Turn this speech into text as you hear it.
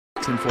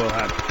Tinfoil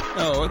hat.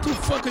 Oh, what the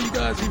fuck are you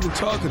guys even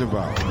talking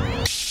about?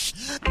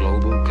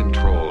 Global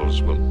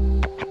controls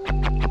will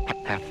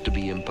have to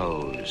be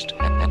imposed,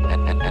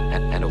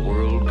 and a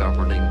world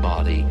governing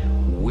body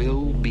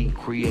will be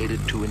created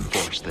to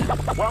enforce them.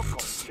 Welcome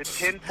to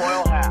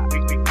Tinfoil Hat.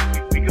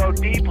 We go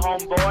deep,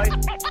 homeboy.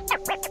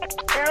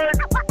 Aaron,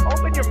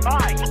 open your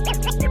mind.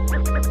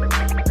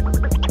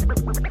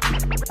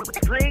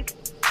 Drink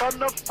from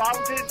the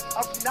fountain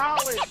of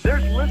knowledge.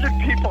 There's lizard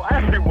people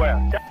everywhere.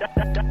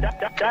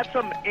 That's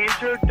some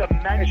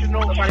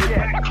interdimensional shit.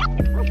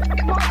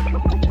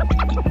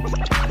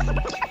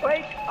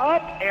 Wake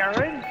up,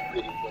 Aaron.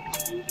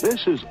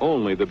 This is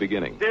only the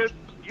beginning. Dude,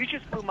 you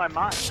just blew my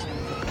mind.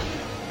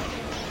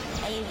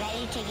 Are you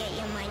ready to get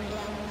your mind blown?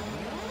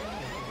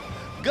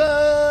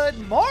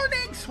 Good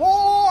morning,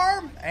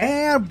 Swarm,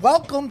 and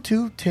welcome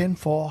to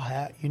Tinfoil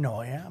Hat. You know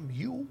I am.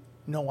 You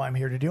know what I'm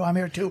here to do. I'm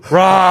here to...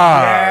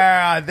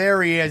 Yeah,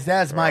 there he is.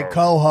 That's my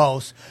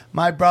co-host,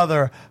 my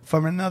brother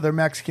from another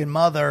Mexican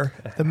mother,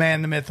 the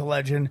man, the myth, the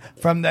legend,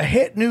 from the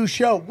hit new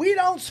show, We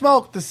Don't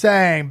Smoke the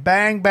Same.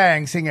 Bang,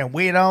 bang, singing,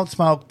 We Don't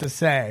Smoke the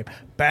Same.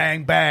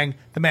 Bang, bang,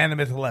 the man, the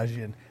myth, the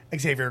legend,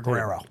 Xavier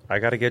Guerrero. I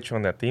got to get you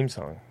on that theme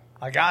song.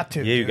 I got to.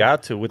 Yeah, you dude.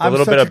 got to. With a I'm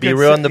little such bit a of Be good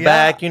Real in the yeah.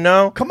 back, you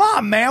know? Come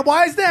on, man.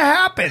 Why does that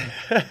happen?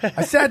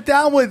 I sat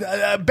down with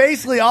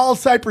basically all of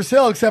Cypress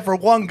Hill except for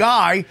one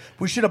guy.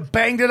 We should have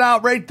banged it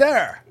out right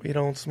there. We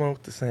don't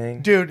smoke the same.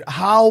 Dude,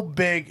 how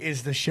big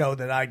is the show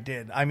that I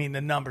did? I mean,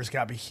 the numbers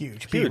got to be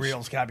huge. Be Huge.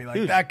 Real's got to be like,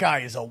 Huge. that guy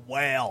is a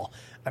whale.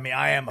 I mean,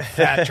 I am a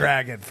fat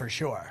dragon for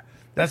sure.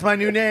 That's my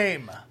new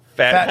name.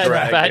 Fat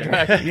Dragon. Fat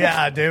Dragon.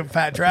 Yeah, dude.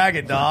 Fat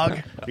dragon,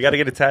 dog. You got to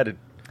get it tatted.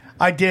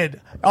 I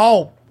did.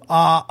 Oh,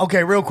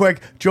 okay, real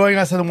quick. Joining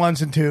us on the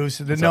ones and twos.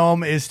 The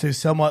gnome is to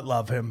somewhat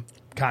love him,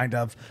 kind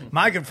of.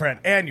 My good friend,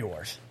 and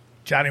yours,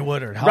 Johnny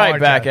Woodard. How Right are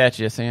back you? at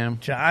you, Sam.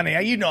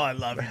 Johnny. You know I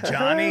love you,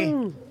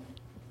 Johnny.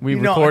 We You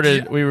know,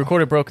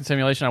 recorded Broken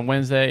Simulation on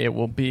Wednesday. It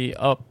will be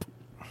up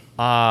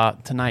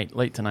tonight,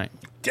 late tonight.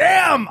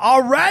 Damn,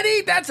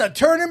 already? That's a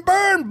turn and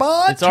burn,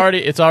 bud. It's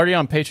already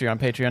on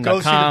Patreon, Go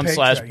see the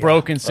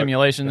patreon.com/Broken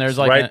Simulation. There's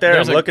like right there. I'm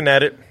there's looking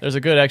at it. There's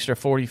a good extra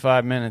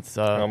 45 minutes.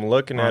 I'm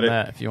looking on at it.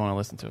 that if you want to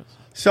listen to it.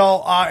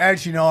 So,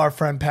 as you know, our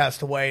friend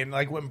passed away, and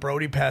like when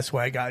Brody passed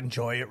away, I got to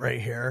enjoy it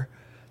right here.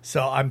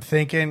 So I'm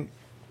thinking,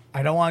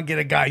 I don't want to get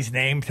a guy's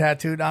name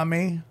tattooed on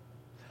me.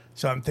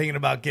 So I'm thinking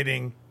about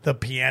getting the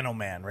Piano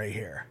Man right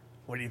here.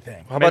 What do you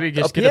think? How Maybe about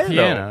just get a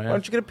piano, Why yeah.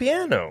 don't you get a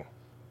piano?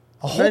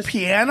 A whole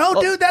piano,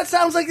 dude? That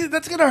sounds like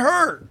that's gonna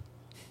hurt.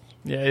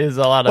 Yeah, it is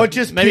a lot of But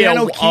just maybe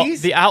piano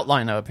keys? the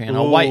outline of a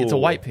piano. It's a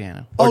white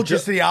piano. Oh, Or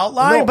just ju- the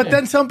outline? No. But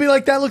then some be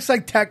like, that looks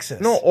like Texas.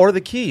 No, or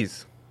the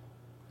keys.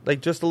 Like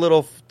just a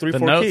little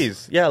 3-4 notes?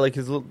 keys. Yeah, like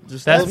his little.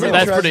 Just That's little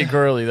that's notes. pretty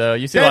girly though.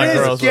 You see a lot That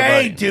of girls is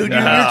gay, with dude.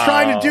 You're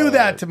trying to do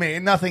that to me.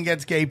 Nothing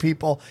against gay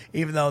people,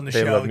 even though in the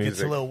They show love it gets a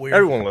music. little weird.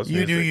 Everyone loves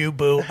You do music. you,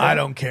 boo. I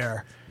don't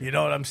care. You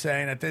know what I'm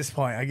saying? At this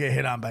point, I get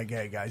hit on by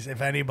gay guys.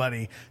 If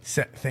anybody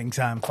thinks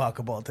I'm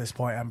fuckable at this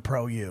point, I'm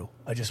pro you.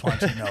 I just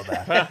want you to know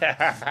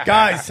that.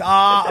 Guys,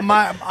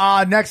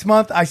 my next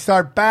month, I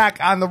start back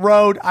on the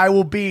road. I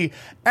will be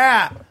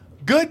at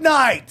Good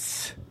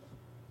Nights.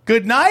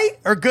 Good night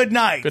or good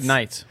nights? Good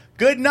nights.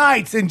 Good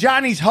nights in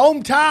Johnny's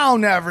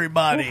hometown,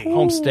 everybody.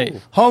 Home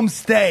state. Home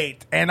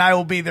state. And I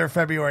will be there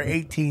February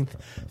 18th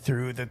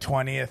through the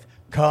 20th.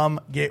 Come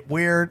get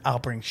weird. I'll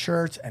bring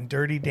shirts and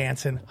dirty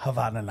dancing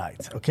Havana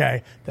nights.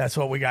 Okay? That's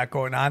what we got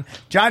going on.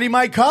 Johnny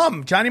might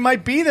come. Johnny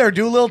might be there.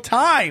 Do a little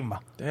time.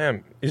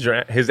 Damn,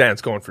 his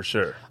aunt's going for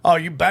sure. Oh,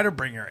 you better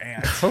bring your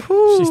aunt.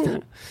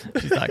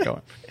 She's not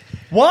going.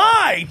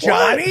 Why,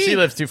 Johnny? She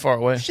lives too far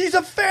away. She's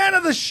a fan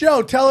of the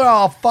show. Tell her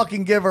I'll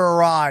fucking give her a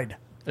ride.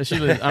 She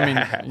lives. I mean,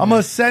 I'm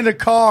going to send a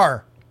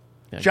car.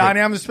 Johnny,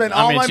 I'm going to spend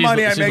all my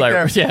money I make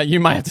there. Yeah, you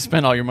might have to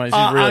spend all your money. She's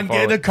really I'm far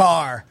getting away. a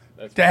car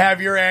to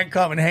have your aunt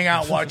come and hang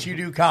out and watch you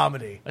do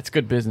comedy. That's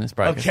good business,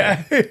 Brian.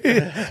 Okay?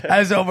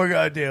 That's what we're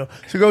going to do.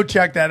 So go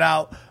check that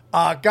out.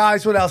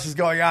 Guys, what else is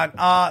going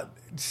on?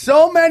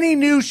 So many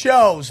new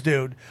shows,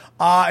 dude.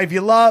 If you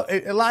love,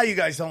 a lot of you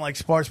guys don't like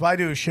sports, but I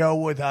do a show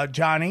with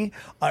Johnny.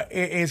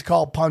 It is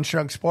called Punch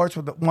Drunk Sports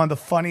with one of the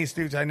funniest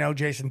dudes I know,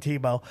 Jason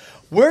Tebow.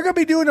 We're going to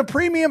be doing a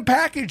premium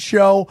package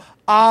show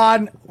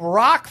on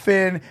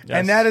Rockfin,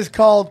 and that is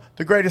called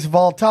The Greatest of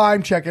All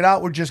Time. Check it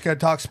out. We're just going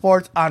to talk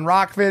sports on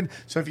Rockfin.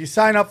 So if you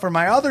sign up for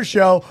my other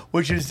show,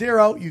 which is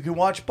Zero, you can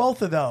watch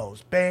both of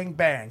those. Bang,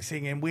 bang,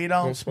 singing We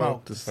Don't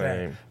Smoke the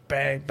Same.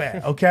 Bang,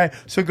 bang. Okay,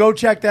 so go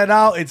check that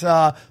out. It's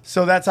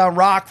so that's on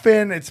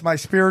Rockfin. It's my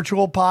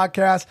spiritual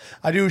podcast.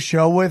 I do a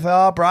show with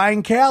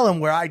Brian Callen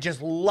where I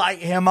just light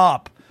him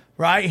up.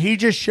 Right? He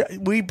just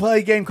we play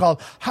a game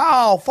called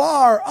How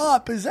Far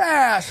Up His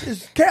Ass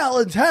Is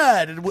Callen's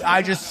Head, and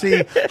I just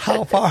see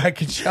how far I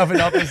can shove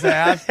it up his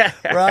ass.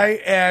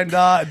 Right? And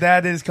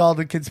that is called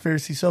the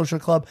Conspiracy Social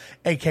Club,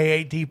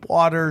 aka Deep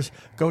Waters.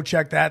 Go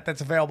check that.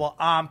 That's available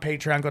on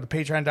Patreon. Go to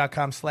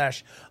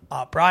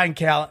patreon.com/Brian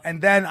Callen.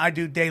 And then I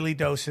do daily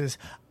doses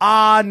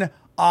on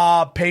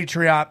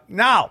Patreon.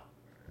 Now,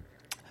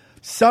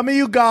 some of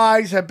you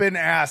guys have been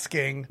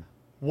asking,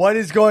 what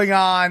is going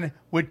on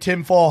with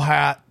Tinfoil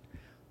Hat?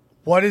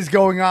 What is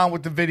going on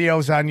with the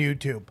videos on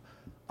YouTube?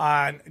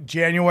 On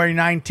January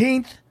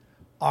 19th,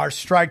 our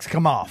strikes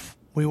come off.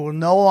 We will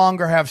no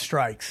longer have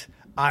strikes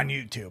on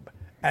YouTube.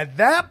 At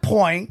that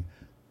point,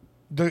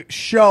 the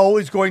show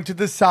is going to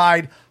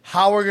decide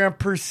how we're going to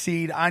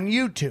proceed on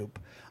YouTube.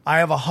 I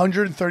have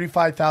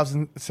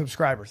 135,000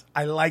 subscribers.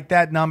 I like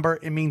that number.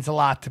 It means a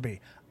lot to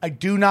me. I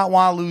do not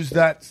want to lose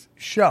that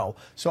show.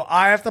 So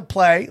I have to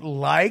play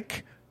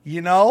like,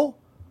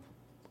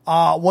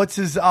 what's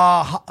his,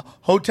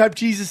 Hotep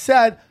Jesus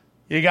said,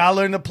 you got to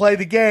learn to play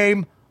the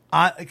game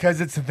because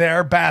it's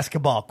their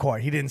basketball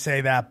court. He didn't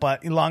say that,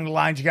 but along the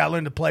lines, you got to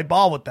learn to play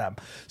ball with them.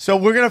 So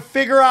we're going to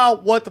figure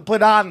out what to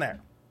put on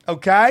there.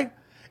 Okay?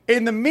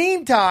 In the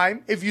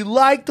meantime, if you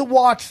like to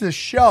watch the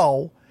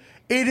show,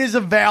 it is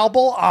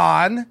available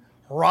on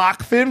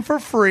Rockfin for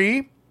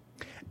free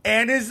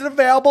and is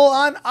available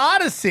on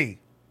Odyssey.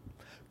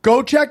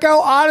 Go check out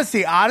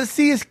Odyssey.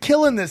 Odyssey is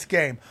killing this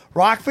game.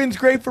 Rockfin's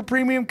great for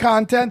premium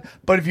content,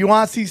 but if you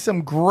want to see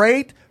some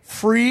great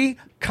free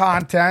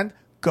content,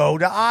 go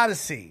to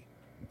Odyssey.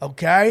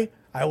 Okay?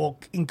 I will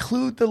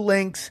include the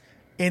links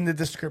in the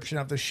description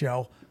of the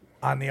show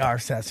on the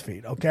RSS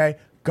feed. Okay?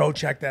 Go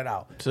check that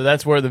out. So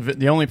that's where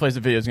the only place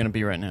the video is going to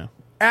be right now.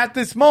 At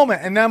this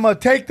moment. And then I'm going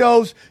to take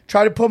those,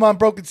 try to put them on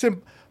Broken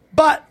Sim.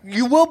 But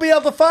you will be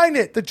able to find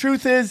it. The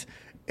truth is,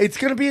 it's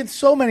going to be in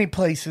so many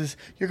places.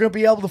 You're going to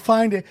be able to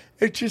find it.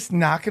 It's just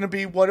not going to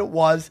be what it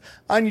was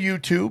on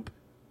YouTube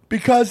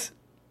because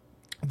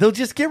they'll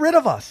just get rid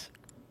of us.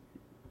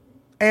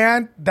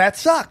 And that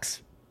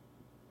sucks.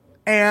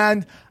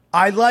 And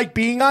I like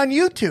being on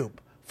YouTube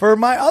for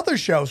my other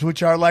shows,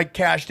 which are like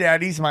Cash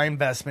Daddies, my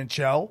investment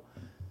show,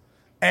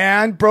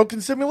 and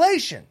Broken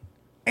Simulation,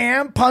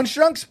 and Punch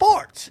Drunk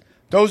Sports.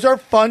 Those are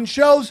fun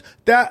shows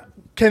that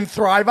can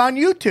thrive on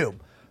YouTube.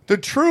 The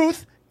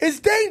truth is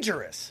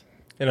dangerous.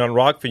 And on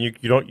Rockfin,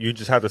 you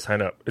just have to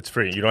sign up. It's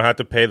free. You don't have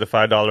to pay the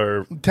 $5,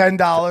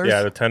 $10.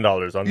 Yeah, the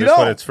 $10. On this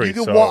one, it's free.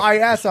 I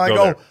asked him, I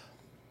go,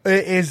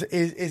 is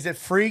it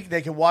free?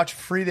 They can watch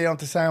free. They don't have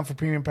to sign up for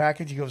premium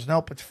package. He goes,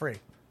 nope, it's free.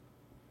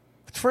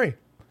 It's free.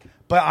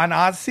 But on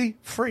Odyssey,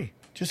 free.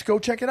 Just go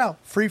check it out.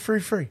 Free.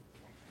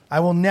 I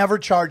will never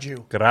charge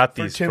you.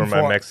 Gratis for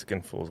my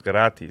Mexican fools.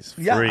 Gratis.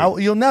 Free. Yeah,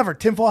 you'll never.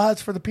 Tinfoil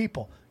Hat's for the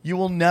people. You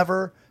will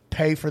never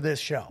pay for this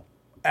show.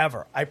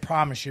 Ever. I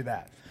promise you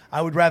that.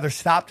 I would rather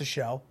stop the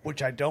show,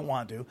 which I don't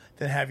want to do,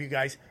 than have you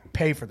guys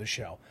pay for the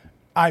show.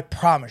 I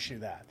promise you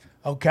that.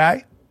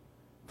 Okay?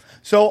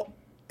 So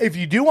if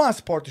you do want to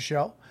support the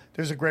show,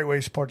 there's a great way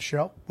to support the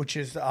show, which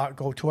is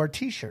go to our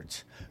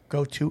T-shirts.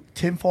 Go to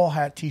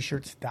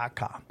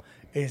tinfoilhattshirts.com.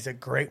 It is a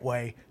great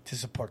way to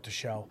support the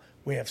show.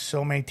 We have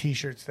so many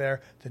T-shirts there.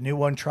 The new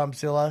one,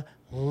 Trumpzilla,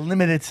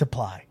 limited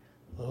supply.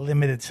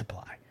 Limited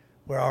supply.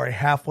 We're already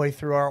halfway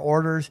through our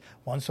orders.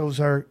 Once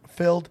those are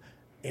filled,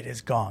 it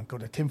is gone. Go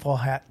to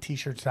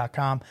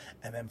tinfoilhattshirts.com.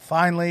 And then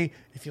finally,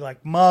 if you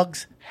like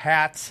mugs,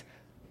 hats,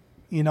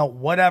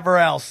 whatever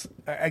else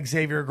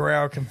Xavier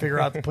Guerrero can figure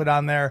out to put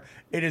on there,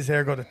 it is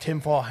there. Go to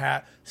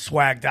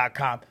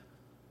tinfoilhatswag.com.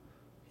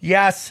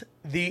 Yes,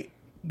 the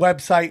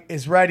website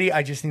is ready.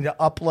 I just need to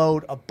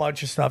upload a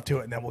bunch of stuff to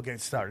it, and then we'll get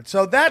started.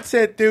 So that's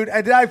it, dude.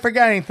 Did I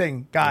forget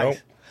anything, guys?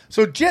 Nope.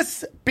 So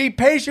just be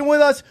patient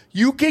with us.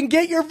 You can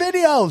get your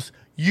videos.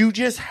 You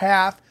just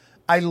have.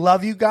 I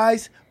love you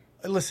guys.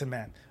 Listen,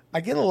 man,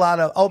 I get a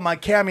lot of, my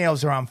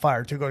cameos are on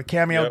fire, too. Go to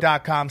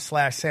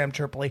cameo.com/Sam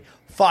Tripoli.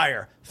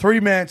 Fire. 3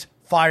 minutes,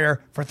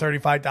 fire for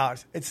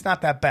 $35. It's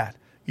not that bad.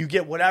 You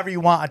get whatever you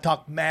want. I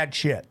talk mad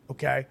shit,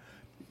 okay?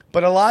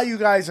 But a lot of you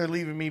guys are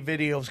leaving me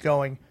videos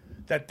going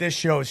that this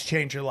show has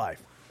changed your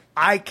life.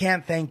 I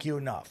can't thank you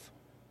enough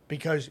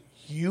because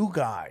you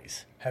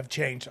guys have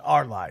changed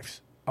our lives,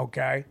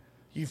 okay?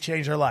 You've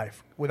changed our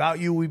life. Without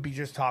you, we'd be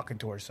just talking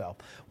to ourselves.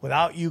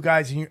 Without you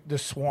guys and the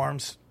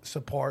Swarm's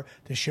support,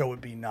 the show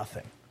would be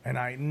nothing. And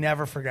I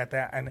never forget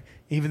that. And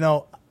even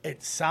though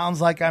it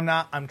sounds like I'm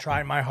not, I'm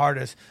trying my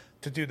hardest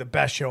to do the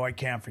best show I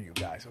can for you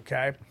guys,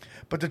 okay?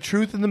 But the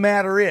truth of the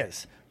matter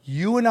is,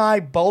 you and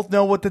I both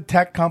know what the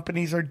tech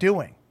companies are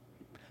doing.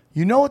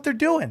 You know what they're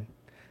doing.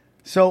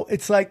 So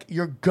it's like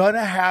you're going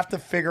to have to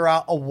figure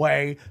out a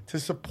way to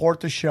support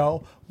the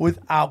show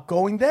without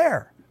going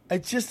there.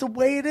 It's just the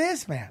way it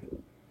is,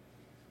 man.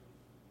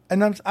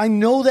 And I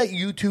know that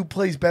YouTube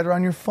plays better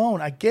on your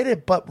phone. I get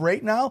it. But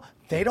right now,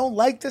 they don't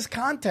like this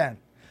content.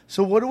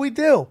 So what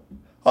do?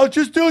 Oh,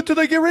 just do it till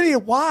they get rid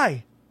of it.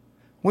 Why?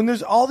 When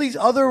there's all these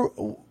other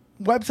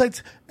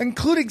websites,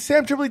 including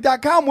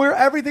samtripoli.com, where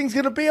everything's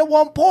going to be at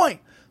one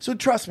point. So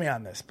trust me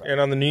on this. Bro. And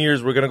on the New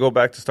Year's, we're going to go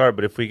back to start.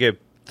 But if we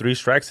get 3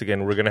 strikes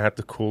again, we're going to have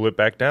to cool it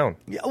back down.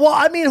 Yeah, well,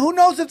 I mean, who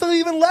knows if they'll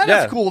even let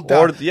us cool it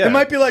down. It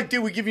might be like,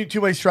 dude, we give you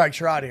 2 strikes,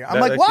 you're out of here. I'm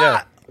like,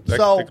 what? Yeah,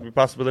 so that could be a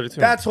possibility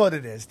too. That's what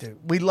it is, dude.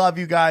 We love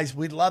you guys.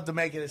 We'd love to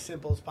make it as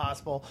simple as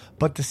possible.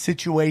 But the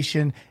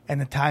situation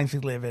and the times we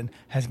live in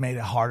has made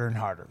it harder and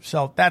harder.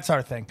 So that's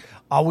our thing.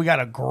 We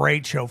got a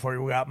great show for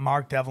you. We got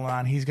Mark Devlin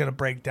on. He's going to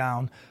break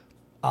down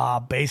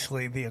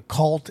basically the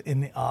occult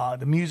in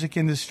the music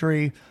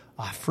industry.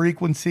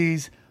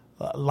 frequencies,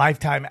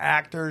 lifetime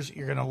actors.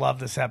 You're gonna love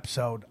this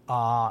episode.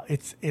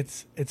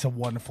 It's a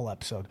wonderful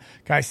episode,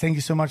 guys. Thank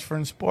you so much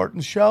for supporting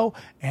the show,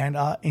 and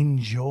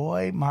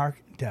enjoy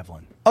Mark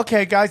Devlin.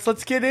 Okay, guys,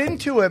 let's get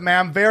into it,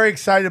 man. I'm very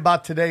excited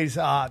about today's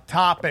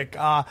topic.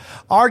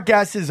 Our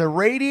guest is a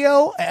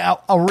radio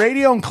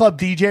and club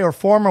DJ, or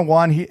former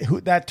one,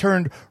 that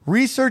turned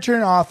researcher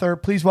and author.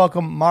 Please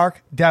welcome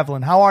Mark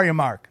Devlin. How are you,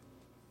 Mark?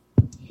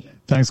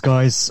 Thanks,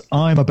 guys.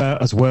 I'm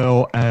about as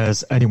well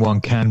as anyone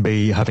can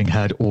be, having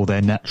had all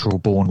their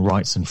natural-born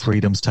rights and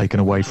freedoms taken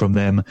away from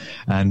them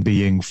and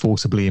being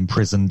forcibly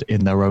imprisoned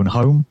in their own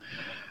home.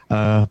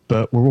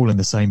 But we're all in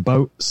the same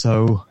boat,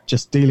 so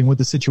just dealing with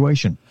the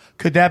situation.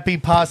 Could that be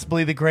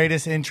possibly the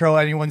greatest intro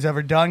anyone's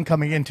ever done,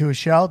 coming into a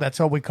show? That's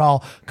what we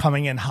call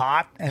coming in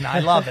hot, and I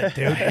love it,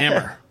 dude.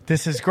 Hammer.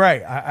 This is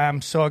great.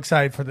 I'm so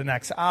excited for the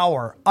next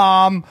hour.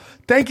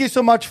 Thank you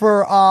so much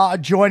for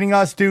joining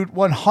us, dude.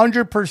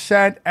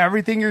 100%.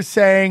 Everything you're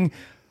saying,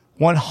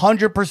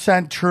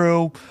 100%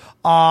 true.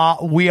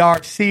 We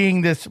are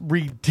seeing this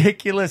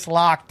ridiculous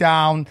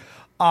lockdown.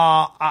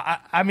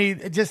 I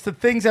mean, just the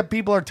things that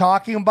people are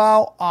talking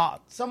about. I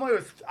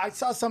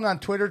saw something on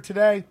Twitter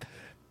today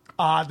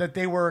that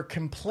they were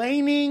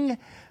complaining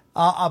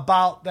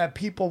about that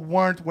people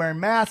weren't wearing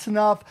masks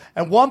enough.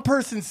 And one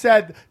person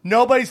said,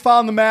 nobody's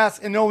following the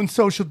mask and no one's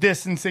social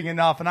distancing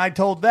enough. And I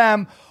told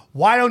them,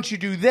 why don't you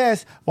do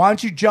this? Why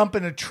don't you jump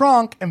in a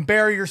trunk and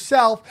bury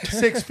yourself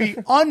 6 feet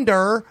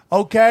under,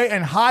 okay,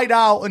 and hide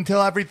out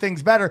until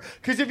everything's better?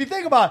 Because if you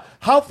think about it,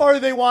 how far do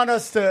they want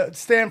us to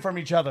stand from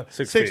each other?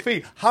 6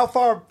 feet. How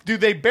far do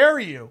they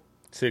bury you?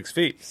 6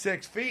 feet.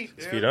 6 feet.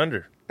 6 feet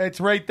under. It's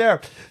right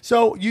there.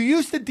 So you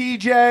used to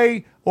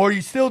DJ, or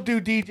you still do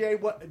DJ,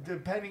 what,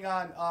 depending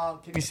on,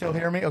 can you still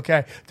hear me?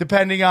 Okay.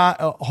 Depending on,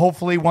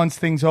 hopefully once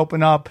things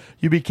open up,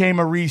 you became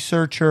a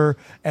researcher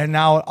and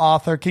now an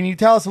author. Can you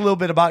tell us a little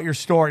bit about your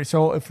story?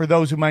 So for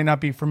those who might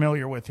not be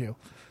familiar with you.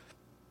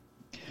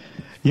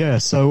 Yeah,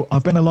 so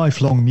I've been a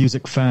lifelong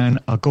music fan.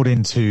 I got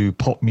into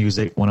pop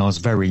music when I was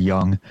very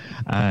young,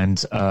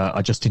 and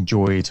I just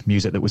enjoyed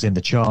music that was in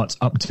the charts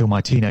up until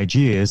my teenage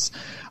years.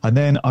 And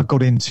then I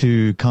got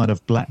into kind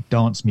of black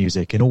dance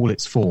music in all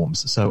its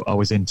forms. So I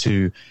was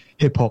into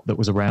hip-hop that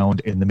was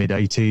around in the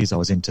mid-'80s. I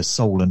was into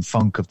soul and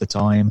funk of the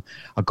time.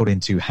 I got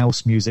into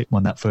house music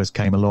when that first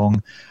came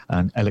along,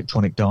 and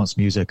electronic dance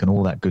music and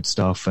all that good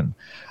stuff, and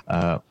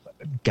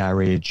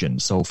garage and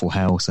soulful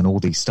house and all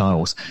these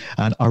styles.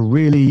 And I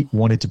really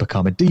wanted to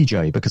become a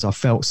DJ because I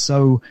felt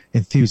so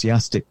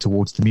enthusiastic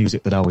towards the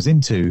music that I was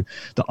into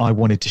that I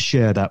wanted to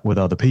share that with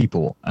other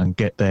people and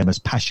get them as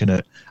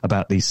passionate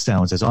about these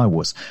sounds as I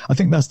was. I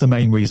think that's the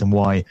main reason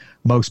why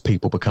most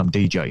people become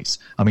DJs.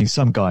 I mean,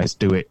 some guys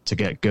do it to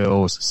get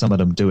girls, some of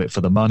them do it for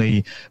the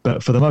money,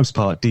 but for the most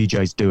part,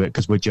 DJs do it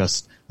because we're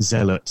just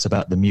zealots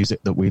about the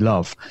music that we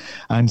love.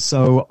 And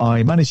so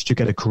I managed to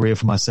get a career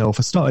for myself.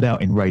 I started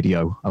out in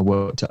radio. I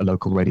worked at a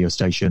local radio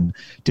station,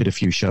 did a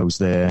few shows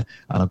there,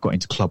 and I got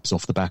into clubs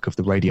off the back of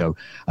the radio,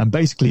 and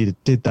basically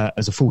did that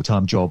as a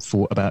full-time job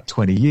for about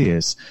 20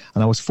 years.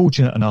 And I was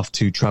fortunate enough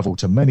to travel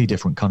to many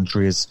different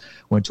countries,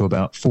 went to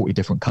about 40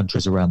 different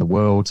countries around the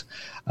world,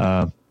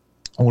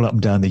 all up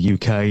and down the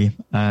UK,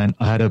 and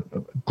I had a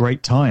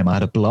great time. I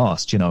had a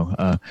blast,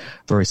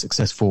 very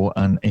successful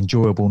and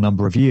enjoyable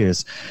number of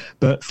years.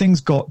 But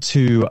things got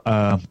to,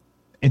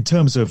 in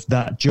terms of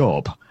that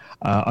job,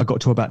 I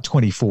got to about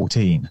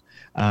 2014,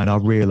 and I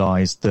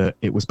realized that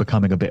it was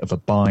becoming a bit of a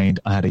bind.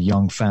 I had a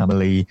young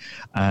family,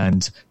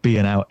 and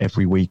being out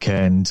every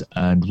weekend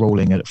and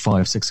rolling at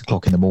 5, 6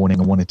 o'clock in the morning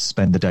and wanted to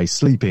spend the day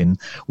sleeping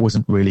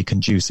wasn't really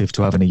conducive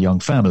to having a young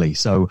family.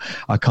 So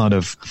I kind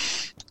of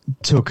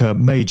took a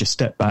major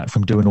step back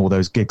from doing all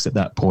those gigs at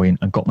that point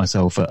and got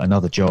myself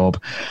another job.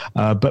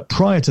 But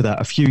prior to that,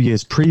 a few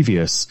years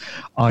previous,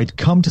 I'd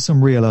come to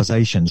some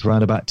realizations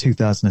around about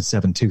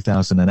 2007,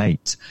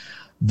 2008,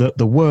 that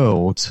the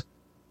world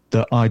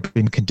that I'd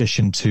been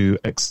conditioned to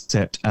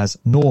accept as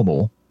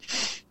normal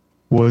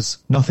was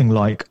nothing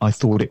like I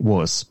thought it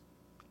was.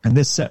 And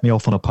this set me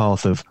off on a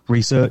path of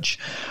research.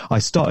 I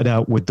started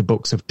out with the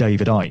books of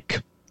David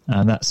Icke,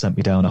 and that sent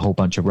me down a whole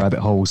bunch of rabbit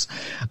holes.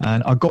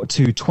 And I got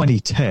to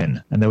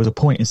 2010, and there was a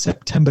point in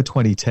September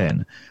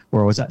 2010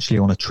 where I was actually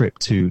on a trip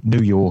to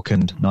New York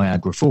and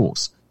Niagara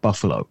Falls,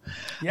 Buffalo.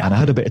 Yeah. And I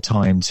had a bit of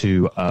time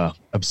to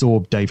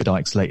absorb David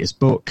Icke's latest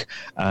book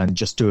and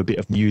just do a bit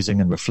of musing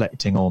and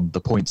reflecting on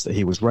the points that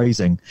he was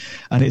raising.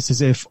 And it's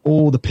as if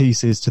all the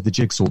pieces to the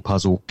jigsaw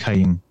puzzle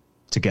came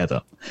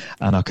together,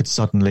 and I could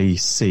suddenly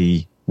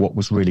see what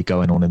was really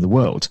going on in the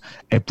world.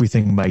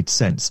 Everything made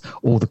sense.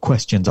 All the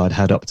questions I'd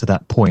had up to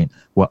that point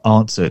were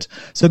answered.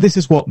 So this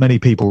is what many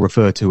people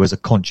refer to as a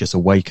conscious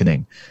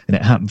awakening. And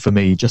it happened for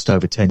me just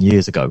over 10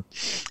 years ago.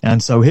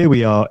 And so here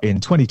we are in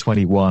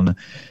 2021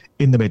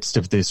 in the midst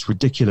of this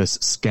ridiculous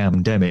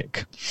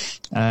scamdemic.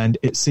 And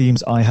it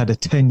seems I had a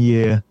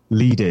 10-year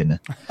lead-in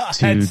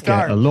to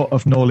get a lot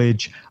of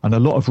knowledge and a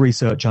lot of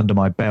research under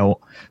my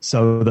belt,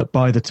 so that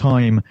by the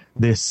time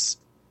this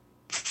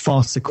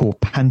farcical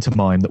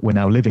pantomime that we're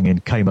now living in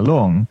came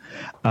along,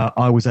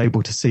 I was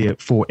able to see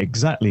it for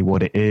exactly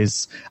what it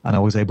is, and I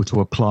was able to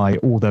apply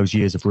all those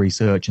years of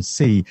research and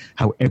see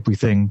how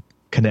everything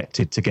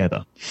connected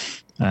together.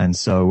 And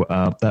so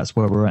that's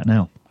where we're at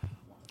now.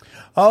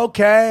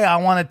 Okay, I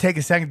want to take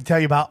a second to tell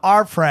you about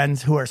our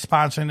friends who are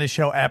sponsoring this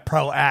show at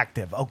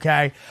Proactive,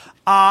 okay?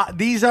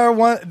 These are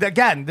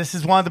this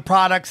is one of the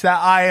products that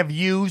I have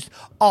used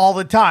all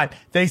the time.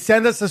 They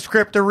send us a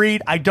script to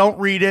read. I don't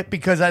read it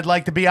because I'd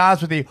like to be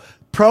honest with you.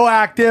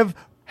 Proactive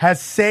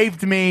has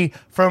saved me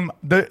from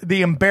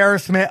the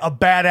embarrassment of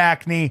bad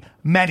acne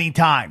many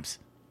times.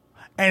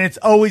 And it's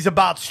always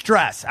about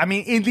stress. I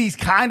mean, in these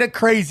kind of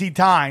crazy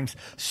times,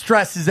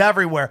 stress is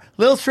everywhere.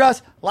 Little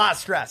stress, a lot of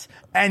stress.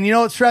 And you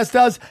know what stress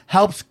does?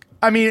 Helps.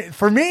 I mean,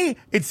 for me,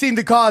 it seemed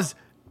to cause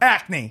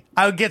acne.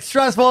 I would get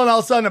stressful and all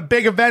of a sudden a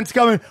big event's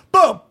coming.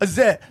 Boom, a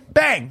zit,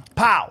 bang,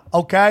 pow.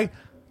 Okay.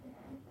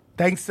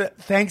 Thanks to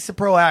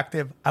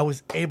Proactive, I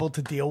was able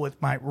to deal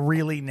with my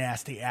really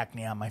nasty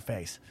acne on my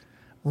face.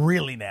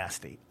 Really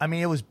nasty. I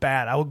mean, it was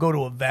bad. I would go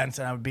to events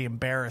and I would be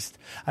embarrassed.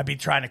 I'd be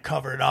trying to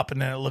cover it up,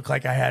 and then it looked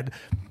like I had,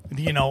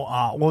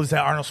 what was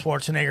that Arnold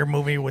Schwarzenegger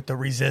movie with the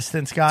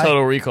Resistance guy?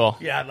 Total Recall.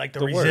 Yeah, like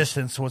the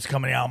Resistance was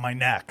coming out of my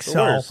neck.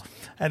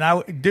 And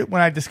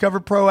when I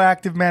discovered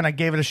Proactive, man, I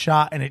gave it a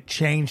shot and it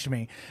changed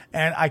me.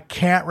 And I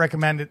can't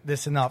recommend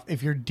this enough.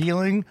 If you're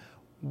dealing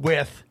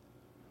with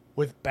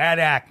bad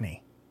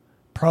acne,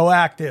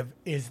 Proactive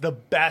is the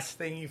best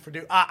thing you can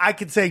do. I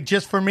could say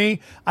just for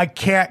me, I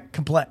can't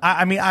complain.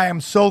 I mean, I am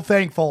so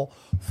thankful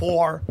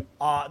for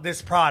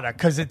this product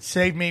because it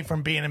saved me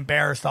from being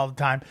embarrassed all the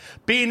time.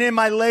 Being in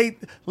my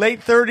late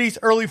 30s,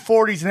 early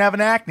 40s and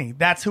having acne.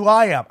 That's who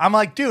I am. I'm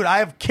like, dude, I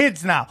have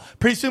kids now.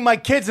 Pretty soon my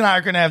kids and I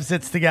are going to have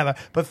zits together.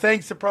 But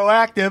thanks to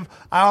Proactive,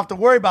 I don't have to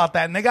worry about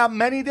that. And they got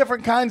many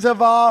different kinds of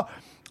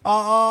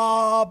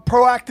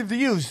Proactive to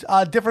use,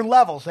 different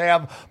levels. They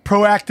have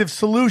Proactive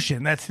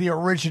Solution. That's the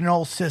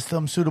original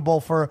system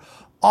suitable for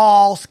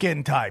all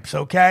skin types,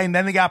 okay? And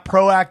then they got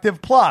Proactive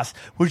Plus,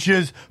 which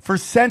is for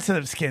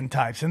sensitive skin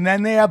types. And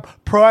then they have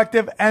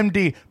Proactive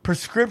MD,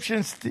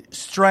 prescription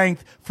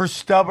strength for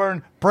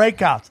stubborn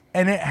breakouts.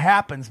 And it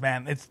happens,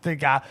 man. They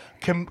got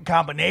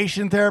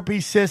combination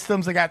therapy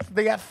systems. They got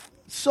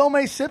so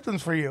many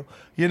symptoms for you,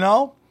 you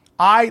know?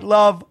 I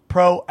love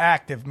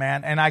Proactive,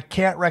 man, and I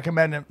can't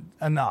recommend it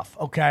enough,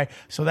 okay?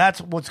 So that's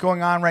what's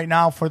going on right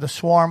now for the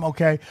Swarm,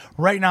 okay?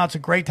 Right now, it's a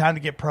great time to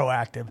get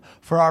Proactive.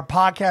 For our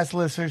podcast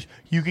listeners,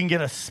 you can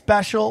get a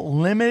special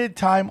limited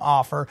time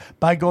offer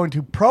by going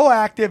to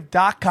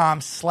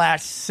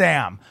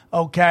proactive.com/Sam,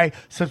 okay?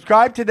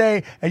 Subscribe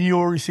today, and you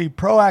will receive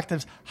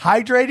Proactive's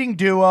Hydrating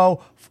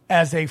Duo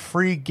as a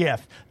free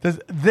gift.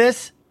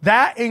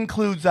 That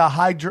includes a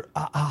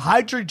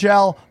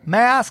hydrogel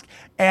mask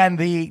and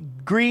the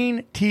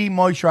green tea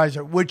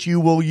moisturizer, which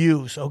you will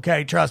use,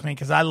 okay? Trust me,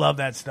 because I love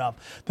that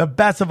stuff. The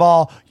best of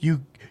all,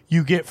 you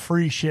get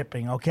free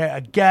shipping, okay?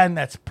 Again,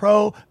 that's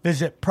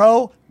visit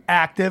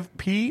Proactive,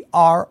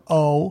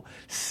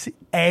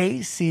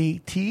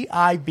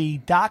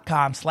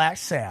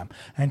 PROACTIV.com/Sam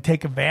and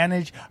take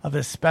advantage of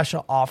this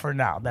special offer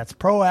now. That's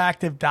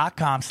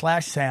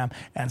proactive.com/Sam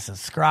and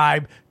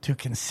subscribe to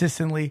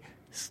consistently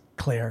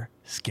clear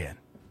skin.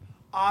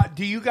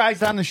 Do you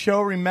guys on the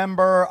show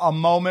remember a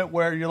moment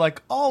where you're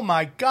like, "Oh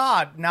my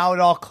God, now it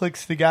all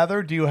clicks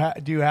together"? Do you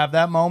have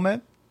that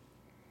moment?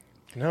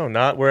 No,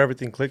 not where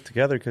everything clicked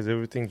together because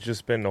everything's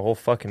just been a whole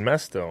fucking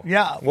mess, though.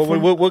 Yeah.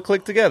 What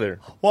clicked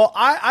together? Well,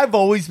 I've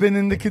always been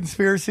into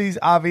conspiracies,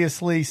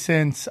 obviously,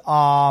 since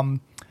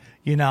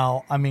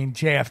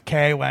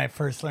JFK, when I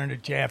first learned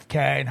of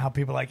JFK and how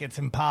people it's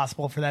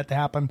impossible for that to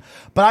happen.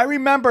 But I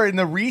remember in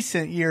the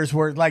recent years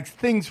where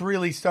things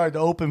really started to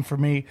open for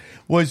me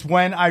was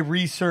when I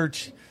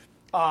researched,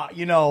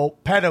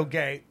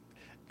 Pedogate,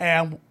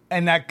 and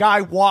that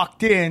guy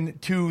walked in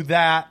to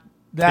that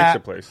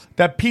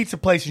pizza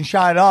place and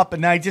shot it up,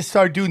 and I just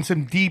started doing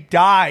some deep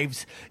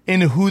dives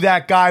into who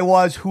that guy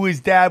was, who his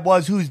dad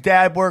was, who his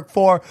dad worked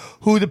for,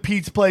 who the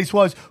pizza place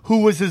was,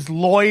 who was his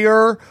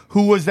lawyer,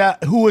 who was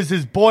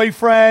his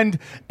boyfriend,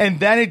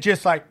 and then it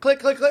just click, click,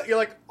 click. You're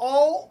like,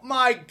 oh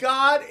my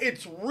God,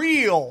 it's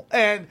real.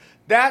 And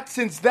that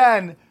since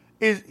then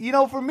is,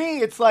 for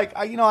me, it's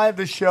I have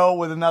this show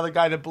with another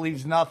guy that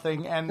believes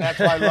nothing, and that's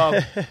why I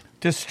love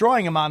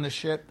destroying him on the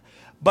shit.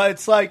 But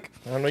it's I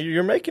don't know,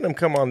 you're making them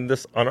come on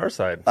our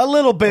side. A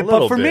little bit.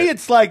 But for me,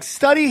 it's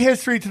study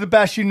history to the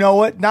best you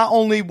know it. Not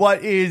only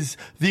what is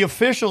the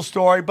official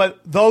story, but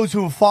those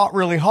who have fought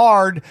really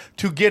hard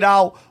to get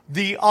out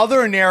the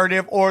other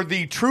narrative or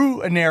the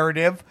true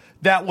narrative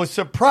that was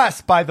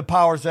suppressed by the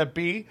powers that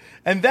be.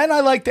 And then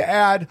I like to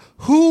add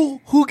who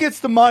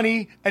gets the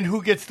money and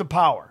who gets the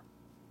power.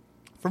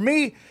 For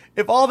me,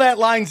 if all that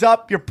lines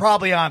up, you're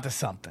probably onto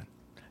something.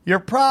 You're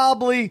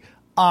probably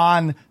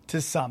on to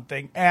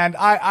something. And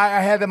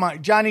I had them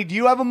on. Johnny, do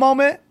you have a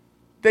moment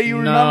that you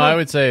remember? No, I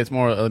would say it's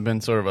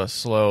been sort of a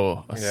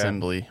slow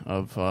assembly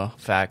of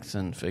facts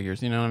and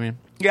figures. You know what I mean?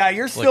 Yeah,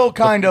 you're still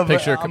kind of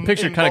picture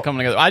kind of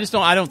coming together. I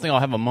don't think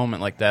I'll have a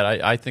moment like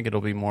that. I think it'll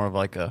be more of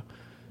a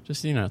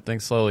just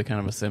things slowly kind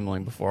of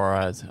assembling before our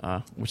eyes,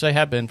 which they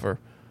have been for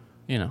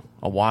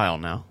a while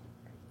now.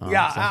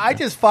 I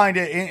just find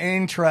it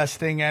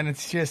interesting, and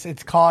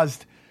it's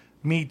caused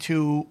me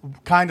to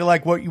kind of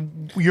like what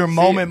your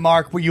moment,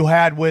 Mark, what you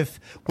had with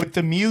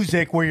the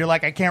music, where you're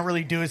like, I can't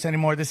really do this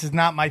anymore. This is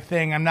not my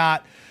thing. I'm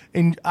not.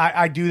 And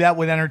I do that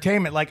with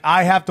entertainment. Like,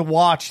 I have to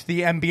watch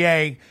the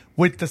NBA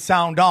with the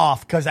sound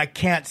off because I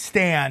can't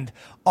stand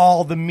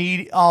all the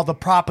media, all the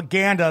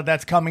propaganda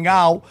that's coming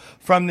out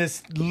from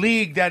this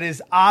league that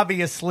is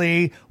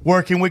obviously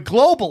working with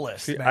globalists.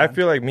 See, man. I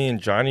feel like me and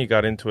Johnny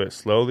got into it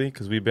slowly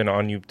because we've been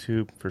on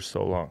YouTube for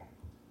so long.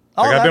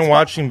 Oh, I've been that's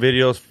watching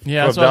videos that's what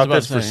I was about about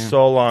this to for say,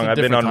 so long. It's a I've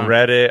been on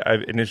different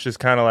Reddit, and it's just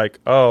kind of like,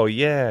 oh,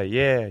 yeah.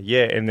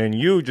 And then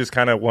you just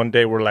kind of one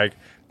day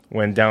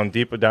went down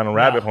deeper down a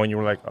rabbit hole, and you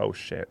were like, oh,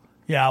 shit.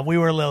 Yeah, we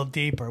were a little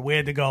deeper. We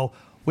had to go.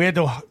 We had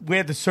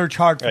to search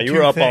hard for Yeah, you two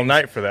were up all things.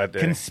 night for that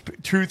day.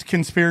 Truth,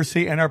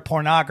 conspiracy, and our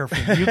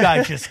pornography. You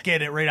guys just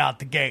get it right out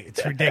the gate.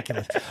 It's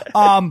ridiculous.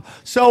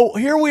 So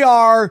here we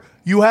are.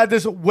 You had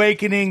this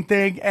awakening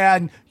thing,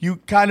 and you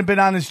kind of been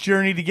on this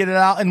journey to get it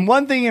out. And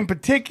one thing in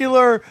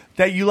particular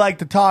that you like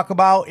to talk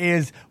about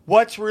is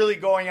what's really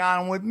going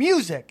on with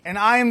music. And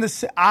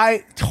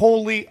I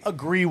totally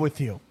agree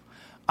with you.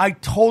 I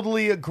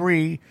totally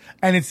agree.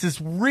 And it's this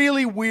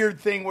really weird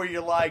thing where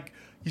you're like,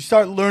 you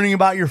start learning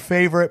about your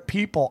favorite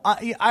people.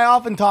 I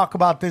often talk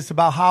about this,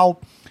 about how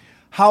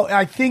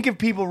I think if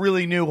people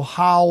really knew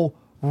how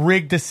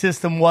rigged the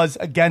system was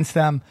against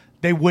them,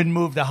 they wouldn't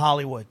move to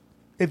Hollywood.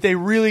 If they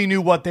really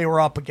knew what they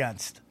were up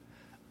against.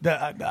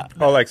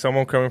 Like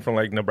someone coming from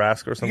like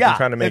Nebraska or something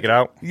trying to make it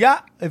out?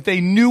 Yeah. If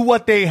they knew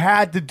what they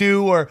had to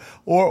do or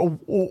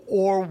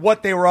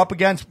what they were up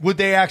against, would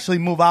they actually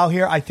move out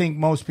here? I think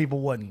most people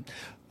wouldn't.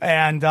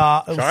 And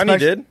Johnny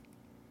did.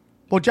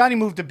 Well, Johnny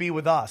moved to be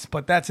with us,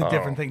 but that's a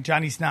different thing.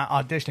 Johnny's not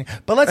auditioning.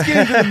 But let's get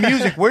into the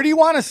music. Where do you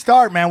want to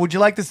start, man? Would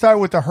you like to start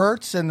with the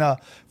hertz and the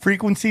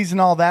frequencies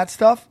and all that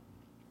stuff?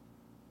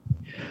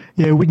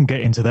 Yeah, we can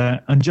get into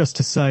that. And just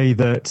to say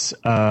that,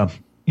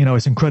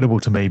 it's incredible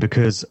to me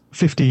because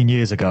 15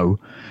 years ago,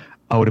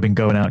 I would have been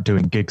going out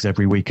doing gigs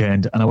every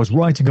weekend, and I was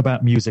writing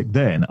about music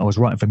then. I was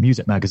writing for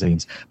music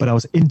magazines, but I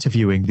was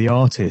interviewing the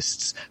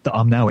artists that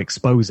I'm now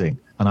exposing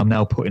and I'm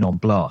now putting on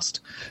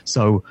blast.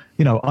 So,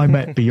 I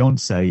met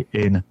Beyonce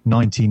in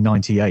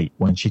 1998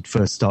 when she'd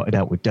first started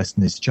out with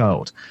Destiny's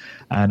Child,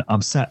 and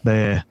I'm sat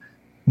there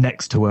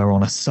next to her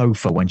on a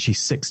sofa when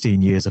she's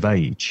 16 years of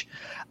age.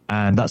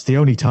 And that's the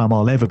only time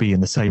I'll ever be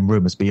in the same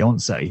room as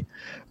Beyonce.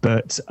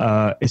 But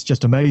it's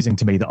just amazing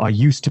to me that I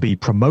used to be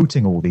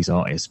promoting all these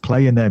artists,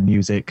 playing their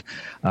music,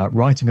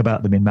 writing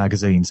about them in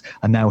magazines.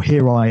 And now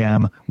here I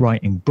am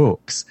writing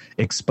books,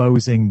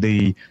 exposing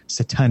the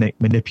satanic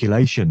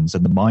manipulations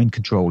and the mind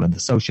control and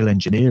the social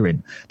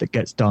engineering that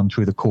gets done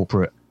through the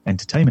corporate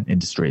entertainment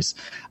industries.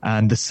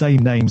 And the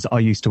same names that I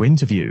used to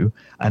interview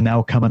are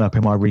now coming up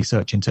in my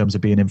research in terms of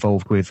being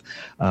involved with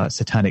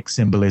satanic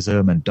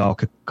symbolism and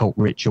dark occult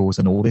rituals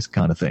and all this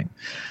kind of thing.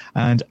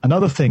 And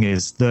another thing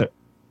is that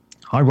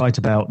I write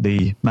about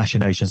the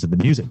machinations of the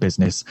music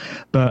business,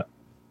 but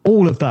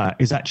all of that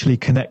is actually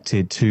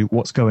connected to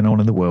what's going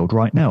on in the world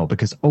right now,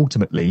 because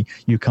ultimately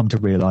you come to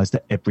realize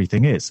that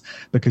everything is,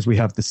 because we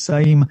have the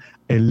same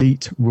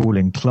elite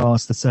ruling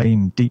class, the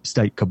same deep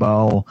state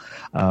cabal,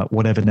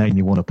 whatever name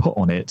you want to put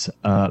on it,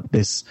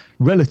 this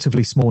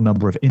relatively small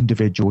number of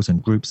individuals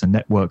and groups and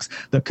networks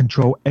that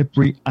control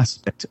every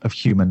aspect of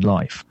human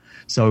life.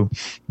 So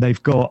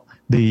they've got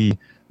the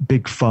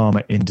big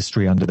pharma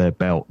industry under their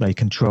belt. They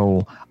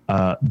control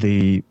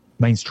the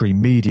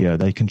mainstream media.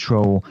 They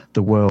control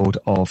the world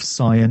of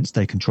science.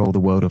 They control the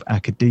world of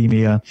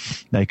academia.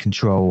 They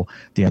control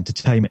the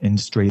entertainment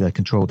industry. They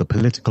control the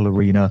political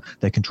arena.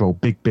 They control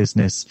big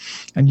business.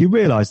 And you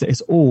realize that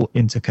it's all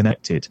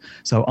interconnected.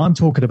 So I'm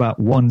talking about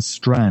one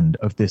strand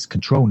of this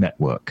control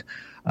network,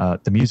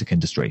 the music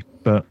industry.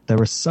 But there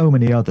are so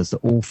many others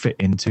that all fit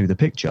into the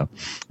picture.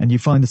 And you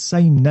find the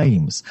same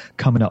names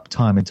coming up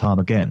time and time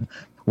again,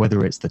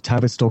 whether it's the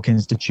Tavistock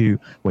Institute,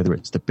 whether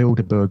it's the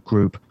Bilderberg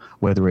Group,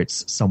 whether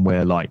it's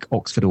somewhere like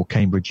Oxford or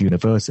Cambridge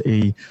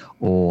University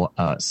or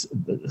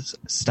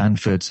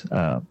Stanford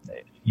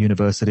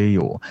University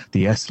or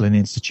the Esalen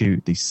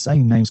Institute. These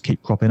same names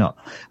keep cropping up,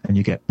 and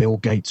you get Bill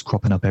Gates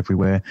cropping up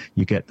everywhere.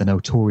 You get the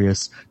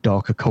notorious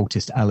dark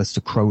occultist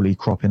Aleister Crowley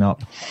cropping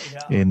up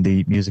in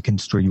the music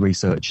industry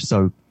research.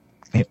 So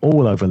it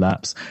all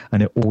overlaps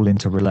and it all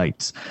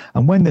interrelates.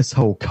 And when this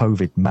whole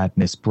COVID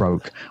madness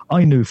broke,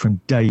 I knew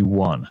from day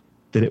one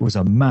that it was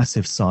a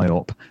massive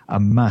psyop, a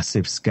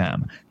massive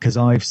scam, because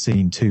I've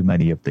seen too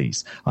many of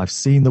these. I've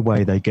seen the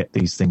way they get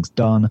these things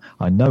done.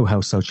 I know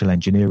how social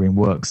engineering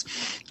works.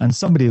 And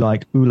somebody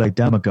like Ule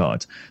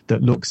Damagard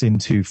that looks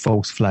into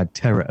false flag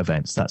terror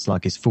events, that's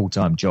like his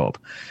full-time job.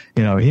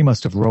 He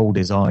must have rolled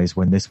his eyes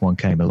when this one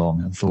came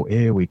along and thought,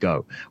 here we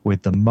go,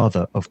 with the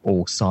mother of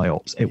all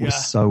psyops. It was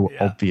so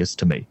obvious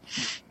to me.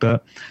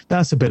 But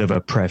that's a bit of a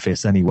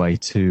preface anyway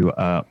to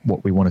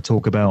what we want to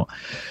talk about.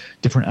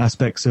 Different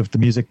aspects of the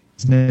music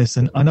business.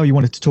 And I know you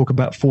wanted to talk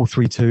about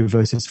 432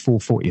 versus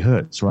 440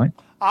 hertz, right?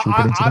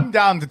 I'm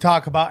down to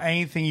talk about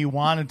anything you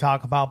want to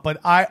talk about, but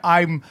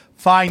I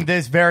find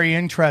this very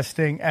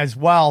interesting as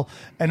well.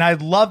 And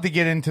I'd love to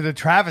get into the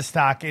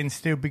Tavistock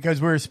Institute because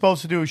we were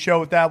supposed to do a show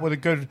with that with a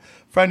good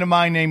friend of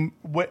mine named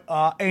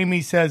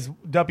Amy Says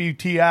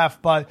WTF,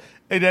 but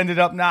it ended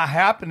up not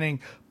happening.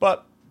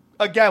 But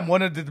again,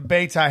 one of the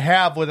debates I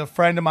have with a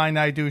friend of mine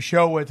I do a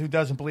show with who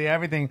doesn't believe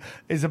everything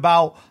is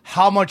about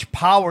how much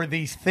power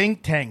these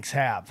think tanks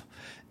have.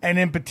 And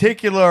in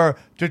particular,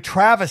 the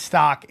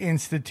Tavistock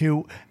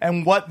Institute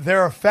and what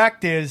their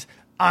effect is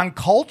on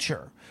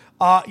culture.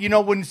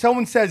 When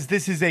someone says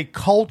this is a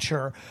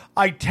culture,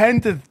 I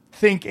tend to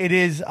think it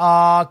is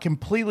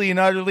completely and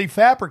utterly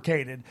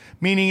fabricated,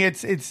 meaning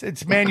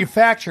it's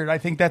manufactured. I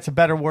think that's a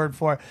better word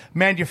for it.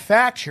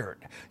 Manufactured.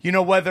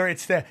 Whether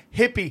it's the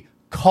hippie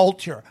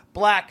culture,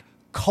 black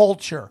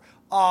culture,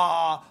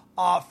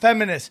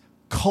 feminist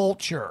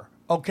culture.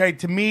 Okay,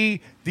 to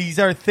me, these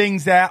are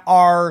things that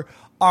are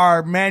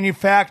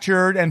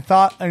manufactured and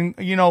thought and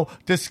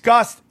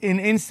discussed in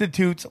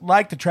institutes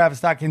like the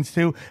Tavistock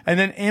Institute and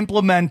then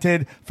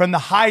implemented from the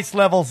highest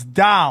levels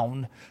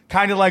down,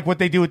 kind of like what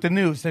they do with the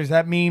news. There's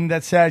that meme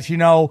that says,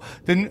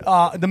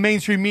 the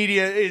mainstream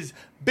media is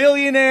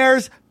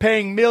billionaires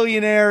paying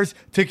millionaires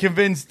to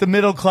convince the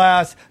middle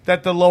class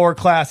that the lower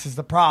class is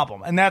the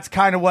problem. And that's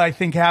kind of what I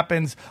think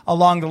happens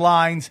along the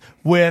lines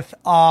with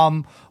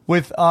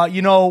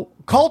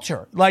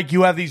culture. Like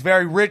you have these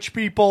very rich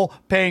people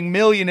paying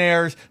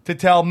millionaires to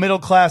tell middle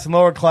class and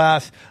lower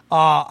class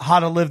how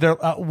to live their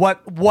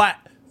what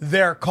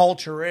their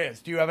culture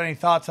is. Do you have any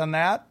thoughts on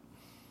that?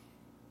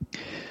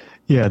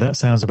 Yeah, that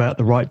sounds about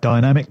the right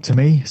dynamic to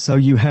me. So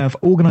you have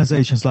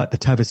organizations like the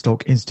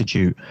Tavistock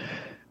Institute,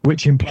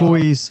 which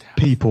employs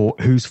people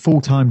whose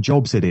full-time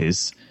jobs it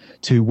is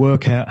to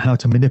work out how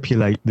to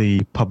manipulate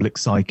the public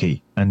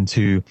psyche and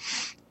to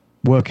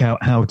work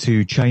out how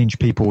to change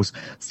people's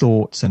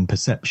thoughts and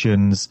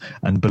perceptions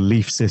and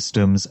belief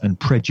systems and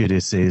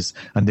prejudices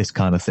and this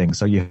kind of thing.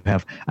 So you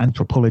have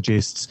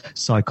anthropologists,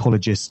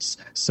 psychologists,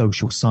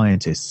 social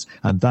scientists,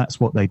 and that's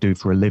what they do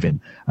for a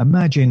living.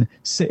 Imagine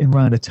sitting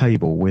around a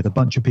table with a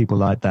bunch of people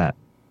like that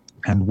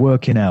and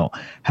working out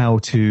how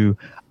to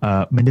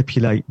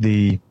manipulate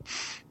the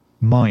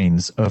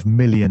minds of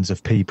millions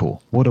of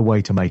people. What a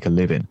way to make a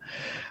living.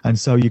 And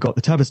so you got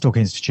the Tavistock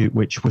Institute,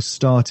 which was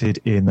started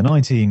in the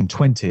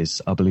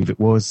 1920s, I believe it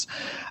was,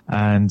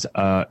 and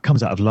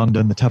comes out of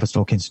London, the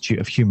Tavistock Institute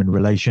of Human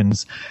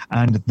Relations.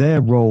 And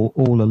their role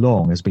all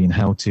along has been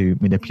how to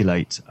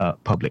manipulate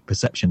public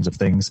perceptions of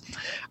things.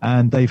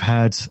 And they've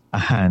had a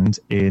hand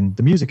in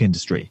the music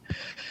industry.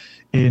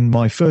 In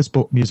my first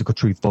book, Musical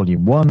Truth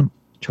Volume 1,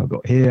 which I've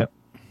got here,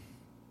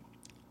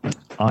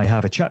 I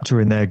have a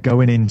chapter in there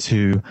going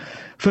into,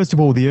 first of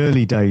all, the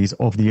early days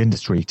of the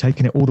industry,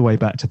 taking it all the way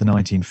back to the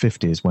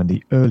 1950s when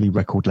the early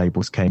record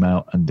labels came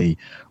out and the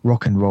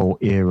rock and roll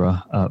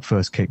era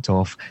first kicked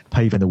off,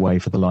 paving the way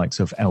for the likes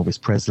of Elvis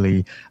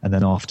Presley, and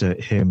then after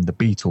him, the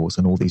Beatles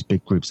and all these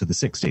big groups of the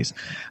 60s.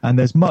 And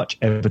there's much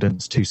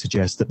evidence to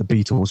suggest that the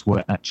Beatles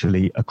were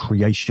actually a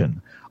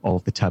creation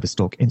of the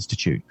Tavistock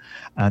Institute,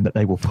 and that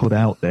they were put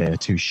out there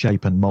to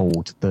shape and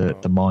mold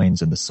the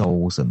minds and the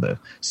souls and the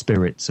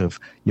spirits of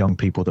young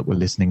people that were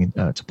listening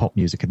to pop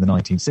music in the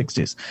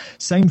 1960s.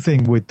 Same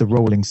thing with the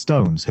Rolling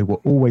Stones, who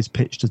were always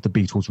pitched as the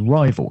Beatles'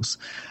 rivals,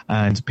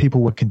 and people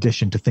were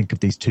conditioned to think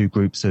of these two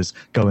groups as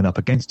going up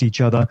against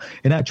each other.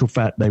 In actual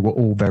fact, they were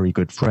all very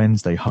good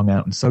friends. They hung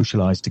out and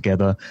socialized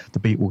together. The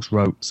Beatles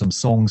wrote some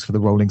songs for the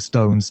Rolling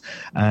Stones,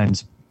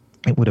 and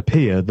it would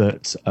appear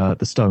that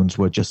the Stones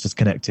were just as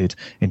connected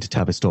into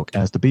Tavistock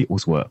as the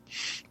Beatles were.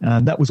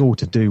 And that was all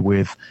to do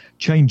with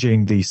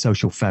changing the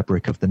social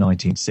fabric of the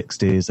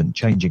 1960s and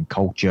changing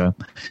culture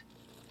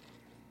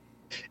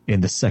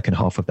in the second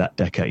half of that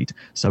decade.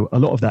 So a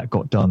lot of that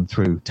got done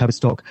through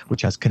Tavistock,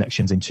 which has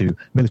connections into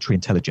military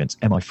intelligence,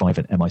 MI5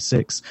 and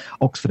MI6,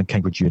 Oxford and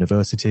Cambridge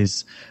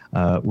universities,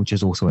 which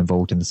is also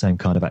involved in the same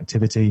kind of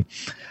activity.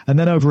 And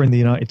then over in the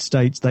United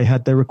States, they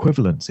had their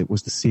equivalents. It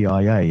was the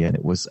CIA, and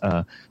it was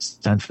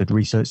Stanford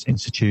Research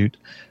Institute,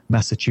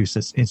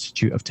 Massachusetts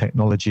Institute of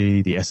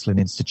Technology, the Esalen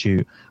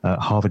Institute,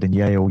 Harvard and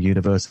Yale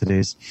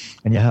universities.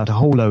 And you had a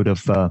whole load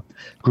of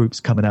groups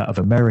coming out of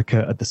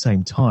America at the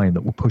same time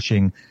that were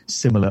pushing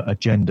similar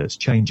agendas,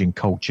 changing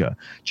culture,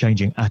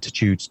 changing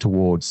attitudes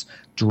towards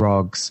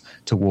drugs,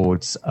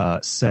 towards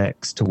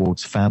sex,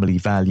 towards family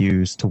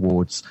values,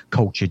 towards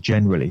culture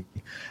generally,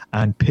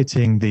 and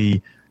pitting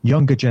the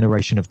younger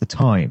generation of the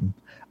time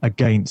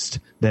against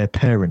their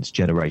parents'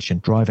 generation,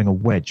 driving a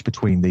wedge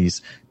between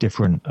these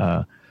different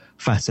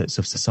facets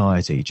of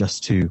society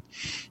just to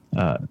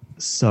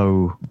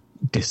sow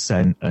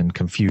dissent and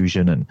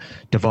confusion and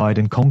divide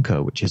and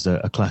conquer, which is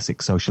a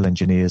classic social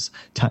engineer's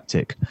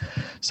tactic.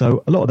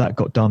 So a lot of that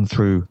got done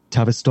through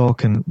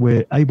Tavistock, and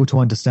we're able to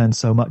understand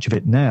so much of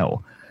it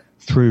now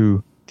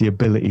through the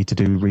ability to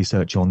do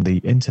research on the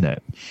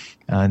internet.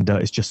 And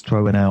it's just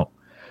throwing out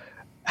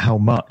how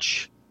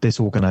much this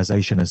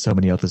organization and so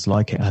many others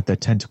like it had their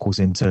tentacles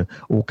into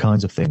all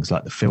kinds of things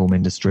like the film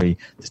industry,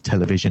 the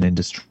television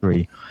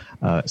industry,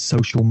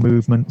 social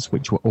movements,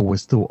 which were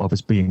always thought of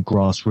as being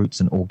grassroots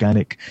and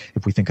organic.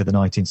 If we think of the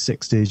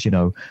 1960s, you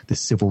know, the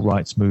civil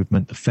rights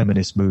movement, the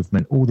feminist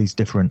movement, all these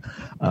different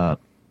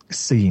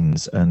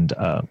scenes and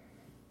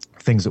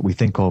things that we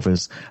think of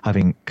as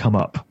having come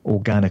up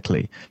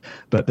organically.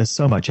 But there's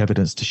so much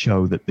evidence to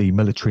show that the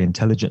military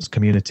intelligence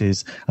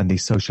communities and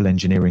these social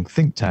engineering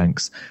think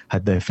tanks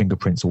had their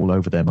fingerprints all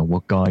over them and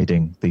were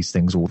guiding these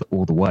things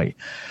all the way.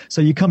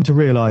 So you come to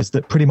realize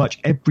that pretty much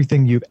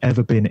everything you've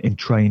ever been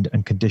entrained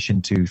and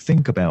conditioned to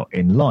think about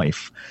in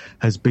life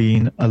has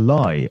been a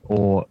lie,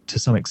 or to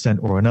some extent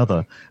or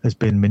another has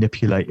been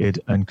manipulated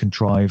and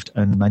contrived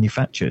and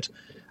manufactured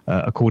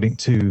according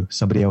to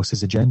somebody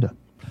else's agenda.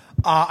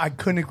 I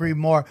couldn't agree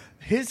more.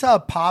 His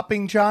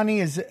popping,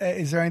 Johnny, is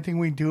there anything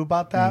we can do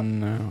about that?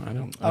 No, I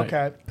don't.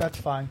 Okay, that's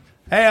fine.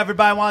 Hey,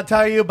 everybody, I want to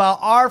tell you about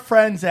our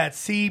friends at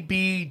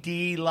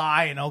CBD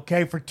Lion,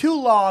 okay? For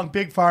too long,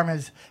 Big Pharma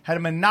has had a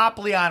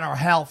monopoly on our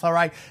health, all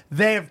right?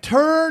 They have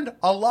turned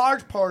a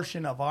large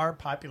portion of our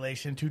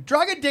population to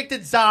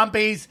drug-addicted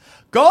zombies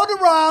going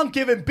around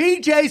giving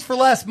BJs for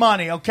less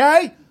money,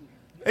 okay?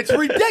 It's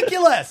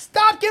ridiculous.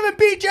 Stop giving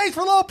BJs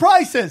for low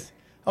prices,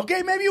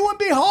 okay? Maybe you wouldn't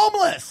be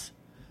homeless.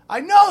 I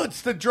know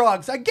it's the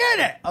drugs. I get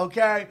it,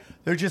 okay?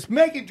 They're just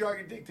making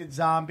drug-addicted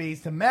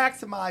zombies to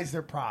maximize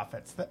their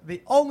profits.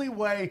 The only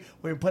way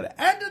we can put an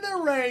end to their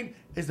reign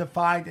is to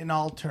find an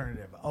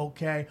alternative,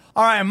 okay?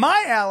 All right,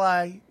 my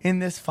ally in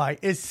this fight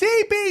is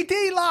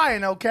CBD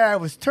Lion, okay? I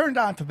was turned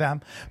on to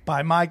them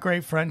by my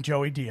great friend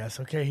Joey Diaz,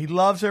 okay? He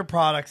loves their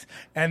products,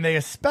 and they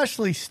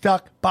especially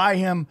stuck by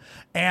him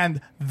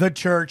and the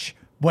church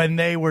when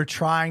they were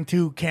trying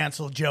to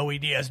cancel Joey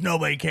Diaz.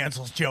 Nobody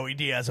cancels Joey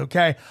Diaz,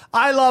 okay?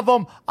 I love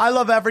him. I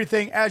love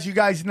everything. As you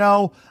guys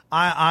know,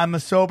 I'm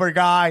a sober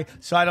guy,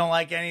 so I don't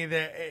like any of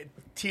the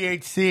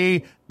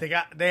THC.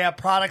 They have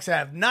products that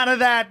have none of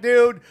that,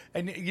 dude.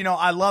 And, you know,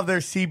 I love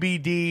their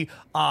CBD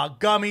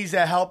gummies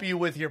that help you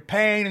with your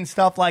pain and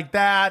stuff like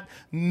that.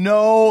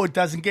 No, it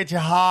doesn't get you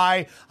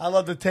high. I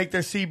love to take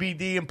their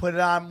CBD and put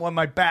it on when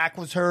my back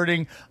was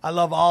hurting. I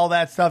love all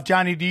that stuff.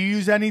 Johnny, do you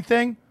use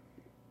anything?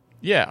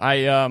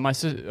 Yeah, my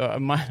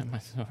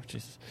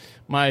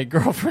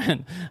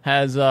girlfriend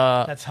has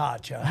That's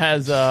hot, Joe.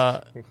 has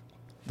the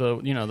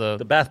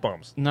bath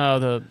bombs. No,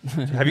 the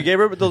Have you gave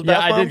her those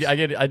bath bombs?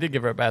 I did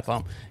give her a bath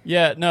bomb.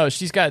 Yeah, no,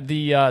 she's got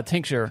the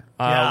tincture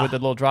with the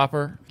little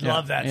dropper.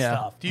 Love that Yeah,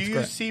 stuff. Do you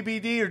use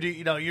CBD or do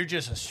you're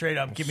just a straight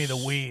up give me the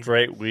weed?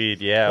 Straight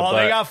weed, yeah. Well,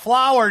 but, they got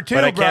flour too,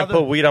 but I brother. can't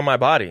put weed on my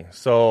body.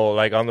 So,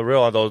 like on the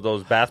real,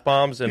 those bath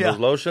bombs and Yeah. those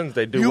lotions,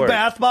 they do You work.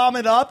 bath bomb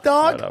it up,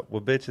 dog? Shut up.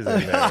 Well, bitches in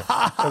there.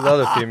 There's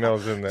other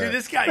females in there. Dude,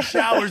 this guy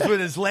showers with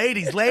his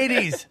ladies.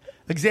 Ladies,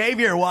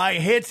 Xavier, why he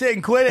hits it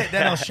and quit it,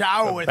 then he'll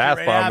shower with it Bath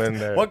right bomb after. in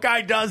there. What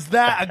guy does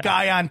that? A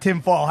guy on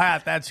tinfoil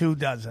hat. That's who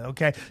does it,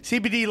 okay?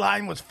 CBD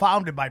Line was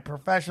founded by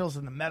professionals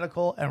in the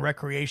medical and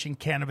recreation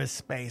cannabis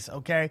space,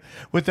 okay?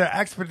 With their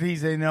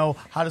expertise, they know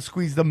how to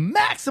squeeze the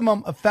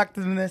maximum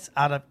effectiveness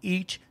out of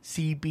each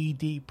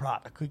CBD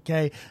product,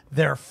 okay?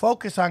 Their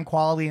focus on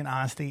quality and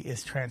honesty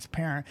is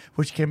transparent,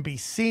 which can be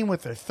seen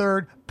with their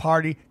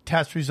third-party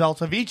test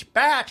results of each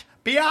batch.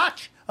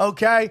 Biatch!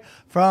 Okay,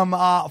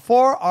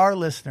 for our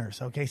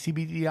listeners, okay,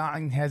 CBD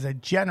Line has a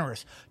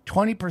generous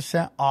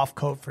 20% off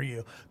code for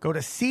you. Go to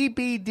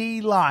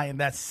CBD Line.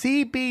 That's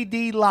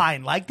CBD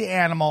Line, like the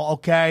animal,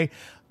 okay?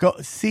 Go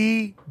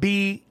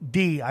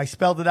CBD. I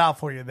spelled it out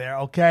for you there,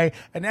 okay?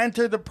 And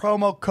enter the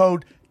promo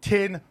code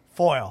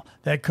TINFOIL.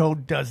 That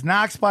code does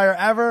not expire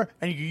ever,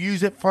 and you can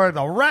use it for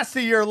the rest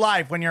of your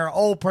life when you're an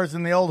old person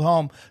in the old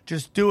home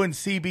just doing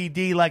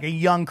CBD like a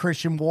young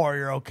Christian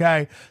warrior,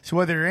 okay? So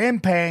whether you're in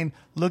pain,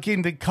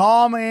 looking to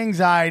calm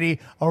anxiety,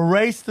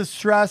 erase the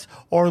stress,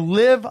 or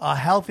live a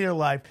healthier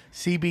life,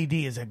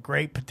 CBD is a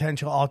great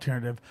potential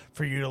alternative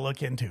for you to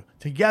look into.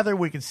 Together,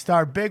 we can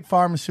start big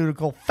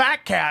pharmaceutical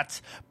fat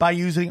cats by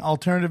using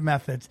alternative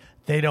methods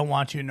they don't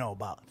want you to know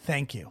about.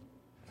 Thank you.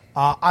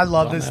 I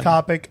love this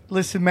topic.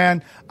 Listen,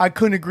 man, I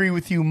couldn't agree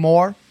with you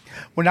more.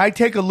 When I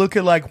take a look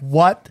at like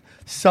what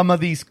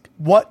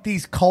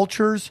these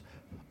cultures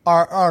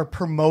are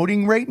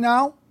promoting right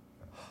now,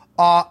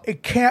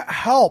 it can't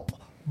help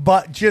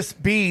but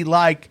just be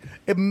like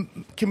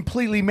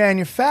completely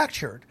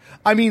manufactured.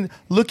 I mean,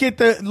 look at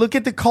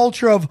the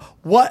culture of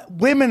what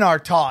women are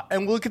taught,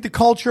 and look at the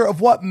culture of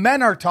what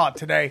men are taught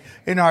today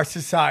in our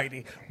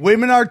society.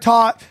 Women are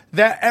taught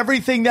that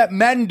everything that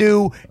men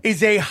do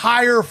is a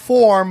higher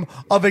form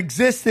of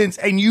existence,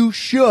 and you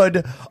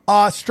should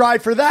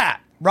strive for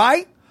that,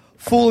 right?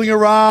 Fooling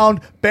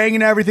around,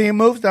 banging everything that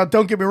moves. Now,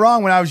 don't get me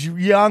wrong. When I was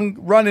young,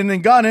 running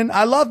and gunning,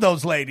 I love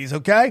those ladies,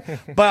 okay?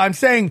 But I'm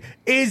saying,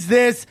 is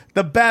this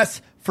the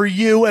best for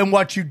you and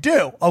what you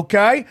do,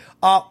 okay?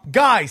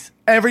 Guys,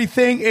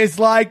 everything is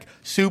like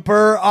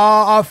super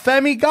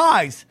femi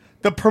guys.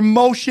 The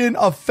promotion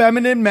of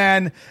feminine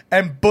men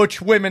and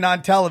butch women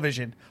on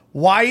television.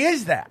 Why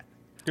is that?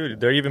 Dude,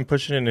 they're even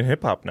pushing it in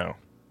hip-hop now.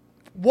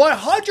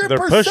 100%. They're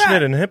pushing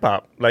it in hip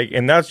hop, like,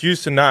 and that's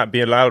used to not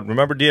be allowed.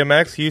 Remember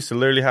DMX? He used to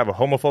literally have a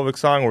homophobic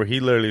song where he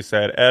literally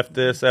said "F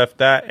this, F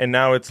that," and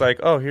now it's like,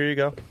 oh, here you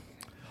go.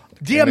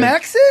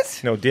 DMX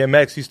is? No,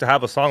 DMX used to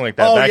have a song like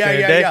that back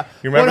in the day. Yeah.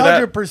 You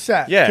remember 100%.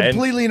 that? Yeah,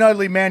 completely and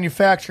utterly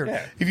manufactured.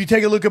 Yeah. If you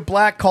take a look at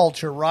black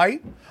culture,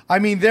 right? I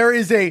mean,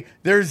 there's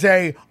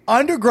a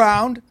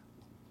underground,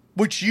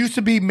 which used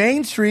to be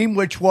mainstream,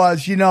 which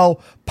was,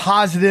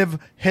 positive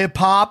hip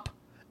hop,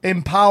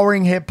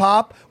 empowering hip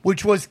hop,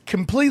 which was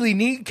completely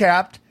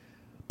kneecapped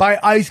by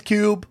Ice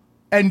Cube,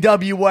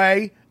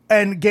 NWA,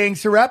 and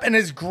gangster rap. And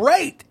as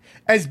great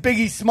as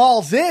Biggie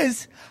Smalls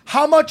is,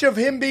 how much of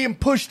him being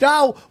pushed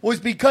out was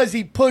because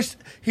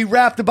he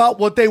rapped about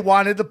what they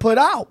wanted to put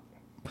out.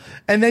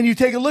 And then you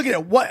take a look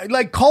at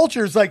it,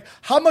 cultures,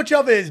 how much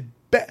of it is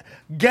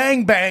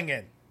gang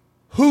banging,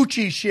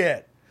 hoochie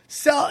shit,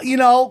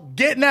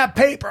 getting that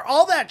paper,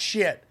 all that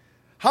shit.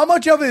 How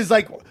much of it is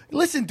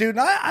listen, dude,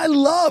 I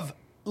love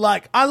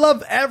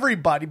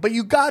everybody, but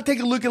you got to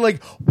take a look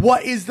at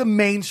what is the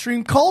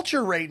mainstream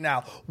culture right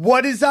now?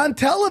 What is on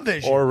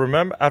television? Or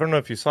remember, I don't know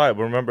if you saw it,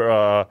 but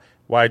remember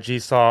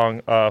YG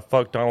song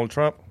 "Fuck Donald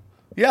Trump"?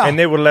 Yeah, and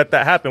they would let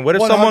that happen. What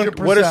if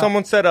 100%.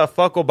 someone said a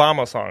 "Fuck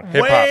Obama" song?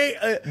 Hip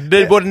hop.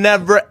 They would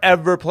never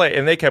ever play,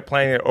 and they kept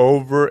playing it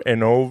over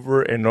and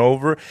over and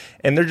over.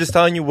 And they're just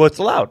telling you what's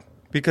allowed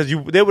because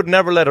they would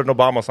never let an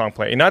Obama song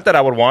play. And not that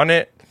I would want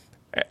it.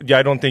 Yeah,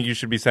 I don't think you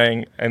should be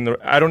saying, and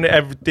I don't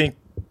ever think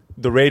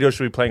the radio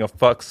should be playing a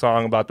fuck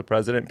song about the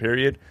president.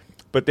 Period.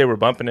 But they were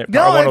bumping it.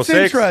 No, it's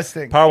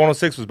interesting. Power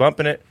 106 was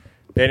bumping it.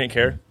 They didn't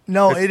care.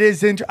 No, it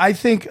is interesting. I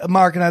think,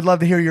 Mark, and I'd love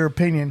to hear your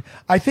opinion.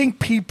 I think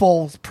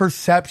people's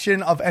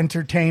perception of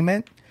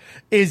entertainment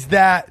is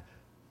that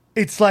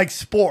it's like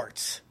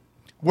sports,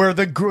 where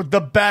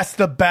the best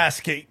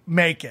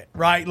make it,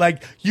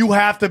 right? You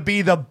have to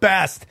be the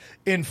best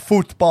in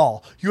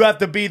football. You have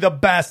to be the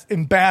best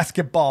in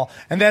basketball.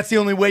 And that's the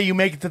only way you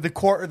make it to the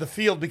court or the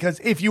field,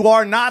 because if you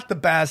are not the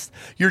best,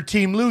 your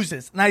team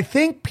loses. And I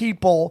think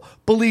people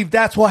believe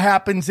that's what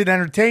happens in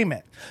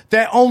entertainment,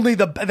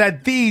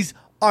 that these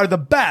are the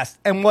best.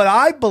 And what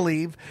I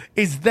believe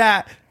is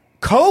that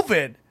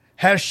COVID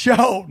has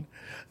shown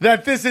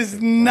that this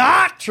is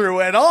not true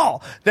at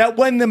all. That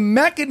when the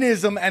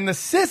mechanism and the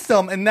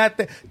system and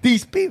that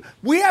these people,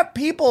 we have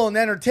people in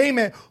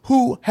entertainment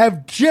who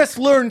have just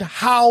learned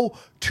how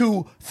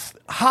to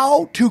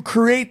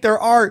create their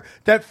art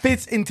that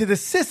fits into the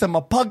system,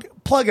 a plug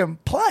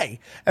and play.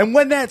 And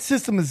when that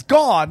system is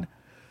gone,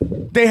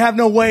 they have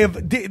no way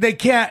of, they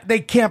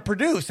can't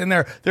produce, and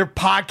their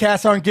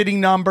podcasts aren't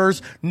getting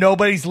numbers.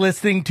 Nobody's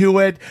listening to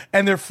it,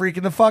 and they're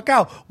freaking the fuck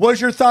out.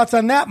 What's your thoughts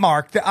on that,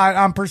 Mark,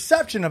 on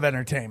perception of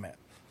entertainment?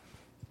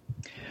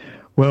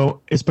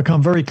 Well, it's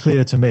become very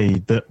clear to me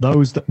that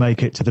those that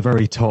make it to the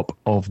very top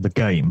of the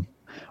game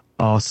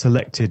are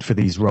selected for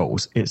these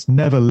roles. It's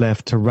never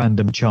left to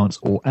random chance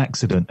or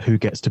accident who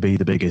gets to be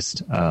the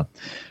biggest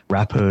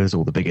rappers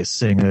or the biggest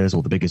singers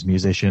or the biggest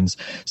musicians.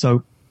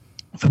 So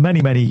for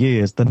many, many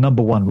years, the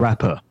number one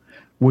rapper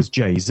was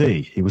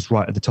Jay-Z. He was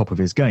right at the top of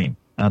his game.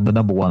 And the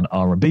number one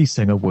R&B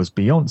singer was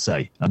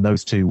Beyonce. And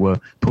those two were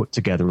put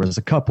together as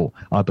a couple.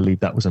 I believe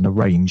that was an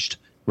arranged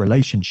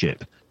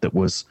relationship that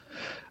was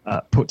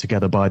put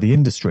together by the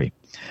industry.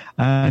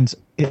 And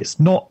it's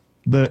not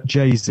that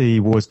Jay-Z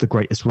was the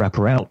greatest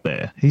rapper out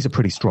there. He's a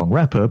pretty strong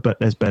rapper, but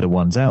there's better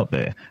ones out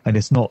there. And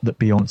it's not that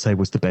Beyonce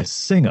was the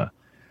best singer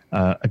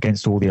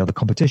against all the other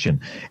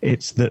competition.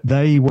 It's that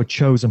they were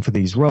chosen for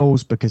these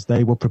roles because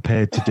they were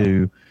prepared to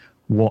do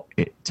what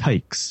it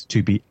takes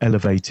to be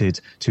elevated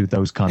to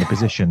those kind of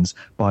positions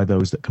by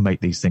those that can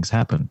make these things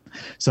happen.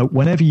 So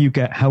whenever you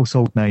get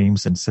household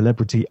names and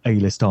celebrity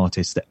A-list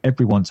artists that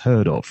everyone's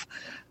heard of,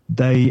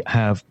 they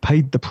have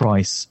paid the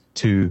price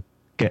to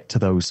get to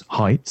those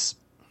heights,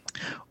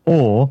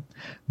 or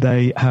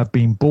they have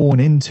been born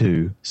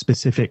into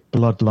specific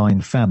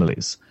bloodline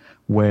families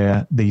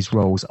where these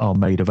roles are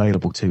made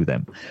available to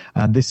them.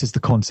 And this is the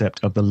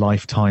concept of the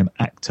lifetime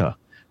actor,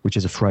 which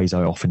is a phrase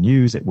I often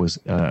use. It was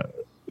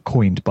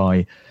coined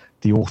by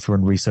the author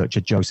and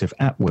researcher Joseph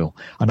Atwill.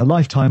 And a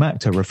lifetime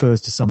actor refers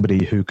to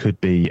somebody who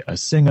could be a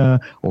singer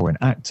or an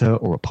actor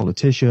or a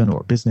politician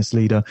or a business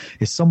leader.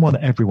 Is someone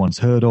that everyone's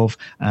heard of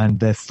and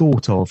they're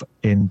thought of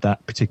in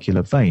that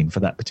particular vein for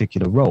that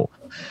particular role.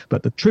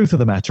 But the truth of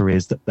the matter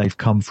is that they've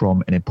come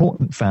from an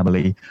important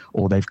family,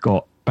 or they've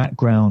got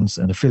backgrounds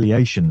and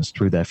affiliations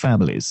through their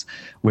families,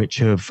 which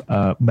have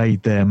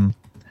made them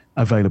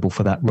available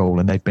for that role,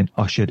 and they've been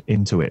ushered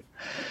into it.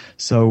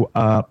 So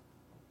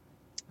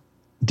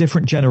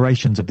different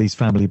generations of these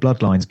family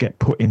bloodlines get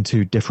put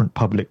into different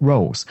public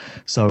roles.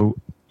 So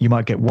you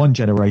might get one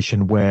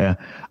generation where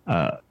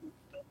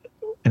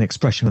an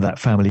expression of that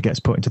family gets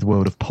put into the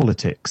world of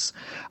politics.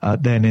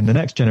 Then in the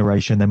next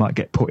generation, they might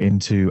get put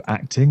into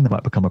acting. They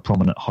might become a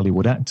prominent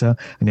Hollywood actor.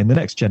 And in the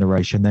next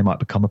generation, they might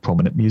become a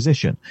prominent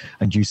musician.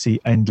 And you see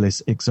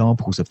endless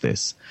examples of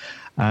this.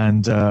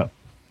 And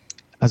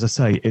as I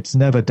say, it's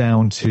never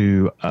down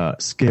to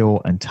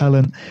skill and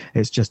talent.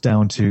 It's just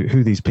down to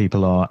who these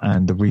people are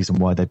and the reason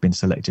why they've been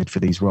selected for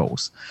these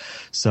roles.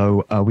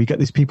 So we get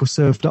these people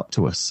served up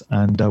to us,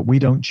 and we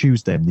don't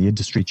choose them. The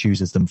industry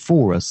chooses them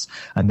for us,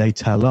 and they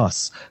tell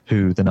us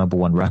who the number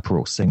one rapper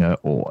or singer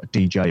or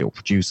DJ or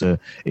producer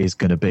is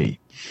going to be.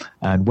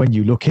 And when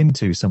you look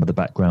into some of the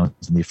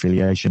backgrounds and the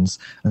affiliations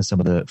and some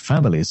of the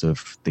families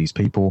of these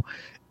people,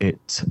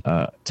 it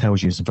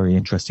tells you some very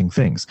interesting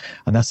things.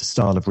 And that's a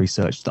style of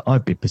research that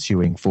I've been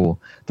pursuing for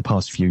the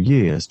past few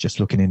years.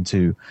 Just looking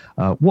into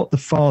what the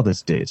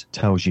fathers did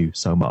tells you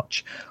so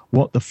much.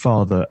 What the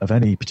father of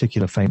any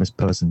particular famous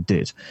person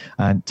did.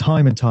 And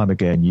time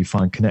again, you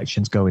find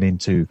connections going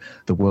into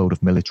the world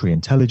of military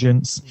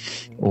intelligence,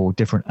 or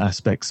different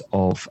aspects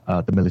of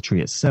the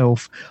military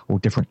itself, or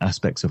different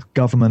aspects of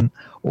government,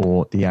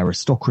 or the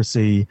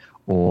aristocracy,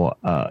 or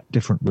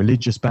different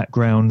religious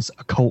backgrounds,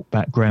 occult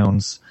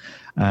backgrounds.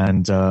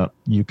 And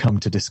you come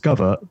to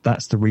discover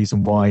that's the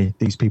reason why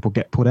these people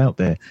get put out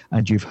there,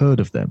 and you've heard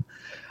of them.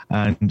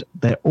 And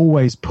they're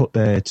always put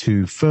there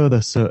to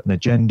further certain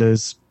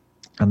agendas,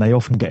 and they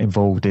often get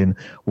involved in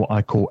what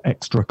I call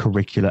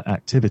extracurricular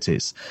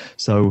activities.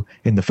 So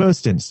in the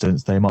first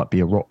instance, they might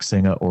be a rock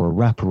singer or a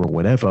rapper or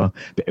whatever,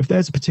 but if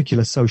there's a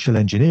particular social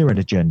engineering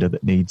agenda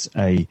that needs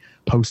a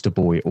poster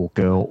boy or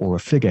girl or a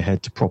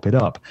figurehead to prop it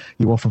up,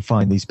 you often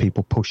find these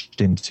people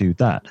pushed into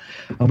that.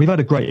 And we've had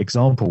a great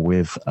example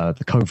with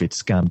the COVID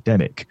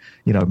scamdemic.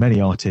 You know, many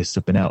artists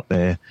have been out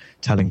there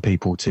telling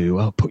people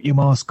to put your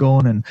mask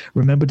on and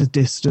remember to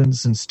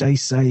distance and stay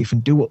safe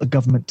and do what the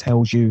government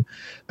tells you,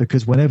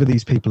 because whenever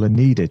these people are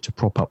needed to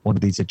prop up one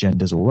of these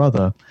agendas or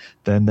other,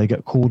 then they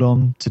get called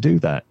on to do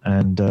that.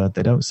 And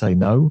they don't say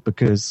no,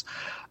 because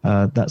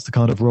that's the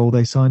kind of role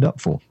they signed up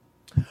for.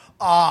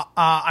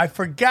 I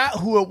forgot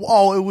who it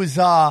was.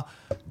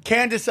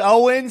 Candace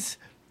Owens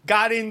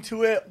got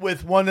into it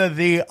with one of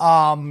the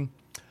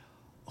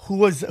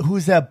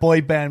who's that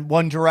boy band,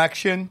 One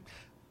Direction,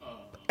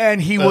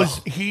 and he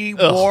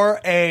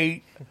wore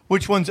a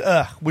which one?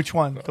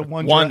 The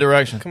One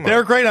Direction.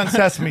 They're great on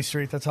Sesame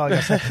Street. That's all I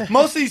got to say.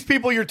 Most of these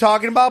people you're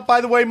talking about, by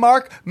the way,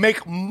 Mark,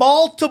 make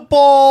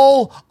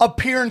multiple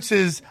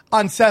appearances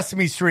on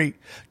Sesame Street.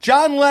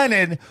 John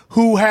Lennon,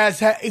 who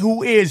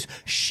is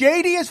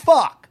shady as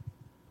fuck,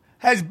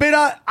 has been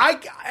on.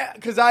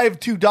 Because I have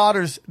two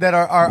daughters that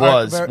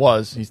are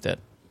he's dead.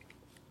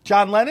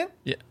 John Lennon?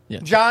 Yeah.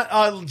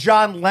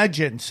 John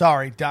Legend.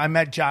 Sorry, I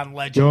meant John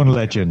Legend. John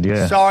Legend,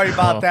 yeah. Sorry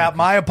about that.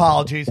 My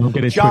apologies. Don't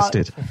get it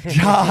twisted.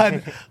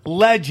 John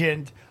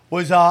Legend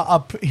was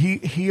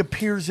he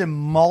appears in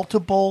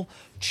multiple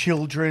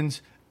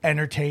children's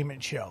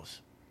entertainment shows.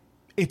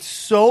 It's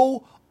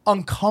so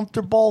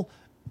uncomfortable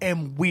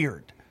and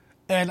weird,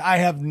 and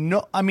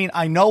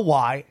I know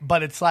why,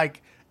 but it's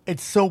like,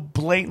 it's so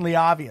blatantly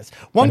obvious.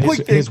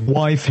 His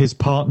wife, his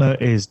partner,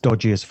 is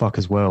dodgy as fuck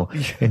as well,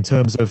 in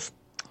terms of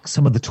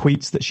some of the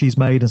tweets that she's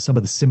made and some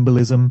of the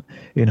symbolism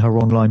in her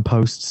online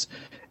posts.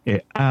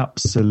 It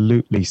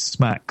absolutely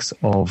smacks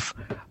of,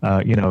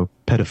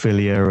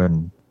 pedophilia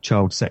and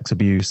child sex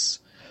abuse.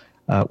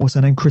 What's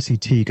her name? Chrissy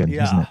Teigen,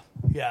 isn't it?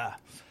 Yeah.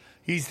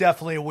 He's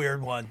definitely a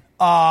weird one.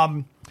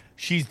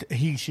 She's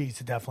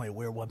definitely a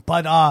weird one.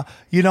 But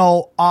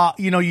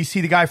you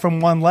see the guy from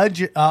One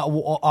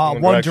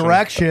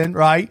Direction,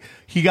 right?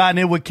 He got in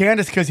it with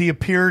Candace because he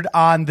appeared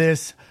on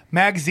this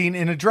magazine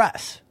in a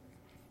dress,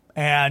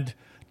 and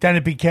then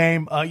it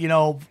became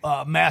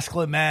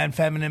masculine man,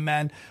 feminine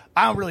man.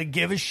 I don't really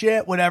give a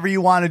shit, whatever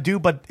you want to do,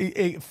 but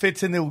it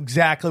fits into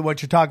exactly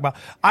what you're talking about.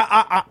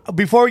 I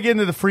before we get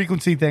into the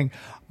frequency thing,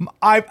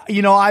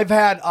 I've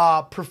had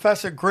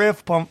Professor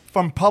Griff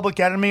from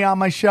Public Enemy on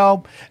my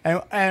show,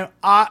 and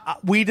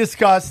we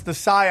discussed the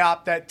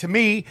PSYOP that to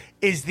me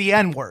is the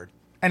N-word.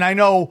 And I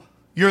know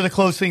you're the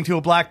closest thing to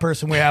a black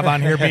person we have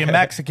on here, being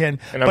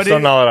Mexican. And I'm still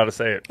not allowed to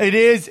say it.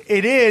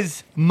 It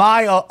is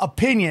my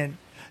opinion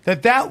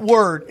that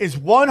word is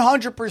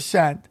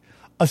 100%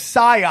 a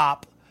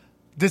PSYOP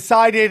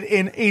decided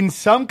in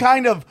some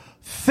kind of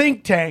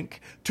think tank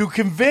to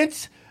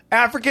convince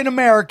African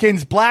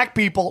Americans, black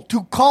people,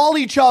 to call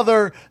each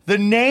other the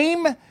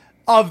name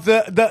of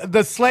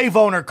the slave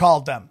owner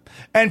called them.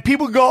 And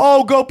people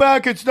go, go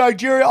back, it's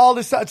Nigeria, all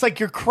this stuff. It's like,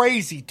 you're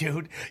crazy,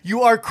 dude.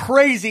 You are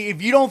crazy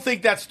if you don't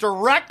think that's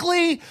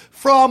directly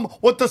from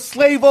what the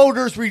slave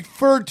owners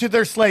referred to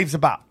their slaves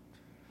about.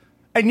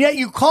 And yet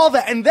you call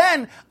that. And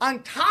then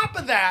on top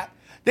of that,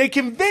 they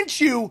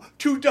convince you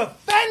to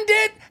defend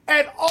it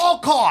at all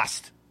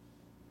cost.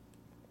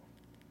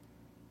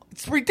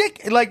 It's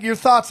ridiculous. Like, your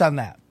thoughts on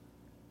that?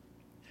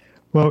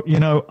 Well,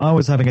 I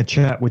was having a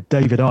chat with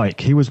David Icke.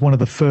 He was one of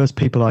the first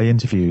people I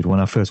interviewed when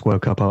I first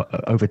woke up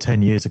over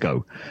 10 years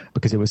ago,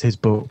 because it was his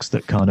books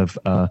that kind of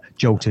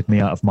jolted me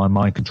out of my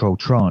mind-controlled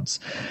trance.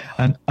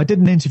 And I did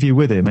an interview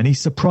with him, and he's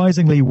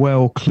surprisingly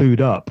well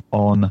clued up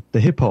on the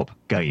hip-hop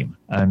game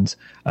and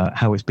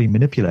how it's been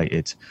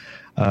manipulated.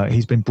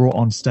 He's been brought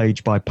on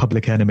stage by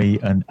Public Enemy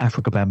and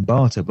Africa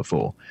Bambaataa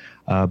before.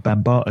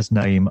 Bambaataa's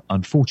name,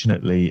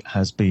 unfortunately,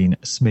 has been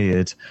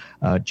smeared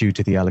due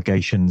to the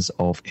allegations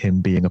of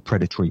him being a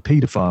predatory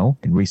paedophile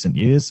in recent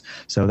years.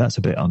 So that's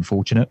a bit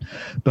unfortunate.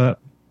 But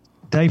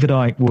David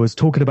Icke was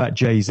talking about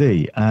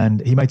Jay-Z,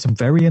 and he made some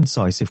very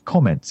incisive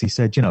comments. He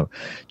said, you know,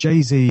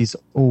 Jay-Z's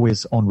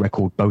always on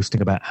record boasting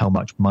about how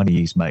much money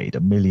he's made,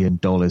 $1 million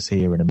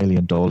here and $1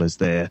 million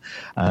there.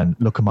 And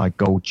look at my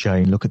gold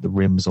chain. Look at the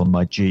rims on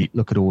my Jeep.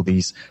 Look at all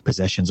these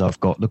possessions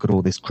I've got. Look at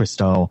all this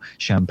Cristal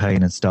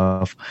champagne and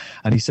stuff.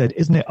 And he said,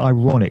 isn't it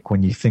ironic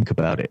when you think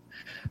about it,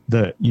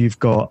 that you've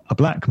got a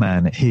black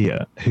man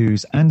here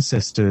whose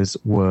ancestors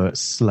were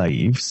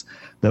slaves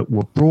that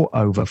were brought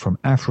over from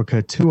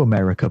Africa to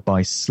America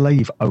by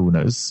slave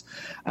owners,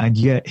 and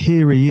yet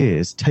here he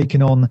is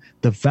taking on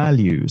the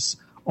values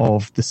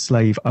of the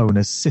slave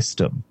owners'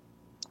 system,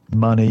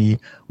 money,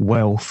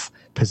 wealth,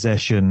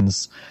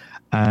 possessions,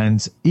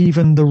 and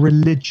even the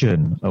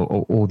religion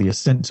or the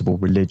ostensible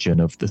religion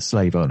of the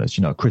slave owners,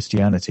 you know,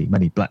 Christianity.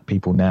 Many black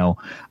people now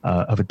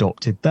have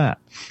adopted that.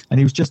 And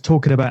he was just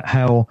talking about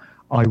how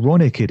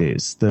ironic it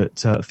is that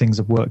things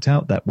have worked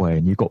out that way,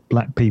 and you've got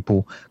black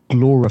people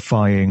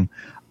glorifying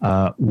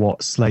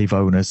what slave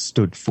owners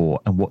stood for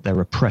and what their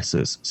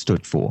oppressors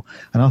stood for.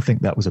 And I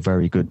think that was a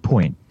very good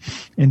point.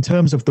 In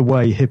terms of the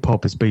way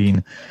hip-hop has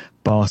been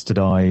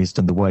bastardized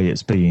and the way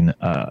it's been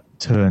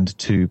turned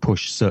to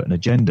push certain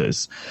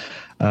agendas,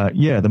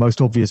 the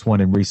most obvious one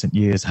in recent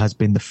years has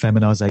been the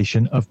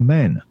feminization of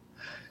men.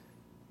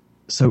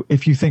 So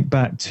if you think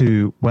back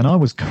to when I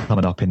was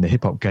coming up in the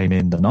hip-hop game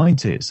in the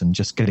 90s and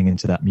just getting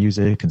into that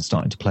music and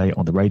starting to play it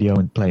on the radio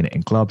and playing it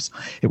in clubs,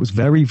 it was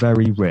very,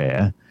 very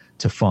rare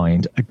to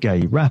find a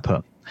gay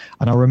rapper.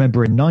 And I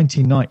remember in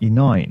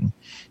 1999,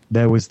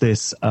 there was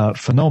this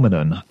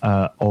phenomenon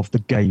of the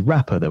gay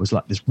rapper. There was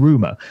like this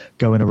rumor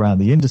going around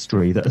the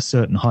industry that a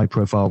certain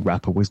high-profile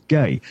rapper was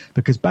gay,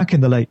 because back in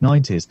the late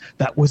 90s,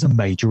 that was a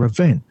major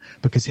event,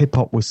 because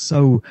hip-hop was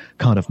so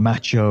kind of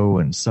macho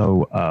and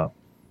so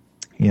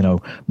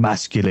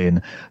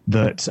masculine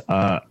that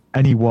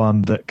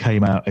anyone that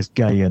came out as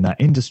gay in that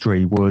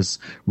industry was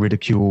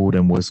ridiculed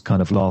and was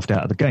kind of laughed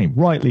out of the game,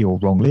 rightly or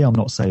wrongly. I'm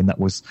not saying that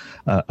was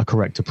a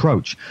correct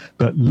approach,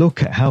 but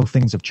look at how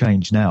things have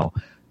changed now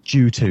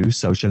due to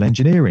social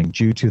engineering,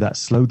 due to that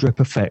slow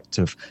drip effect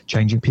of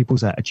changing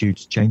people's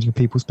attitudes, changing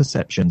people's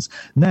perceptions.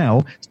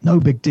 Now, it's no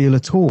big deal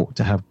at all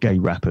to have gay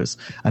rappers.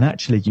 And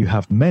actually, you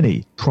have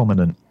many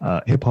prominent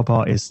hip-hop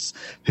artists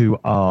who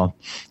are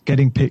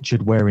getting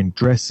pictured wearing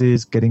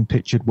dresses, getting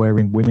pictured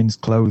wearing women's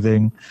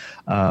clothing.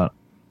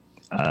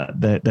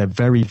 They're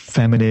very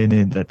feminine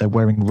in that they're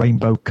wearing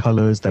rainbow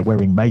colors, they're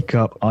wearing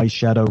makeup,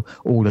 eyeshadow,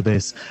 all of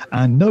this.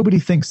 And nobody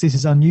thinks this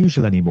is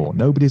unusual anymore.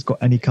 Nobody's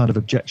got any kind of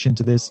objection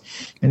to this.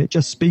 And it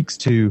just speaks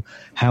to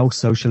how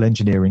social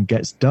engineering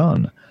gets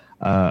done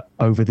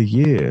over the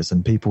years,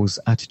 and people's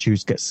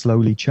attitudes get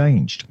slowly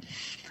changed.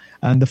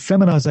 And the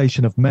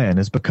feminization of men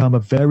has become a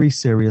very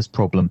serious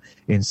problem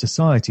in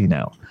society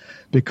now,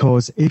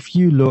 because if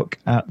you look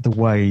at the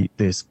way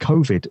this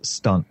COVID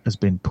stunt has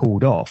been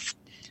pulled off,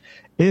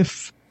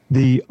 if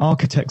the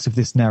architects of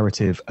this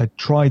narrative had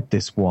tried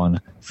this one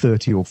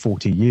 30 or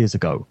 40 years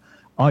ago,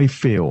 I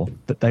feel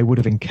that they would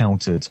have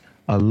encountered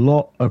a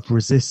lot of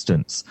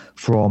resistance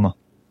from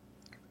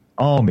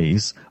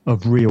armies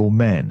of real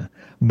men,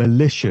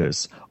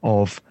 militias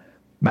of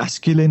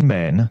masculine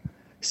men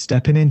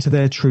stepping into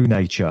their true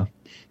nature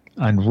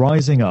and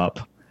rising up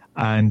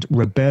and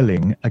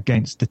rebelling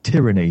against the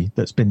tyranny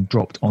that's been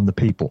dropped on the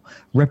people,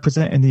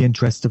 representing the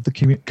interests of the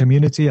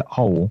community at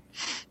whole,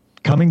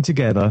 coming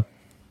together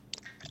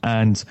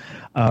and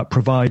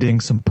providing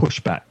some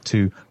pushback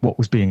to what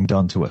was being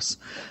done to us.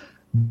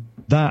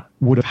 That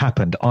would have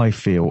happened, I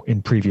feel,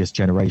 in previous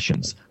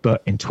generations.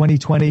 But in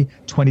 2020,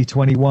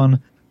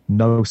 2021,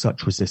 no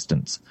such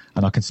resistance.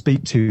 And I can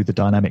speak to the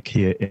dynamic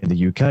here in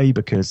the UK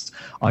because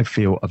I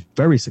feel a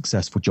very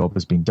successful job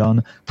has been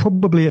done,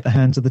 probably at the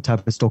hands of the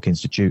Tavistock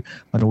Institute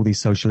and all these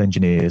social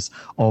engineers,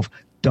 of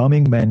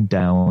dumbing men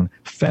down,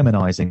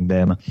 feminizing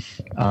them,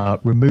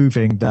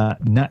 removing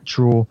that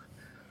natural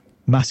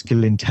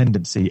masculine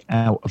tendency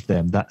out of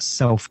them, that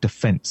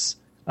self-defense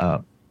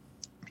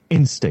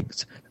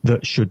instinct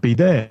that should be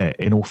there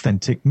in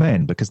authentic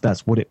men, because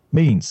that's what it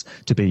means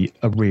to be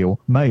a real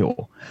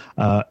male.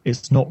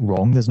 It's not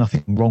wrong. There's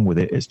nothing wrong with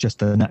it. It's just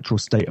the natural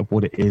state of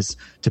what it is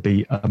to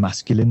be a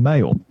masculine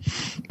male.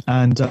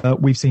 And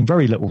we've seen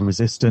very little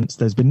resistance.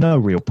 There's been no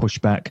real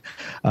pushback.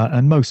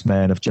 And most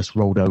men have just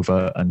rolled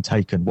over and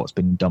taken what's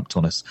been dumped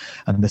on us.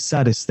 And the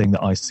saddest thing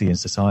that I see in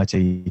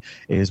society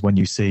is when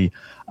you see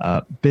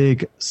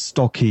big,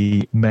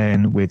 stocky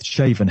men with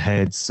shaven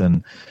heads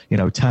and,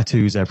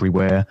 tattoos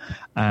everywhere.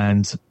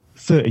 And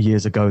 30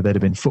 years ago, there'd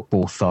have been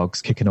football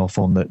thugs kicking off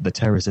on the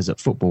terraces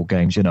at football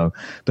games,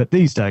 But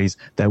these days,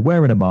 they're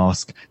wearing a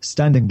mask,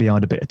 standing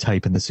behind a bit of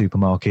tape in the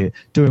supermarket,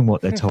 doing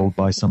what they're told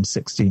by some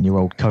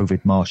 16-year-old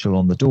COVID marshal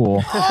on the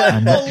door,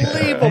 and not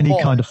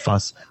any kind of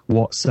fuss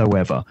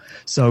whatsoever.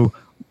 So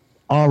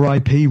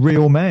R.I.P.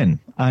 real men.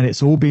 And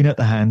it's all been at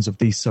the hands of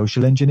these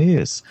social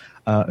engineers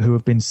who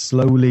have been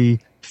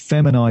slowly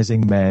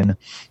feminizing men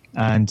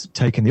and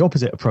taking the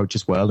opposite approach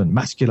as well and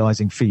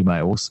masculizing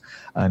females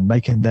and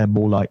making them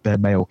more like their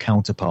male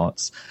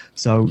counterparts.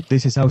 So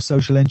this is how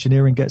social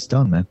engineering gets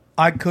done, man.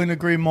 I couldn't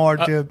agree more,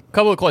 dude.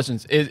 Couple of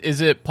questions.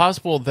 Is it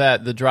possible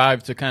that the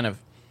drive to kind of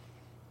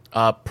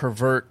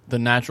pervert the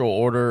natural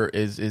order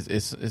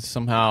is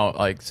somehow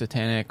like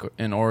satanic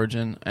in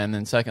origin? And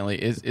then secondly,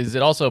 is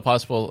it also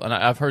possible, and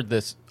I've heard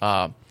this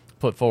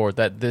put forward,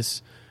 that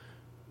this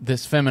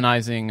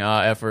feminizing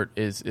effort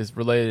is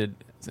related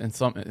in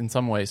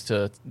some ways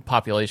to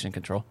population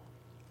control?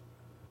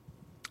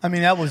 I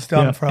mean, that was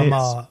done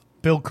from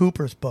Bill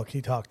Cooper's book.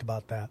 He talked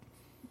about that.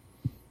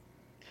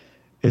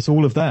 It's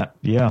all of that.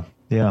 Yeah.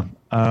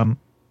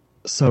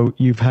 So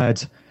you've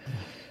had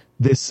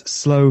this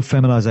slow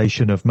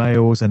feminization of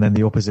males and then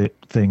the opposite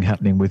thing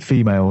happening with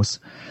females.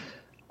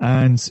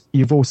 And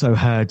you've also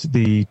had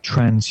the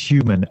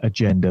transhuman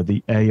agenda,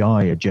 the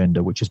AI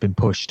agenda, which has been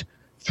pushed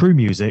through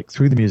music,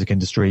 through the music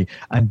industry,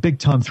 and big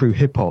time through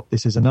hip-hop.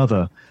 This is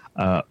another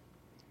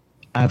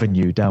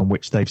avenue down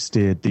which they've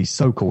steered the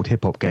so-called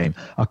hip-hop game.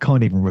 I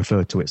can't even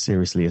refer to it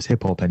seriously as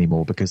hip-hop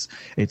anymore because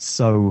it's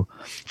so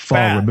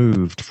far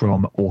removed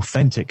from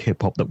authentic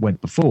hip-hop that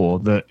went before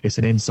that it's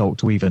an insult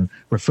to even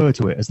refer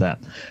to it as that.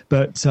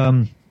 But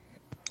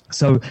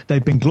so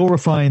they've been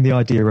glorifying the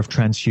idea of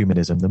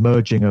transhumanism, the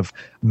merging of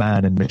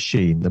man and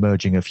machine, the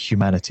merging of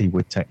humanity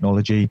with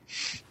technology,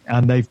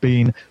 and they've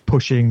been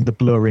pushing the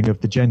blurring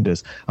of the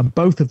genders. And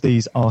both of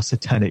these are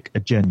satanic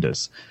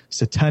agendas.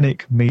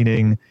 Satanic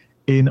meaning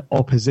in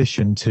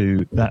opposition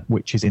to that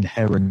which is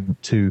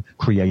inherent to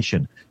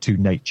creation, to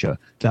nature,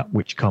 that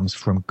which comes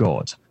from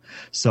God.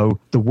 So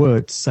the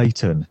word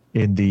Satan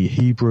in the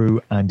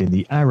Hebrew and in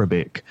the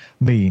Arabic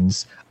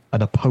means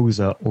an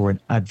opposer or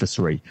an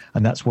adversary,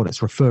 and that's what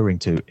it's referring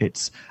to.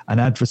 It's an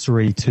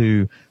adversary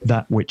to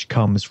that which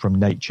comes from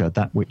nature,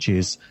 that which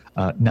is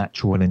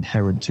natural and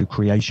inherent to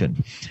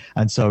creation.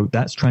 And so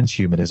that's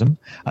transhumanism,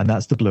 and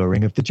that's the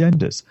blurring of the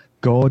genders.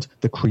 God,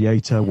 the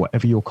creator,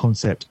 whatever your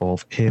concept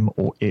of him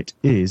or it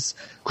is,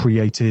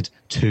 created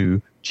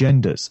two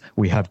genders.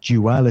 We have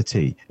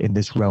duality in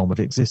this realm of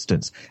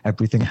existence.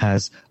 Everything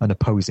has an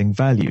opposing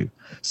value.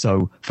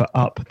 So for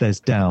up, there's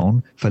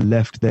down. For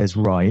left, there's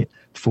right.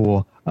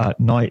 For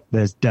night,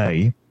 there's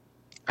day.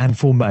 And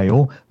for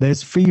male,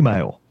 there's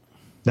female.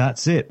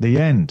 That's it, the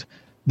end.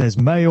 There's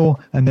male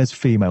and there's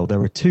female.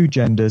 There are two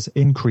genders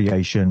in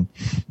creation.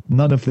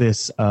 None of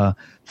this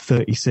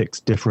 36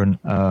 different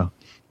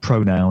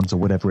pronouns or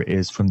whatever it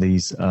is from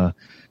these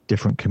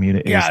different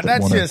communities. Yeah,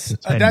 that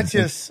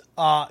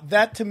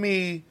to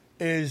me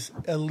is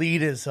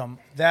elitism.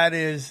 That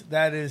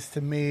is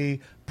to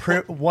me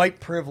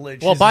white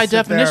privilege. Well, by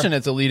definition,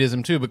 it's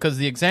elitism too, because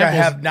the examples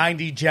to have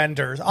 90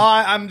 genders.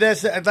 I'm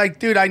this. It's like,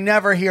 dude, I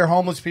never hear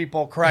homeless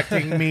people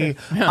correcting me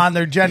on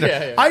their gender.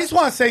 Yeah. I just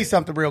want to say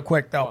something real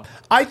quick, though.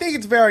 I think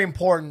it's very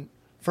important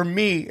for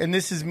me, and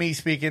this is me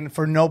speaking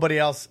for nobody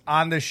else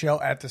on this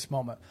show at this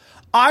moment.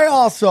 I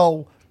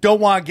also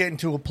don't want to get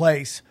into a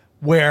place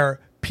where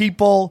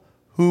people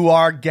who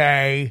are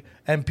gay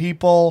and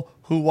people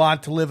who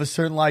want to live a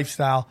certain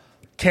lifestyle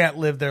can't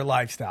live their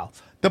lifestyle.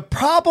 The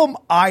problem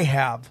I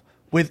have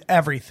with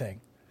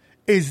everything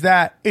is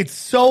that it's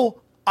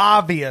so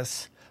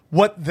obvious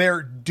what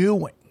they're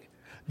doing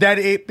that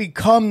it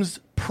becomes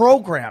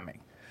programming.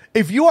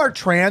 If you are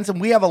trans, and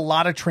we have a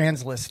lot of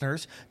trans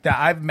listeners that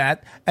I've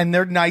met, and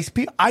they're nice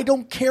people, I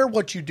don't care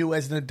what you do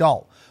as an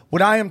adult.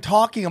 What I am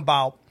talking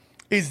about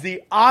is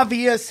the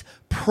obvious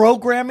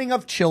programming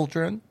of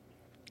children,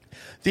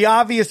 the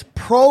obvious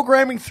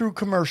programming through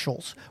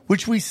commercials,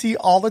 which we see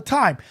all the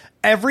time.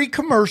 Every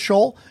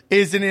commercial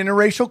is an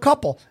interracial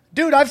couple.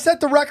 Dude, I've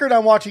set the record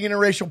on watching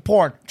interracial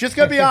porn. Just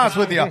going to be honest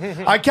with you.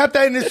 I kept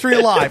that industry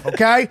alive,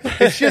 okay?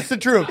 It's just the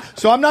truth.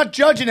 So I'm not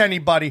judging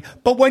anybody.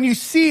 But when you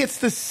see it's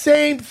the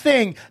same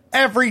thing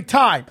every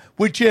time,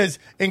 which is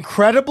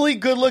incredibly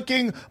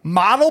good-looking,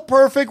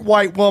 model-perfect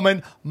white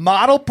woman,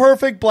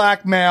 model-perfect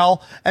black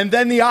male, and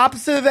then the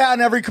opposite of that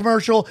in every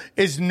commercial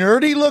is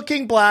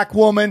nerdy-looking black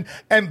woman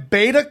and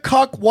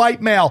beta-cuck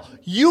white male.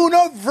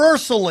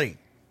 Universally,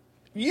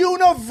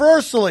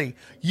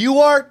 you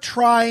are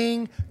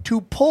trying to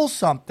pull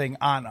something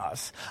on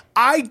us.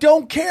 I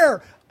don't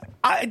care.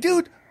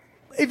 Dude,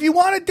 if you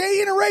want to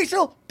date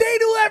interracial,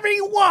 date whoever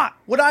you want.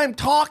 What I'm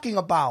talking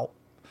about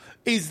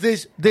is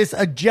this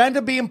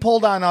agenda being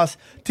pulled on us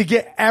to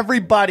get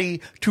everybody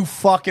to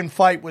fucking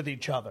fight with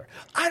each other.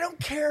 I don't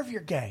care if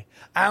you're gay.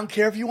 I don't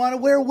care if you want to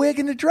wear a wig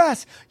and a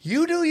dress.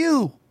 You do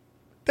you.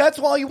 That's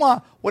all you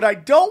want. What I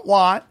don't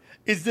want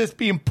is this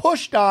being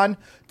pushed on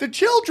the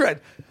children.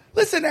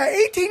 Listen, at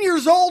 18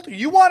 years old,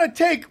 you want to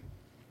take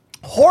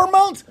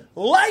hormones?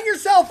 Light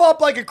yourself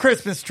up like a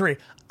Christmas tree.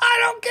 I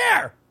don't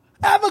care.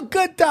 Have a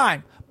good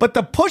time. But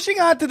the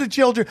pushing onto the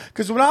children,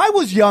 because when I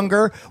was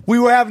younger, we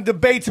were having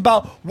debates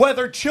about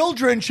whether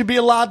children should be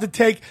allowed to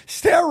take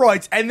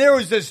steroids, and there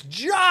was this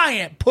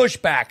giant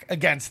pushback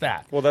against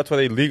that. Well, that's why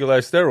they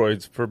legalized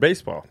steroids for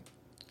baseball.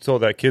 so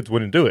that kids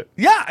wouldn't do it.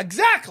 Yeah,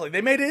 exactly.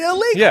 They made it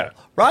illegal. Yeah.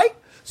 Right?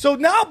 So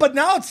now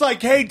it's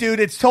like, hey, dude,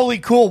 it's totally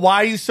cool.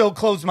 Why are you so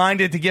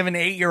close-minded to giving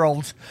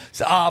 8-year-olds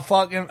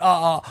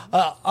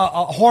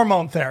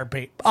hormone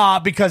therapy?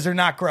 Because they're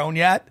not grown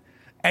yet.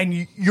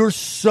 And you're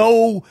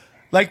so,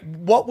 like,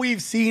 what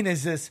we've seen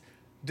is this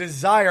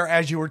desire,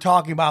 as you were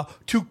talking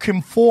about, to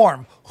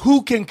conform.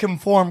 Who can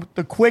conform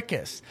the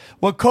quickest?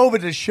 What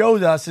COVID has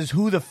showed us is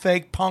who the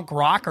fake punk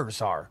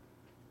rockers are.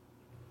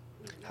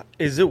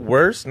 Is it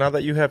worse now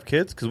that you have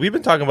kids? Because we've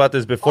been talking about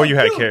this before you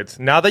had kids.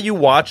 Now that you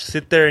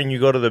sit there and you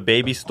go to the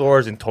baby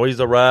stores and Toys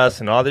R Us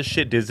and all this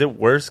shit, is it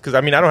worse? Because,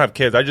 I mean, I don't have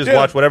kids. I just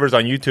watch whatever's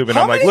on YouTube, and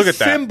I'm like, look at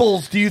that. How many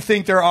symbols do you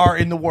think there are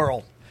in the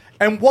world?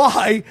 And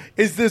why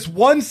is this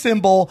one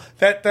symbol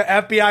that the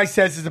FBI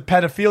says is a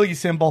pedophilia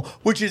symbol,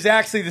 which is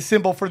actually the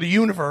symbol for the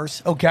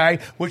universe, okay,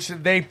 which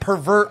they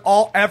pervert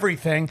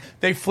everything.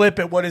 They flip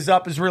it. What is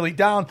up is really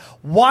down.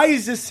 Why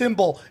is this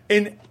symbol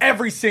in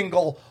every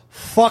single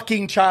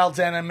fucking child's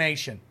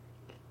animation?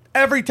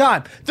 Every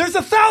time. There's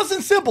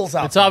 1,000 symbols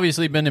out It's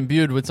obviously been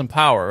imbued with some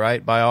power,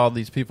 right, by all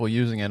these people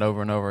using it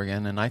over and over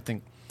again. And I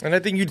think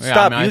you'd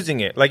stop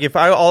using it. Like, if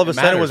I all of a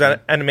sudden was an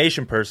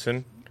animation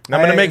person, and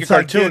I'm going to make a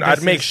cartoon,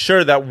 I'd make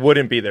sure that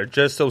wouldn't be there,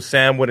 just so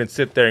Sam wouldn't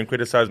sit there and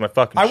criticize my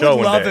fucking show. I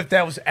would love if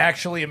that was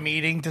actually a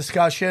meeting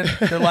discussion.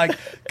 They're like,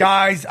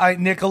 guys,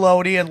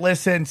 Nickelodeon,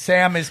 listen,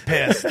 Sam is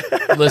pissed.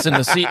 Listen,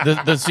 the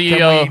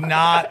CEO. Can we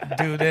not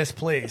do this,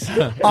 please?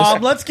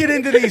 Let's get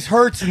into these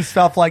hurts and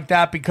stuff like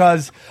that,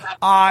 because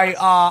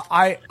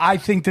I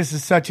think this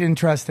is such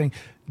interesting.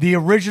 The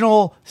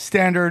original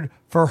standard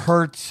for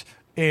hertz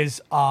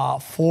is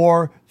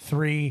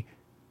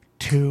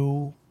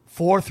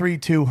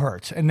 432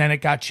 hertz, and then it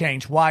got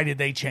changed. Why did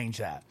they change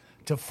that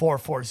to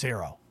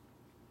 440?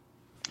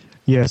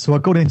 Yeah, so I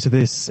got into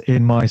this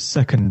in my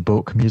second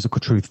book,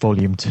 Musical Truth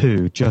Volume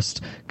 2,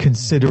 just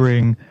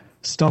considering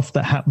stuff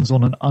that happens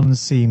on an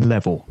unseen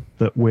level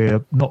that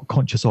we're not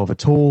conscious of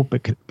at all,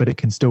 but it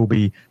can still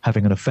be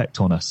having an effect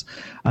on us.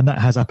 And that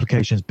has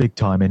applications big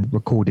time in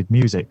recorded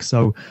music.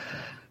 So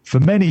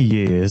for many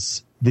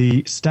years,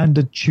 the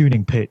standard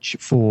tuning pitch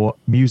for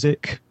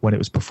music when it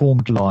was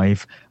performed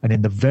live and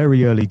in the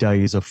very early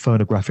days of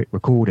phonographic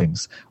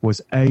recordings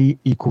was A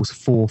equals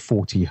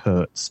 440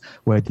 hertz,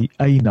 where the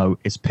A note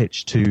is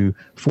pitched to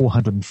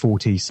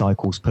 440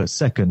 cycles per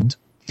second,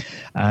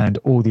 and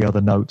all the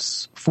other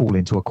notes fall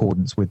into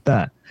accordance with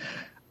that.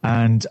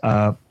 And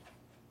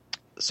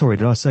sorry,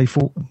 did I say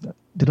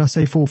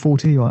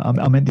 440?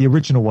 I meant the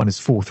original one is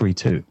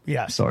 432.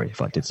 Yeah. Sorry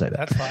if I did say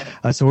that. That's fine.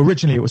 So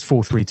originally it was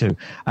 432.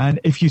 And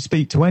if you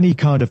speak to any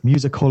kind of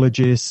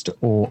musicologist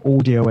or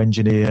audio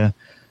engineer,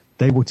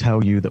 they will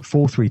tell you that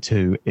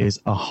 432 is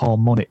a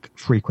harmonic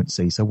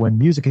frequency. So when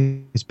music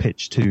is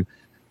pitched to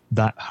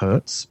that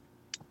hertz,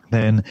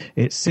 then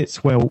it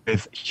sits well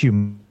with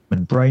human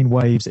brain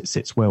waves, it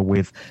sits well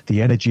with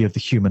the energy of the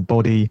human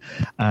body,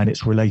 and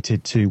it's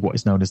related to what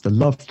is known as the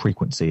love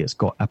frequency. It's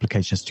got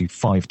applications to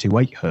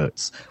 528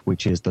 hertz,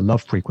 which is the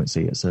love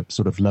frequency. It's a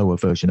sort of lower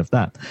version of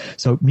that.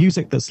 So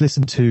music that's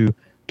listened to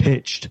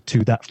pitched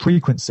to that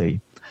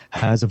frequency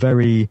has a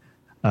very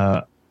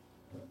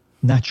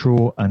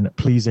natural and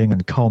pleasing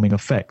and calming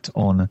effect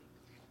on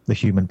the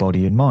human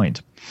body and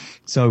mind.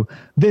 So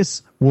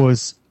this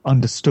was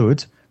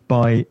understood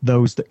by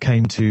those that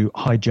came to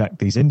hijack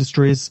these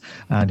industries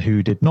and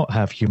who did not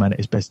have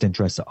humanity's best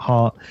interests at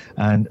heart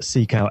and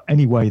seek out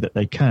any way that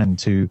they can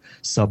to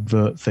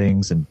subvert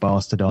things and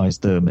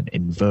bastardize them and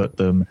invert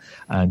them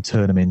and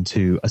turn them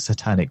into a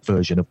satanic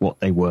version of what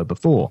they were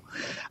before.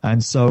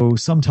 And so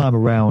sometime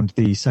around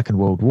the Second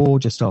World War,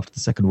 just after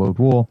the Second World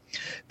War,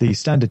 the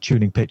standard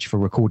tuning pitch for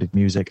recorded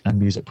music and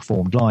music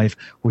performed live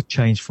was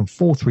changed from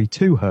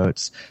 432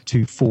 hertz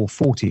to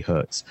 440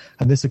 hertz.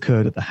 And this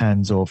occurred at the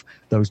hands of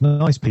those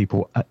nice people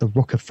at the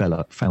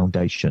Rockefeller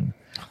Foundation,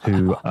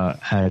 who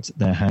had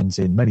their hands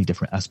in many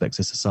different aspects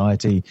of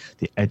society,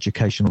 the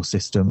educational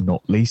system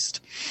not least.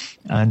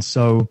 And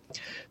so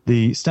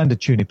the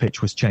standard tuning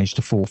pitch was changed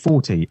to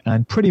 440.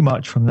 And pretty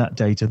much from that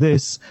day to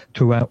this,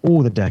 throughout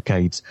all the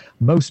decades,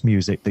 most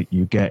music that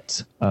you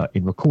get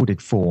in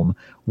recorded form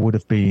would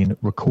have been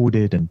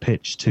recorded and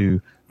pitched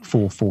to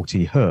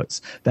 440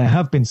 hertz. There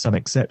have been some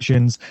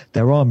exceptions.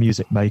 There are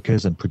music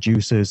makers and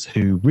producers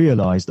who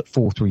realize that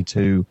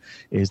 432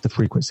 is the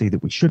frequency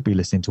that we should be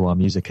listening to our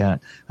music at,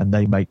 and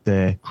they make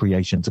their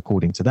creations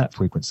according to that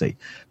frequency.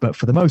 But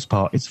for the most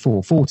part, it's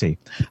 440.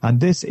 And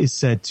this is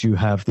said to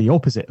have the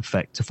opposite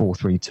effect to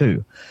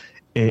 432.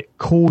 It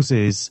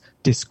causes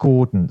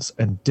discordance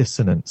and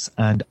dissonance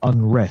and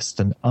unrest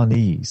and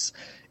unease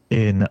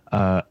in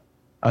a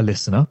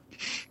listener.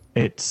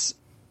 It's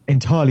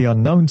entirely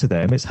unknown to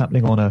them. It's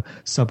happening on a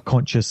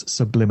subconscious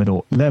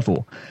subliminal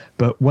level.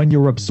 But when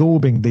you're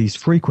absorbing these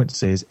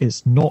frequencies,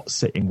 it's not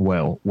sitting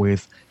well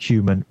with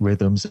human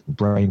rhythms,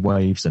 brain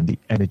waves, and the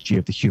energy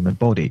of the human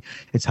body.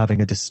 It's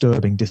having a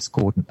disturbing,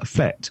 discordant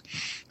effect.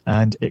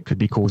 And it could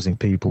be causing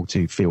people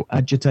to feel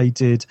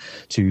agitated,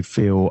 to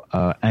feel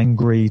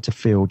angry, to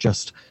feel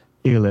just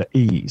ill at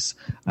ease,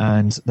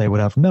 and they would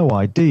have no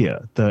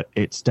idea that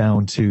it's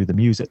down to the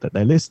music that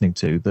they're listening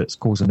to that's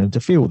causing them to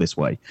feel this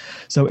way.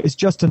 So it's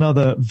just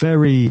another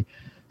very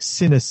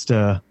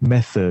sinister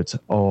method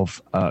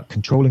of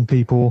controlling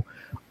people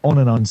on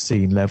an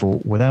unseen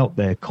level without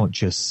their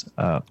conscious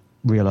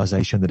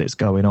realization that it's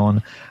going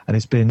on, and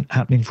it's been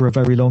happening for a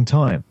very long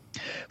time.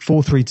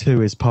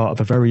 432 is part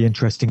of a very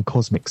interesting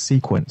cosmic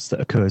sequence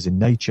that occurs in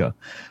nature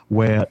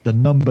where the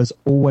numbers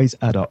always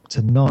add up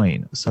to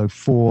 9. So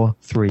 4,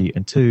 3,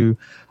 and 2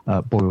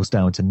 boils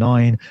down to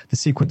 9. The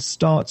sequence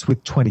starts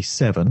with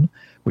 27,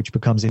 which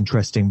becomes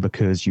interesting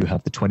because you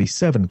have the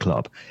 27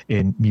 Club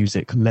in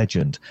music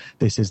legend.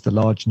 This is the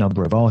large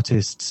number of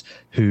artists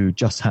who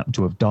just happen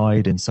to have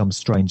died in some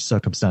strange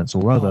circumstance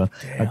or other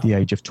at the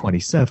age of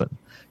 27.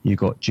 You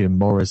got Jim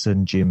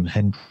Morrison,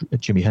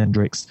 Jimi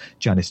Hendrix,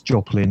 Janis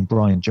Joplin,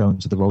 Brian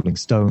Jones of the Rolling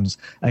Stones,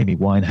 Amy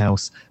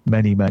Winehouse,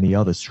 many, many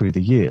others through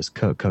the years,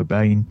 Kurt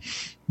Cobain.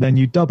 Then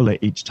you double it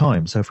each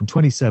time. So from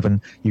 27,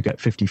 you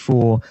get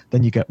 54,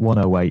 then you get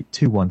 108,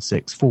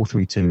 216,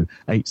 432,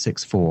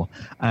 864.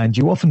 And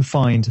you often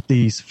find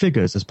these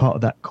figures as part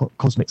of that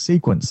cosmic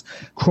sequence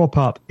crop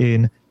up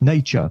in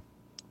nature,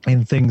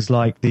 in things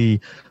like the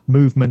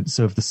movements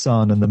of the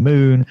sun and the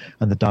moon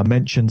and the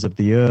dimensions of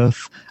the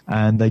earth,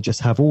 and they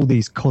just have all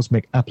these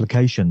cosmic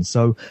applications.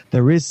 So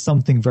there is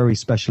something very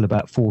special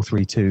about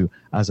 432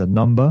 as a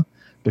number,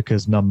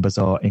 because numbers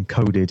are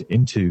encoded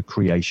into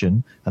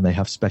creation and they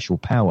have special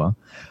power.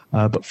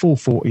 But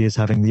 440 is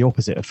having the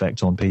opposite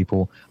effect on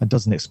people, and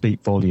doesn't it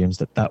speak volumes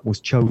that that was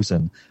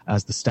chosen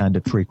as the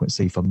standard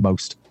frequency for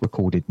most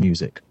recorded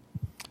music?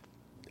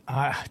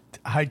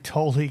 I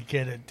totally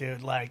get it,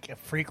 dude. Like, a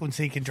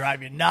frequency can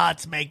drive you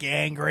nuts, make you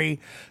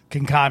angry,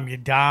 can calm you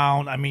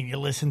down. I mean, you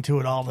listen to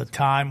it all the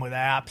time with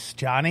apps.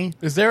 Johnny?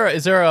 Is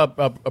there a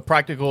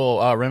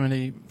practical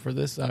remedy for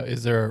this?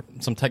 Is there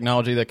some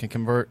technology that can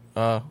convert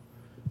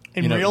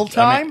in real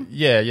time?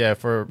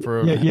 For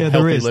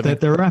there is.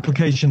 There are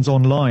applications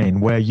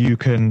online where you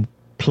can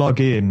plug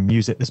in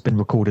music that's been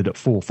recorded at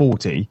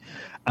 440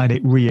 and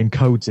it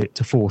re-encodes it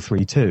to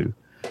 432.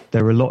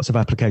 There are lots of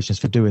applications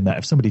for doing that.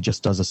 If somebody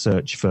just does a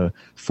search for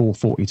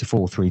 440 to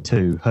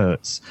 432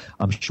 hertz,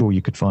 I'm sure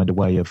you could find a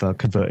way of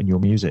converting your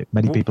music.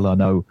 Many people I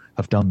know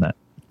have done that.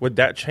 Would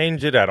that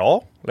change it at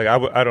all? Like,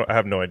 I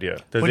have no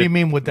idea. What do you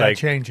mean, would that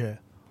change it?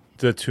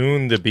 The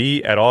tune, the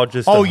beat at all?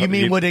 Just you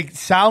mean would it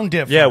sound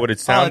different? Yeah, would it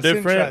sound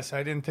different? Interesting.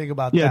 I didn't think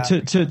about that.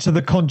 Yeah, to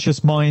the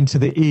conscious mind, to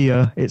the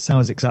ear, it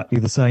sounds exactly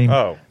the same.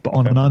 But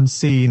on an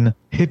unseen,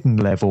 hidden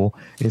level,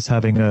 it's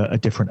having a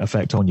different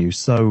effect on you.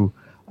 So,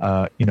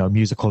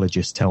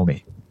 musicologists tell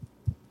me.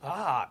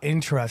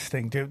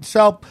 Interesting, dude.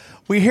 So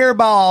we hear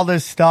about all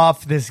this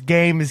stuff. This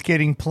game is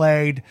getting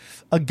played.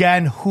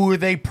 Again, who are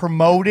they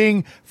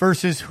promoting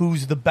versus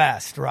who's the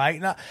best,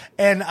 right?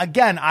 And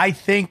again, I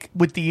think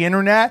with the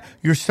internet,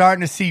 you're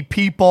starting to see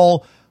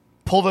people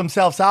pull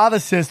themselves out of the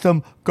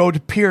system, go to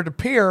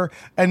peer,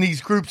 and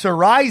these groups are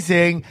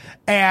rising,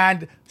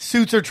 and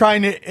suits are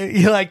trying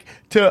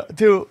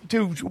to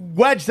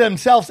wedge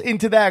themselves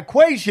into that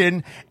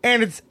equation,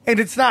 and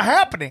it's not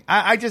happening.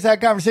 I just had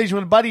a conversation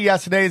with a buddy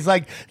yesterday. It's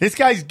like, this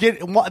guy's they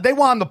want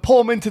him to pull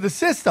him into the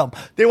system.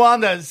 They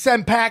want him to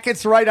send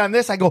packets right on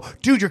this. I go,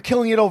 dude, you're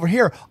killing it over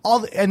here.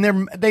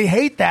 And they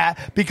hate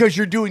that because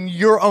you're doing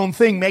your own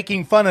thing,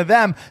 making fun of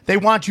them. They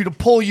want you to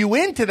pull you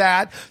into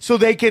that so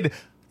they could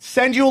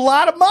send you a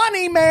lot of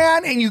money,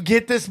 man, and you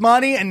get this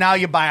money, and now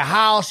you buy a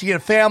house, you get a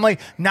family,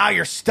 now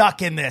you're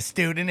stuck in this,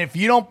 dude. And if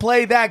you don't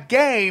play that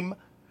game,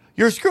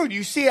 you're screwed.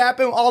 You see it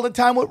happen all the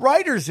time with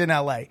writers in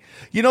LA.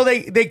 You know,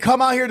 they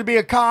come out here to be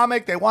a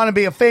comic, they want to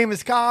be a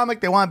famous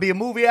comic, they want to be a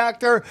movie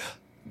actor.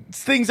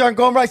 Things aren't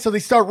going right, so they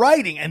start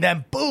writing, and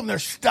then boom, they're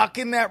stuck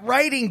in that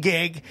writing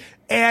gig,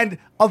 and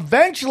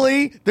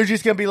eventually they're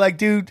just going to be like,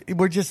 dude,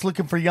 we're just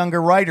looking for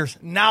younger writers.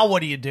 Now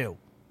what do you do?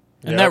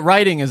 And that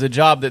writing is a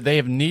job that they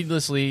have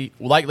needlessly,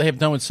 like they have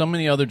done with so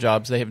many other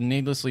jobs, they have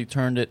needlessly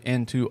turned it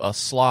into a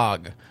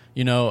slog.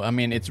 You know, I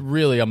mean, it's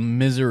really a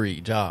misery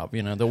job,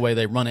 you know, the way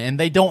they run it. And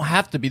they don't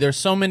have to be. There's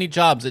so many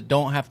jobs that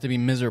don't have to be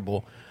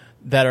miserable,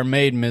 that are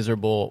made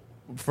miserable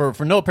for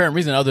no apparent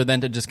reason other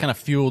than to just kind of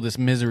fuel this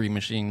misery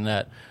machine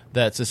that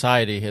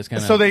society has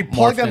kind of. So they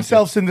plug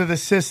themselves into the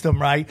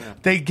system, right? Yeah.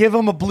 They give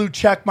them a blue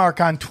check mark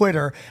on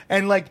Twitter,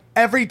 and like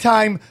every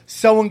time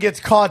someone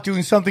gets caught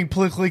doing something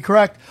politically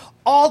correct,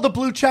 all the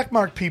blue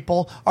checkmark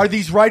people are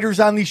these writers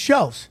on these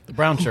shows. The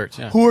brown shirts,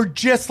 yeah. Who are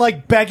just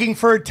like begging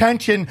for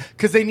attention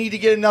because they need to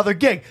get another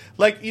gig.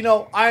 Like, you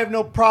know, I have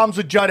no problems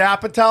with Judd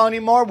Apatow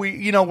anymore.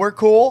 We're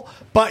cool.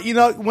 But, you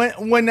know,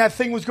 when that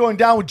thing was going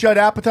down with Judd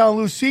Apatow and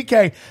Louis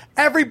C.K.,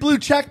 every blue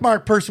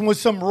checkmark person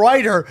was some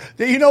writer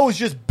that, you know, was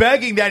just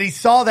begging that he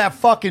saw that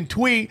fucking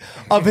tweet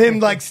of him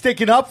like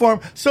sticking up for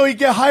him so he'd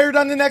get hired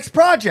on the next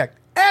project.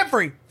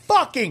 Every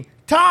fucking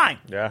time.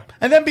 Yeah.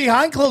 And then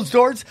behind closed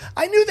doors,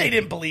 I knew they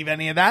didn't believe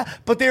any of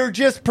that, but they were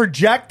just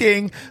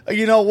projecting,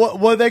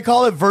 what do they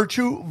call it?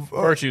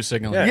 Virtue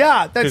signaling.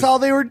 Yeah, that's all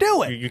they were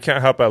doing. You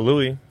can't help out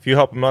Louis. If you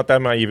help him out,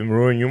 that might even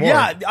ruin you more.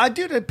 Yeah,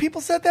 dude,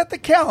 people said that to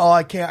Cal. Oh,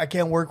 I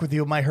can't work with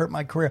you. It might hurt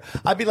my career.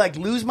 I'd be like,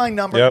 lose my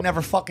number, Yep.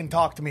 never fucking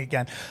talk to me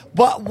again.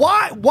 But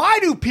why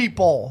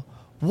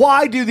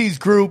do these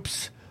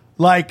groups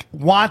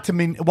want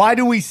to why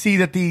do we see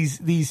that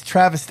these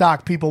Travis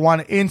Stock people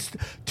want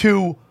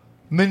to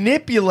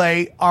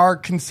manipulate our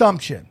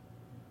consumption?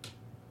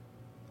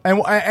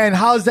 And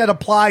how does that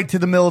apply to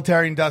the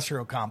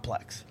military-industrial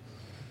complex?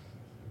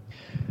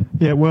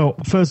 Yeah, well,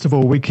 first of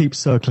all, we keep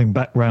circling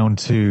back round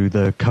to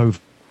the COVID.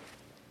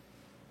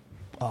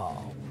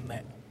 Oh,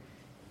 man.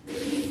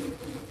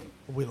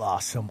 We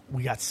lost some.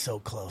 We got so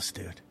close,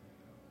 dude.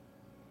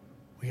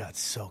 We got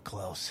so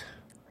close.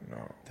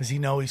 No. Does he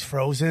know he's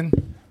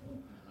frozen?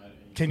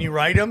 Can you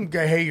write him?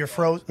 Hey, you're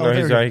frozen. No,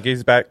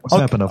 he's back. What's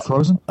happened? I'm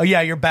frozen? Oh,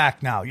 yeah, you're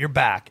back now. You're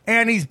back.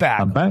 And he's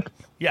back. I'm back?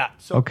 Yeah.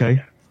 So,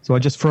 Okay. So I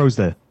just froze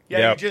there. Yeah,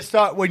 Yep. you just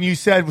thought when you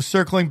said was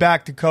circling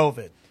back to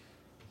COVID.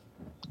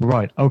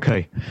 Right.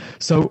 Okay.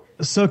 So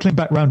circling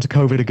back round to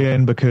COVID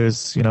again,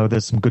 because,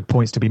 there's some good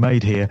points to be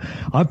made here.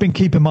 I've been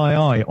keeping my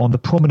eye on the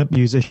prominent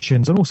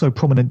musicians and also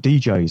prominent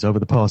DJs over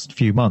the past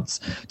few months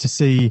to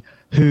see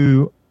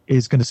who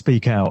is going to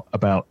speak out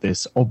about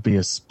this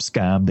obvious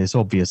scam, this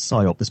obvious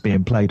psyop that's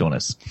being played on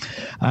us.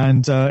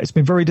 And it's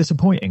been very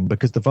disappointing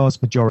because the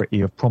vast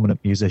majority of prominent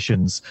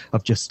musicians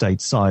have just stayed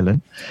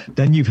silent.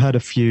 Then you've had a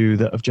few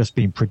that have just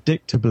been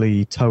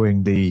predictably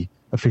towing the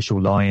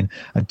official line.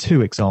 And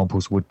two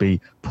examples would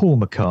be Paul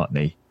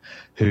McCartney,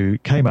 who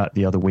came out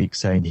the other week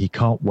saying he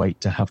can't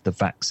wait to have the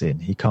vaccine.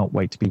 He can't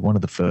wait to be one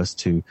of the first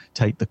to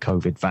take the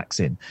COVID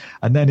vaccine.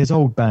 And then his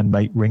old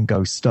bandmate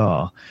Ringo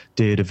Starr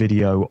did a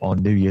video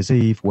on New Year's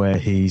Eve where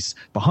he's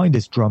behind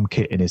his drum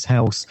kit in his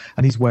house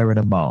and he's wearing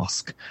a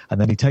mask. And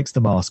then he takes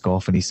the mask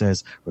off and he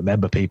says,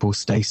 remember people,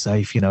 stay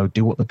safe,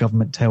 do what the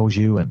government tells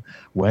you and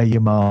wear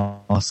your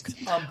mask.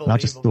 And I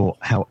just thought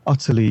how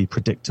utterly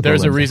predictable.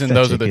 There's a reason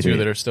those are the pathetic two it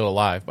that is. are still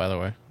alive, by the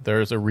way.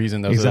 There's a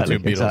reason those are the two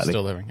Beatles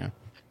still living. Yeah.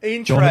 John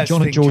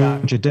Interesting. and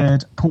George are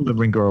dead, Paul and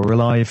Ringo are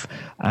alive,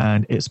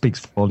 and it speaks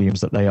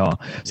volumes that they are.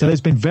 So there's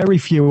been very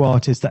few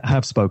artists that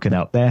have spoken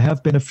out. There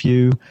have been a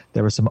few.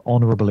 There are some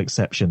honourable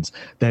exceptions.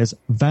 There's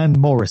Van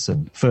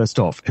Morrison, first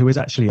off, who is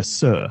actually a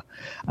Sir,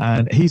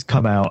 and he's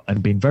come out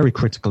and been very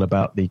critical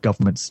about the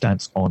government's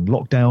stance on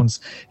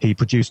lockdowns. He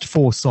produced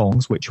 4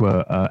 songs which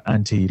were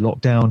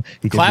anti-lockdown.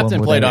 He did Clapton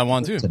one played with on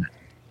one too.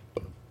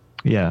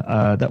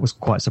 Yeah, that was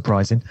quite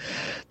surprising.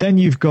 Then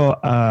you've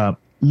got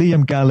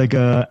Liam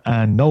Gallagher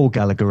and Noel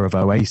Gallagher of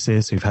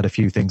Oasis, who've had a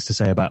few things to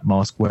say about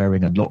mask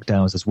wearing and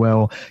lockdowns as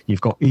well.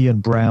 You've got Ian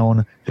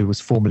Brown, who was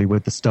formerly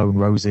with the Stone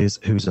Roses,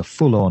 who's a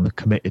full-on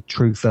committed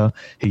truther.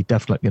 He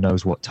definitely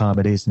knows what time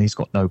it is, and he's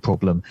got no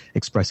problem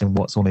expressing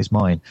what's on his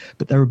mind.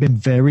 But there have been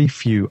very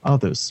few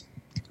others.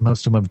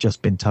 Most of them have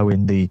just been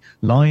towing the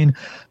line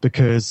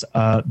because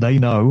they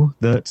know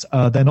that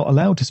they're not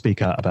allowed to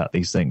speak out about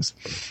these things.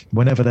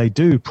 Whenever they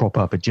do prop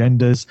up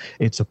agendas,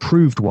 it's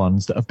approved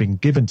ones that have been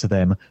given to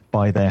them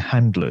by their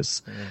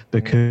handlers.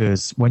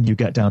 Because when you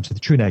get down to the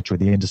true nature of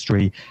the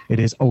industry, it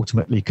is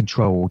ultimately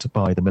controlled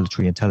by the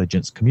military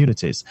intelligence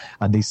communities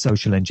and these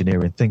social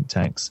engineering think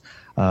tanks,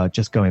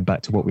 just going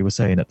back to what we were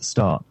saying at the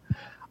start.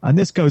 And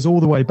this goes all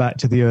the way back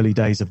to the early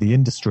days of the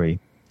industry,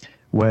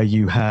 where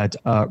you had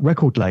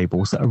record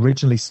labels that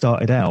originally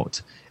started out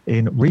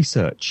in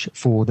research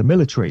for the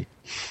military.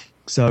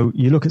 So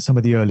you look at some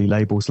of the early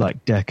labels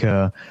like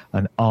Decca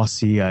and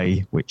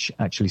RCA, which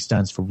actually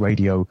stands for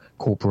Radio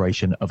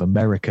Corporation of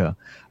America,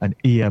 and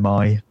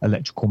EMI,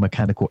 Electrical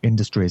Mechanical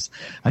Industries,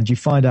 and you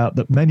find out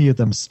that many of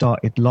them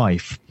started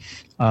life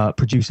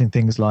producing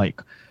things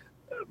like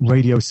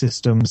radio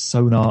systems,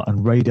 sonar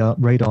and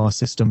radar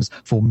systems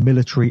for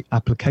military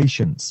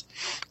applications.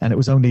 And it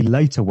was only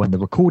later when the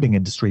recording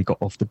industry got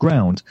off the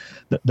ground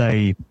that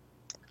they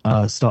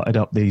started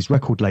up these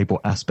record label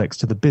aspects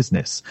to the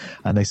business,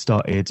 and they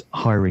started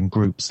hiring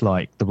groups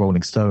like the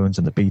Rolling Stones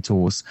and the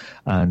Beatles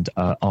and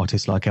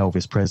artists like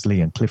Elvis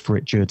Presley and Cliff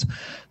Richard.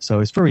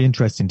 So it's very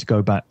interesting to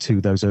go back to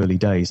those early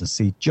days and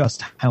see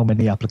just how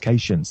many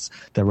applications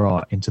there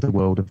are into the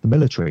world of the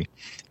military.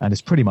 And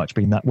it's pretty much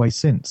been that way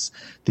since.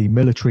 The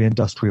military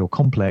industrial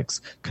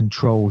complex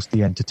controls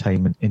the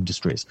entertainment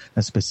industries,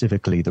 and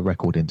specifically the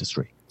record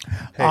industry.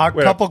 A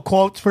couple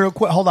quotes real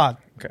quick. Hold on.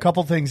 A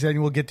couple things,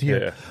 and we'll get to you.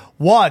 Yeah.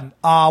 One,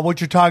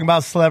 what you're talking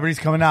about, celebrities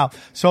coming out.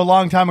 So a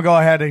long time ago,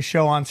 I had a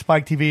show on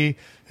Spike TV.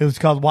 It was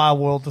called Wild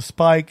World of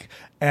Spike,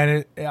 and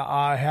it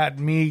had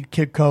me,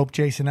 Kid Cope,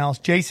 Jason Ellis.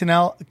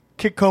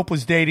 Kid Cope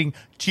was dating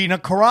Gina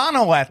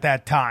Carano at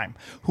that time,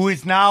 who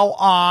is now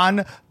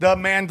on The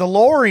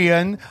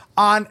Mandalorian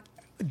on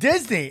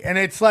Disney, and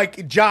it's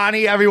like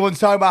Johnny. Everyone's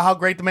talking about how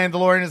great The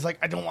Mandalorian is. Like,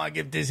 I don't want to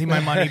give Disney my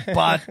money,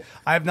 but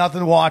I have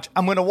nothing to watch.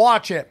 I'm going to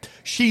watch it.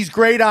 She's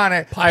great on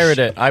it. Pirate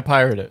it. I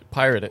pirate it.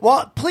 Pirate it.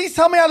 Well, please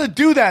tell me how to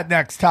do that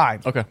next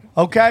time. Okay.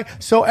 Okay.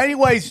 So,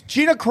 anyways,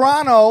 Gina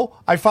Carano,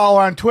 I follow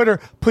her on Twitter,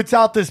 puts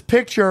out this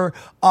picture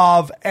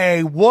of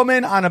a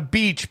woman on a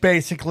beach,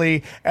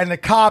 basically, and the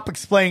cop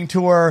explaining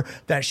to her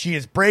that she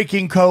is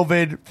breaking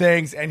COVID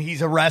things, and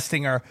he's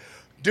arresting her.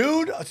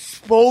 Dude,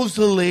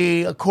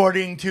 supposedly,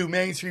 according to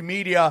mainstream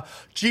media,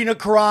 Gina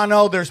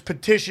Carano, there's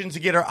petitions to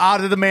get her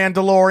out of The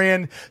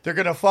Mandalorian. They're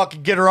going to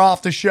fucking get her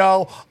off the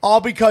show. All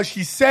because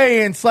she's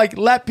saying, it's like,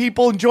 let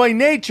people enjoy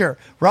nature,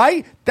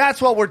 right? That's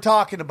what we're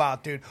talking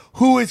about, dude.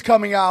 Who is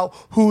coming out?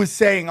 Who is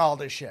saying all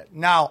this shit?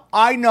 Now,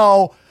 I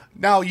know...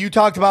 Now, you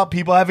talked about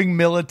people having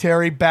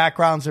military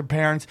backgrounds or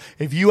parents.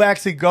 If you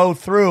actually go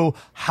through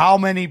how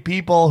many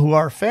people who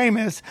are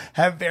famous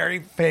have very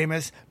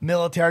famous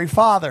military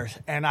fathers,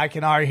 and I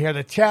can already hear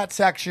the chat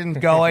section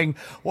going,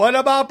 what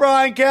about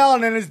Brian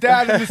Callen and his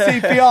dad in the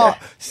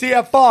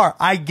CFR?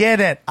 I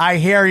get it. I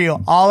hear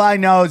you. All I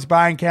know is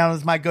Brian Callen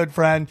is my good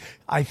friend.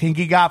 I think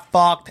he got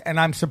fucked, and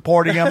I'm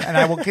supporting him, and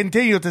I will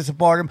continue to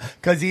support him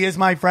because he is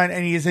my friend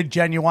and he is a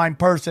genuine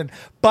person.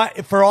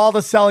 But for all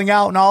the selling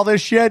out and all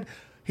this shit,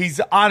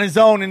 he's on his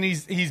own, and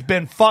he's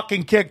been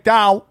fucking kicked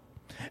out,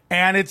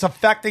 and it's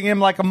affecting him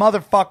like a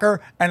motherfucker,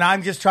 and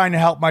I'm just trying to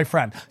help my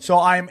friend. So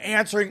I'm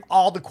answering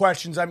all the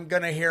questions I'm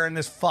going to hear in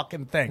this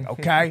fucking thing,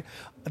 okay?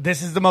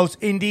 This is the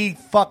most indie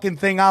fucking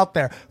thing out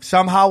there.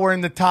 Somehow we're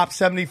in the top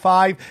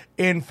 75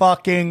 in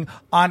fucking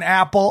on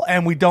Apple,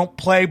 and we don't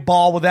play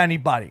ball with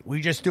anybody.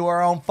 We just do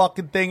our own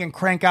fucking thing and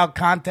crank out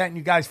content, and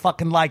you guys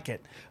fucking like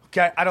it,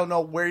 okay? I don't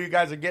know where you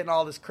guys are getting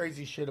all this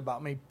crazy shit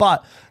about me,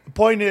 but the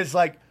point is,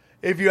 like,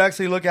 if you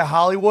actually look at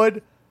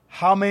Hollywood,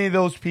 how many of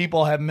those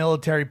people have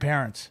military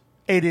parents?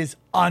 It is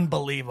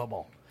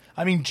unbelievable.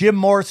 I mean, Jim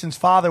Morrison's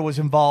father was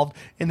involved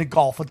in the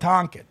Gulf of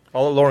Tonkin.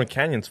 All of Lauren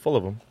Canyon's full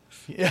of them.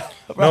 Yeah,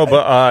 right. No,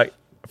 but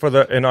for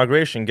the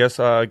inauguration, guess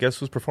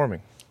who's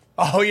performing?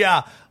 Oh,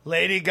 yeah,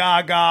 Lady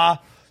Gaga.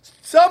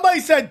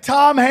 Somebody said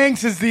Tom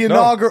Hanks is the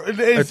inaugural.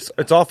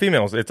 It's all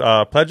females. It's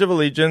Pledge of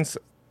Allegiance,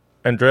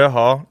 Andrea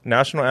Hall,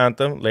 National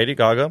Anthem, Lady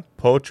Gaga,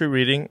 poetry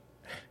reading,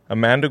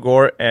 Amanda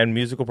Gore, and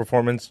musical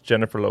performance,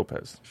 Jennifer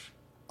Lopez.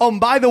 Oh, and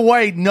by the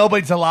way,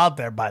 nobody's allowed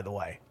there, by the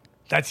way.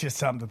 That's just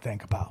something to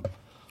think about.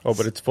 Oh,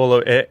 but it's full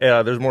of...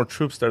 there's more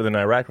troops there than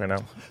Iraq right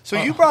now. So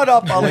you brought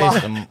up a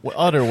lot...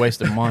 Utter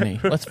waste of money.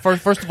 Let's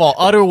first of all,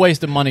 utter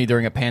waste of money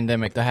during a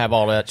pandemic to have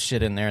all that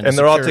shit in there. And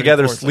they're all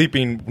together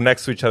sleeping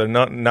next to each other,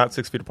 not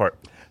 6 feet apart.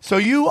 So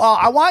you...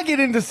 I want to get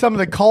into some of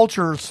the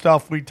culture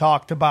stuff we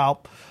talked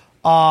about.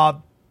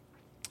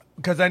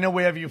 Because I know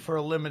we have you for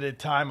a limited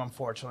time,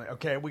 unfortunately.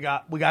 Okay, we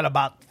got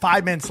about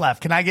 5 minutes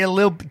left. Can I get a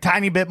little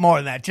tiny bit more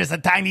than that? Just a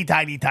tiny.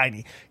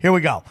 Here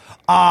we go.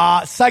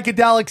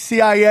 Psychedelic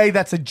CIA,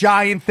 that's a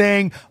giant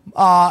thing.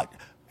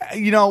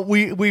 We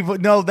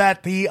know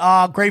that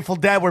the Grateful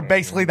Dead were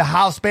basically the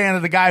house band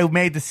of the guy who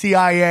made the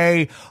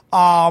CIA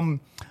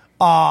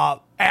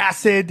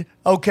acid.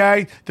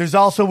 Okay, there's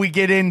also, we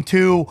get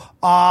into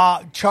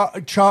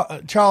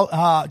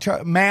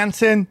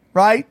Manson,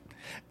 right?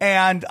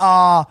 And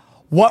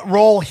what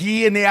role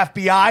he and the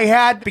FBI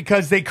had,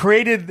 because they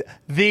created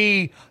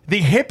the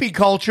hippie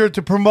culture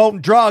to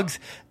promote drugs,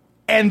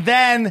 and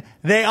then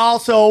they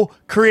also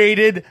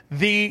created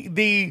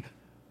the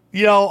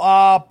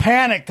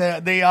panic,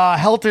 the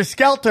helter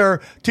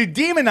skelter to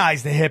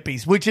demonize the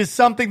hippies, which is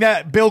something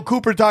that Bill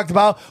Cooper talked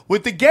about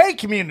with the gay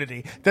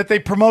community, that they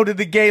promoted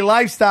the gay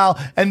lifestyle,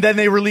 and then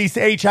they released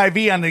HIV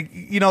on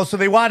the, so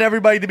they want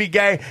everybody to be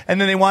gay, and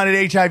then they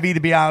wanted HIV to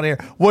be out here.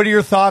 What are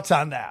your thoughts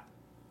on that?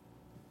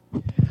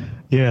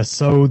 Yeah,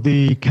 so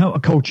the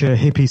counterculture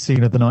hippie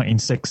scene of the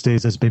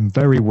 1960s has been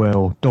very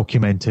well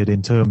documented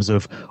in terms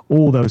of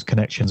all those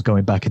connections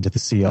going back into the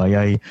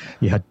CIA.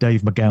 You had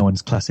Dave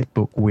McGowan's classic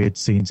book, Weird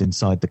Scenes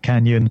Inside the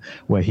Canyon,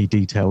 where he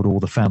detailed all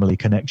the family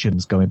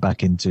connections going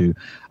back into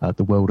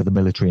the world of the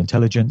military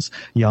intelligence.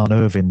 Jan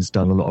Irvin's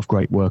done a lot of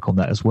great work on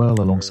that as well,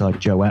 alongside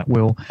Joe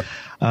Atwill.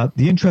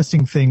 The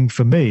interesting thing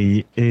for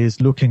me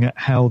is looking at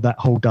how that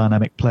whole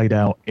dynamic played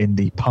out in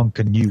the punk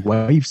and new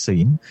wave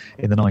scene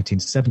in the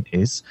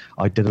 1970s.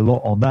 I did a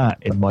lot on that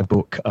in my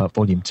book,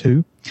 Volume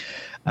 2,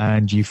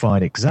 and you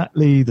find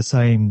exactly the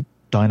same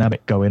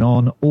dynamic going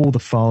on. All the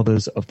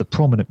fathers of the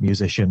prominent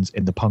musicians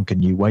in the punk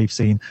and new wave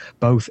scene,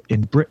 both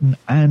in Britain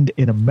and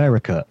in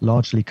America,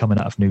 largely coming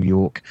out of New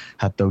York,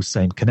 had those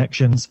same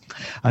connections.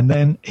 And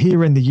then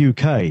here in the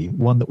UK,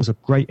 one that was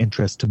of great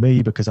interest to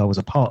me because I was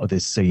a part of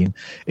this scene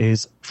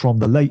is from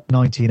the late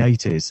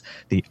 1980s,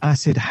 the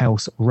acid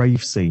house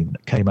rave scene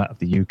that came out of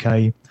the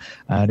UK,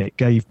 and it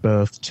gave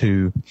birth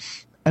to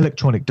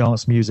electronic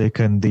dance music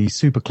and the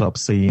superclub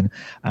scene,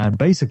 and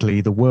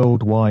basically the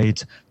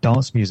worldwide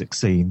dance music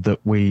scene that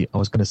I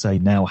was going to say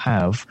now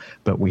have,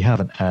 but we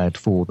haven't had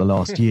for the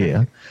last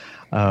year.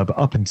 But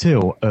up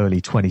until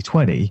early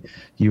 2020,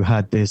 you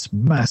had this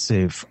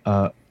massive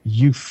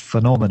youth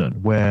phenomenon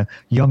where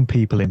young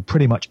people in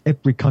pretty much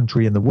every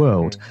country in the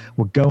world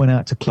were going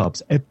out to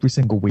clubs every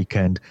single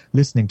weekend,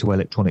 listening to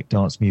electronic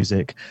dance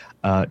music,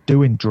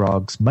 doing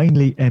drugs,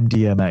 mainly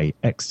MDMA,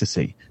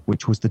 ecstasy,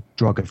 which was the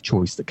drug of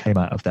choice that came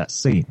out of that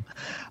scene.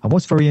 And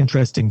what's very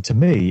interesting to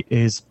me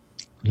is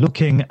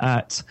looking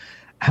at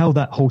how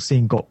that whole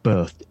scene got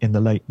birthed in the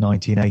late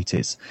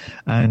 1980s.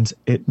 And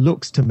it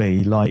looks to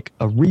me like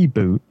a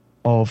reboot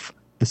of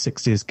the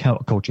 60s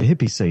counterculture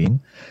hippie scene,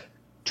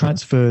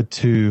 transferred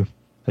to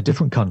a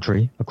different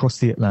country across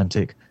the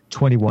Atlantic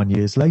 21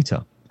 years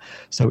later.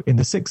 So in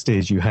the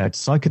 60s, you had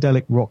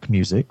psychedelic rock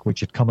music,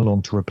 which had come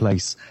along to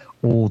replace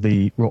all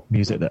the rock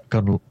music that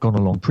had gone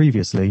along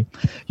previously.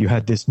 You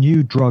had this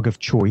new drug of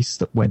choice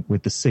that went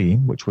with the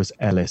scene, which was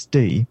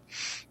LSD.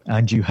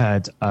 And you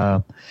had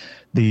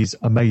these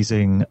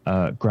amazing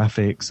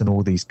graphics and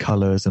all these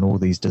colors and all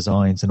these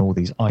designs and all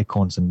these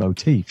icons and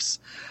motifs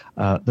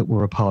that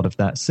were a part of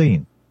that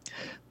scene.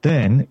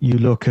 Then you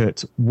look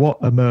at what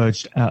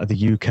emerged out of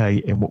the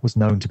UK in what was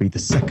known to be the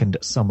second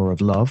Summer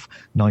of Love,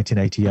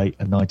 1988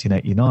 and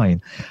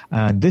 1989.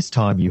 And this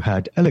time you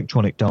had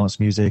electronic dance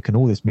music and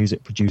all this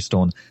music produced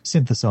on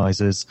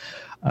synthesizers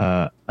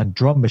and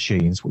drum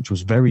machines, which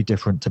was very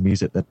different to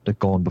music that had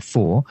gone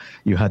before.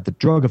 You had the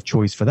drug of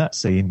choice for that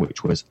scene,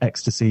 which was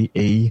ecstasy,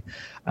 E,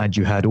 and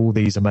you had all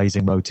these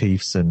amazing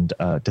motifs and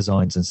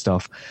designs and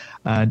stuff.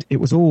 And it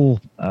was all,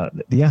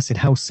 the acid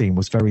house scene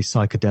was very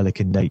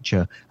psychedelic in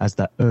nature, as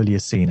that earlier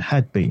scene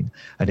had been,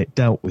 and it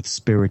dealt with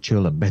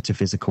spiritual and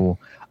metaphysical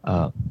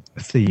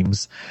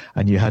themes.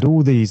 And you had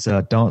all these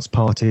dance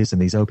parties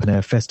and these open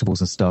air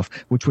festivals and stuff,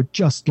 which were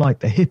just like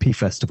the hippie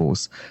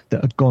festivals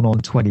that had gone on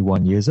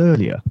 21 years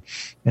earlier.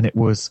 And it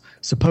was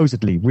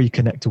supposedly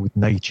reconnected with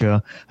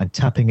nature and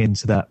tapping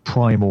into that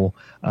primal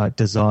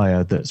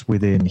desire that's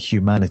within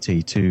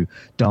humanity to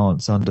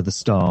dance under the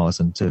stars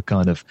and to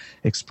kind of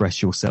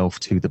express yourself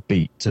to the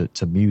beat,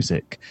 to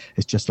music.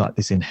 It's just like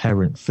this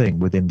inherent thing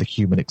within the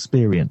human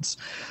experience.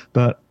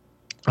 But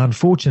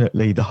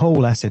unfortunately, the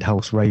whole acid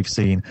house rave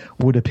scene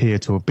would appear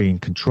to have been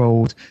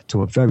controlled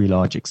to a very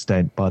large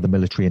extent by the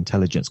military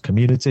intelligence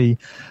community.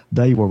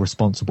 They were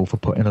responsible for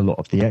putting a lot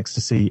of the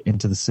ecstasy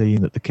into the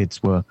scene that the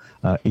kids were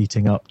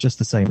eating up, just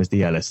the same as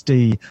the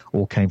LSD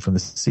all came from the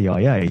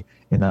CIA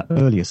in that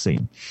earlier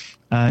scene.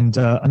 And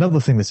another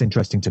thing that's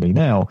interesting to me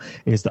now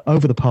is that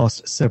over the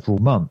past several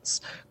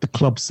months, the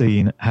club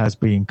scene has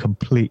been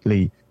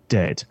completely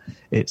dead.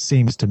 It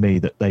seems to me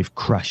that they've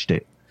crashed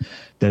it.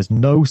 There's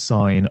no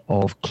sign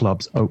of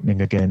clubs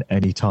opening again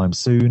anytime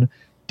soon.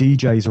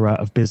 DJs are out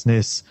of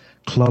business.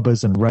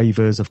 Clubbers and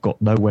ravers have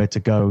got nowhere to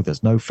go.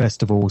 There's no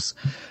festivals.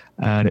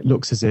 And it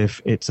looks as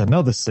if it's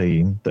another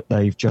scene that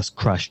they've just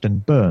crashed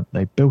and burnt.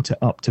 They built it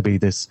up to be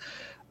this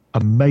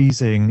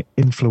amazing,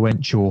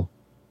 influential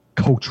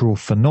cultural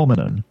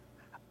phenomenon.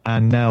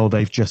 And now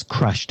they've just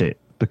crashed it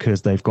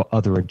because they've got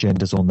other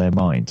agendas on their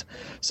mind.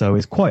 So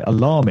it's quite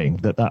alarming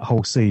that that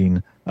whole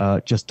scene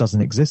just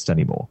doesn't exist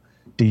anymore.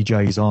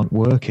 DJs aren't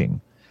working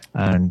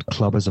and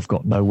clubbers have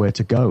got nowhere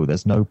to go.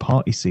 There's no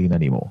party scene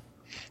anymore.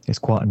 It's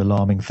quite an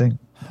alarming thing.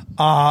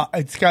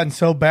 It's gotten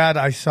so bad.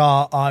 I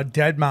saw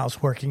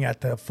Deadmau5 working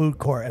at the food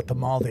court at the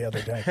mall the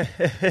other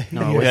day.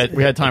 No,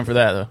 we had time for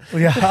that though.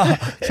 Yeah.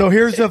 So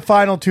here's the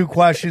final two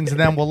questions, and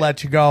then we'll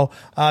let you go.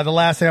 The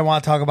last thing I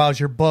want to talk about is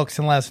your books,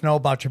 and let us know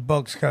about your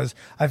books because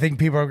I think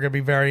people are going to be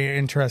very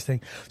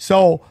interesting.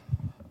 So.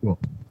 Cool.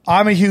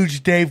 I'm a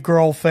huge Dave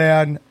Grohl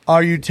fan.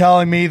 Are you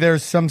telling me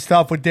there's some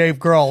stuff with Dave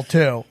Grohl,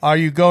 too? Are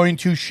you going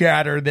to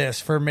shatter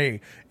this for me?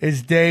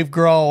 Is Dave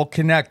Grohl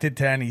connected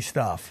to any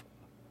stuff?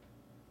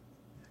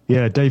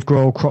 Yeah, Dave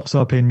Grohl crops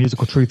up in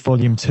Musical Truth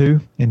Volume 2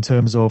 in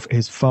terms of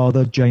his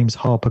father, James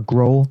Harper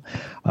Grohl,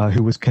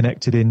 who was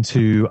connected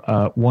into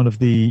one of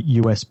the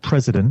US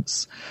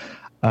presidents.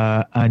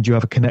 And you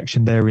have a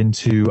connection there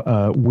into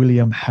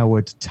William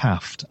Howard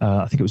Taft.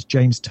 I think it was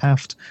James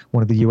Taft,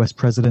 one of the US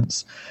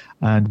presidents.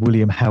 And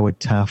William Howard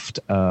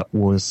Taft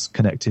was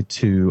connected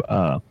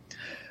to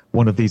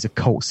one of these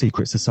occult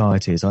secret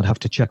societies. I'd have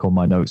to check on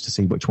my notes to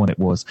see which one it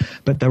was.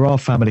 But there are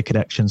family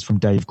connections from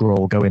Dave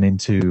Grohl going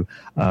into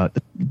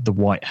the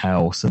White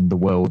House and the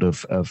world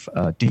of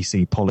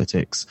DC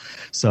politics.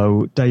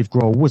 So Dave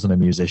Grohl wasn't a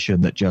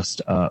musician that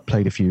just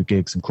played a few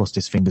gigs and crossed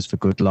his fingers for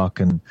good luck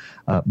and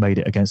made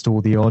it against all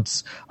the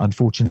odds.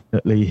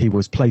 Unfortunately, he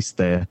was placed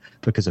there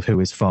because of who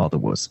his father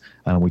was.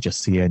 And we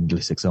just see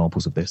endless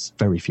examples of this,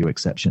 very few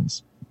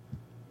exceptions.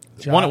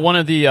 One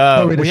of the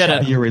we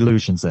had your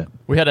illusions there.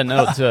 We had a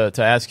note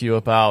to ask you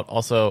about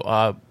also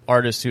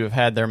artists who have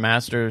had their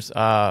masters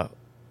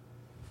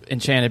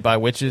enchanted by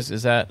witches.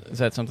 Is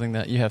that something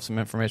that you have some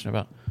information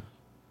about?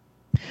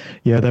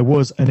 Yeah, there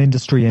was an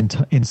industry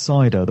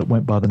insider that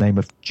went by the name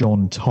of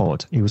John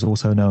Todd. He was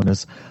also known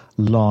as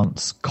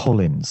Lance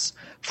Collins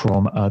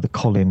from the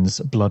Collins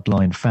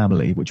bloodline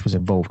family, which was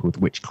involved with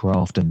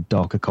witchcraft and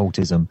dark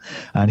occultism.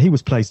 And he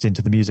was placed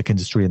into the music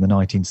industry in the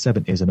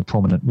 1970s in a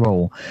prominent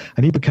role.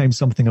 And he became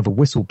something of a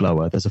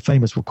whistleblower. There's a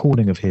famous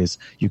recording of his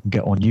you can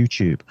get on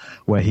YouTube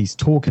where he's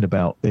talking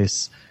about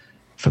this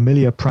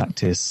familiar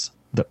practice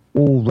that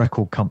all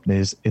record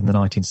companies in the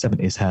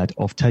 1970s had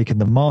of taking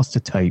the master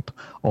tape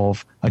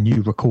of a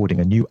new recording,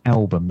 a new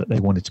album that they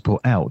wanted to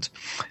put out,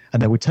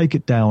 and they would take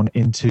it down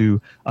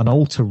into an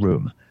altar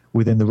room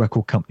within the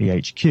record company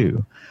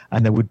HQ,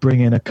 and they would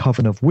bring in a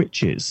coven of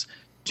witches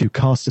to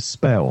cast a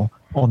spell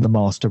on the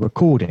master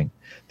recording.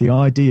 The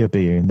idea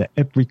being that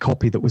every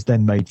copy that was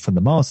then made from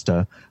the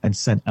master and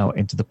sent out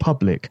into the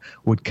public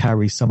would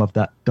carry some of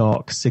that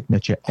dark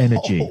signature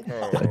energy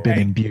that had been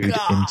imbued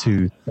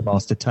into the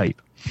master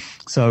tape.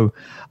 So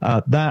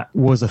that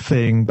was a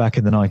thing back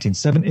in the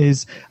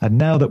 1970s. And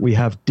now that we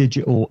have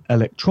digital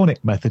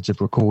electronic methods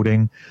of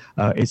recording,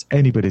 it's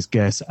anybody's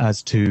guess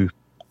as to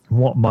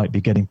what might be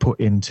getting put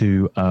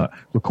into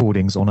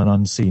recordings on an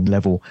unseen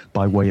level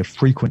by way of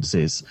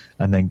frequencies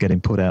and then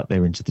getting put out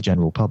there into the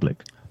general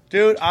public.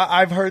 Dude,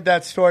 I've heard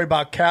that story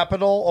about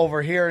Capitol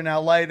over here in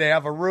L.A. They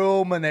have a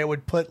room and they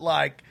would put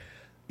like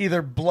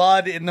either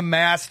blood in the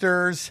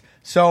masters,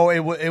 so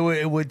it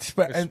would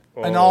spread,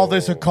 and all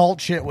this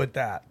occult shit with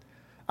that.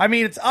 I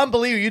mean, it's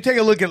unbelievable. You take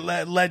a look at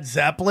Led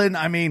Zeppelin.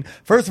 I mean,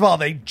 first of all,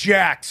 they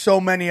jacked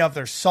so many of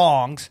their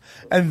songs.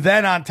 And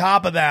then on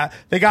top of that,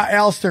 they got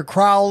Aleister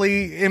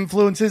Crowley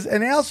influences.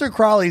 And Aleister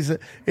Crowley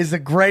is a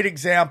great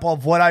example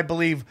of what I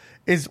believe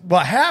is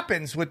what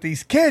happens with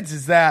these kids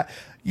is that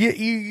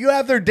you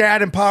have their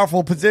dad in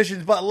powerful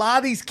positions, but a lot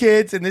of these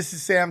kids, and this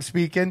is Sam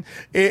speaking,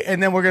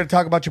 and then we're going to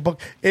talk about your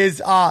book,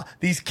 is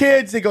these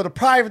kids, they go to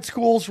private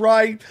schools,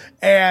 right?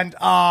 And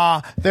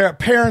their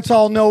parents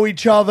all know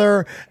each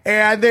other,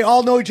 and they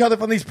all know each other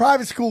from these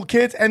private school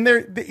kids, and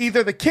they're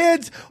either the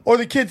kids or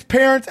the kids'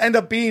 parents end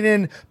up being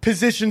in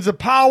positions of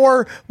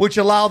power, which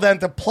allow them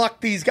to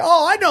pluck these guys.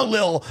 Oh, I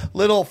know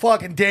little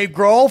fucking Dave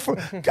Grohl.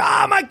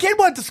 My kid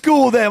went to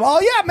school with him. Oh,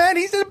 yeah, man,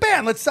 he's in a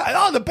band.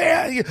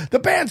 The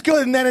band's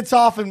good. And then it's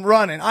off and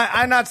running.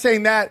 I'm not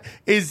saying that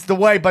is the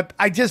way, but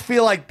I just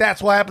feel like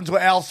that's what happens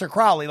with Aleister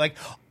Crowley. Like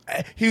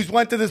he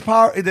went to this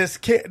private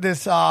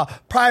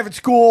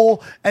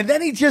school, and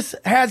then he just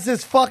has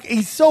this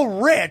he's so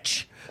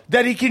rich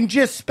that he can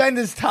just spend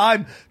his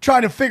time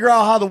trying to figure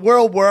out how the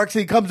world works. And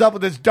he comes up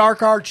with this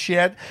dark art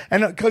shit,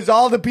 and because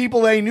all the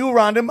people they knew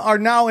around him are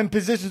now in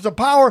positions of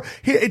power,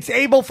 it's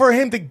able for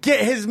him to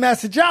get his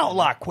message out a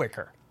lot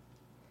quicker.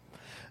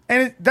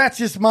 And that's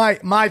just my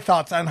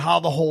thoughts on how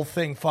the whole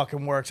thing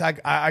fucking works.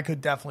 I could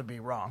definitely be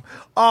wrong.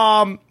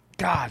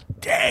 God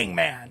dang,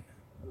 man.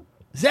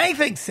 Is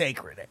anything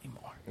sacred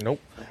anymore? Nope.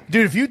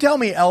 Dude, if you tell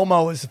me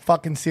Elmo is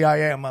fucking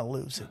CIA, I'm going to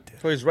lose it,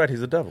 dude. So he's right. He's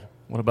the devil.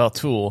 What about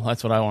Tool?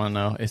 That's what I want to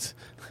know.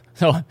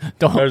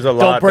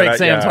 Don't break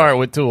Sam's heart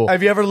with Tool.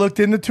 Have you ever looked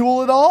into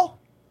Tool at all?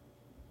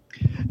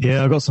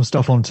 Yeah, I got some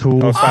stuff on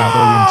Tool.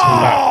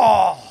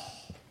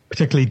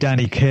 Particularly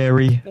Danny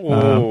Carey,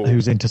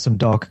 who's into some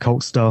dark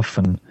occult stuff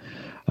and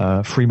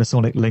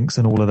Freemasonic links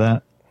and all of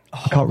that.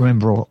 I can't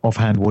remember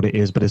offhand what it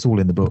is, but it's all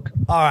in the book.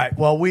 All right.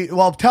 Well,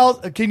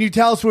 can you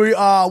tell us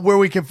where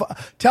we can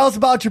tell us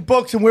about your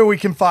books and where we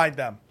can find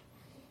them?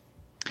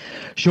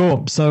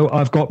 Sure. So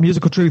I've got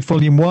Musical Truth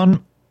Volume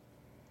 1,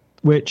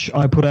 which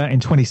I put out in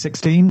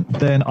 2016.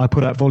 Then I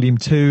put out Volume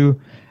 2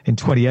 in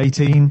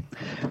 2018,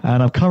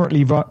 and I'm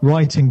currently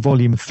writing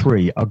Volume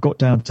 3. I got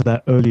down to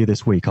that earlier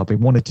this week. I've been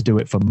wanting to do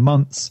it for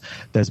months.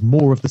 There's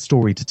more of the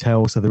story to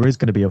tell, so there is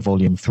going to be a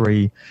Volume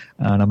 3,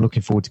 and I'm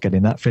looking forward to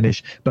getting that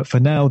finished. But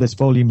for now, there's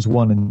Volumes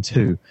 1 and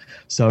 2.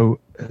 So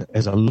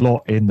there's a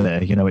lot in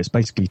there. You know, it's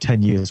basically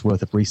 10 years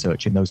worth of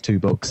research in those two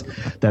books.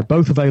 They're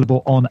both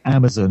available on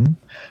Amazon.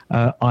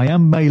 I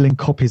am mailing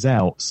copies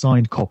out,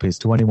 signed copies,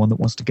 to anyone that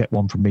wants to get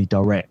one from me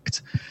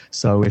direct.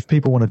 So if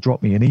people want to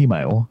drop me an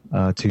email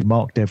to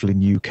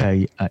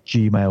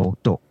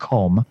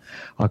markdevlinuk@gmail.com,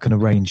 I can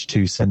arrange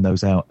to send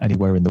those out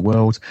anywhere in the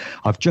world.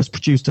 I've just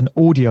produced an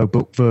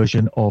audiobook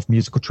version of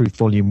Musical Truth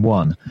Volume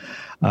 1.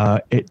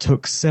 It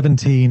took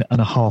 17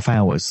 and a half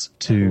hours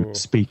to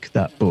speak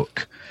that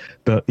book.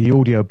 But the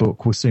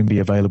audiobook will soon be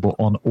available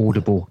on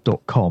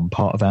audible.com,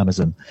 part of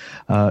Amazon.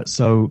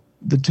 So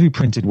the two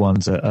printed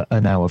ones are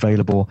now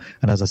available.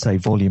 And as I say,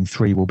 Volume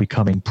 3 will be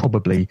coming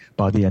probably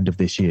by the end of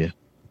this year.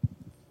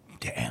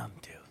 Damn,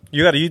 dude.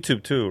 You got a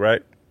YouTube too,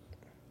 right?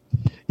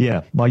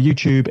 Yeah, my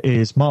YouTube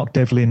is Mark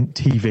Devlin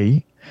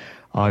TV.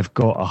 I've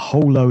got a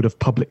whole load of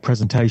public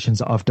presentations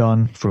that I've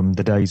done from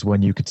the days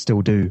when you could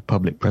still do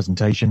public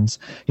presentations,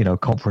 you know,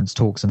 conference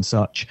talks and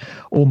such.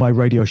 All my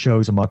radio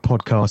shows and my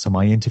podcasts and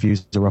my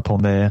interviews are up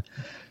on there.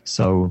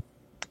 So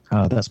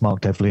that's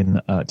Mark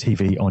Devlin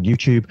TV on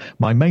YouTube.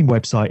 My main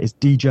website is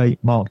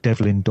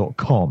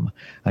djmarkdevlin.com,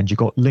 and you've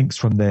got links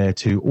from there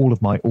to all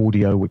of my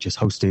audio, which is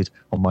hosted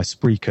on my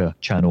Spreaker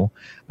channel,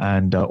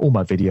 and all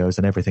my videos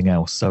and everything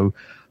else. So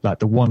like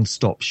the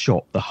one-stop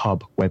shop, the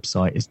hub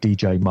website is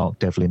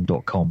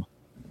djmarkdevlin.com.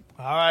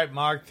 All right,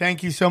 Mark,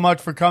 thank you so much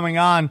for coming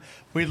on.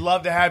 We'd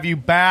love to have you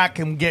back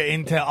and get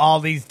into all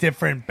these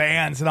different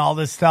bands and all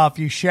this stuff.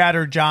 You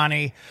shattered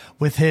Johnny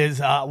with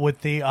his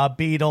with the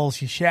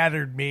Beatles. You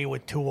shattered me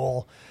with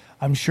Tool.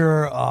 I'm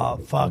sure.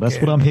 That's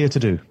what I'm here to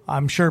do.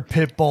 I'm sure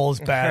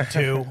Pitbull's bad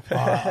too.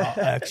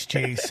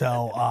 XG.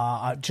 So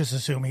I just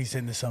assume he's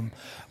into some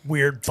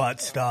weird butt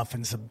stuff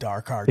and some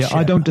dark art. Yeah, shit.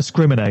 I don't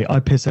discriminate.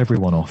 I piss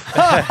everyone off.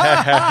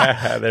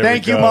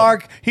 Thank you,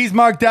 Mark. He's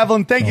Mark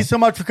Devlin. Thank you so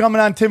much for coming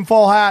on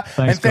Tinfoil Hat.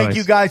 Thanks, and thank guys.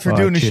 you guys for All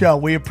doing right, the cheers. show.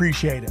 We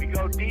appreciate We it.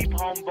 go deep,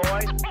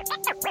 homeboy.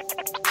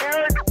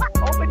 Aaron,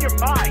 open your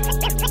mind.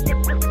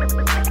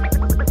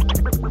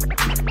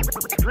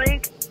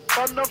 Drink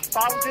from the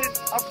fountain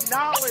of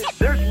knowledge.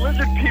 There's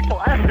lizard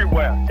people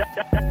everywhere.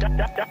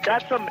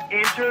 That's some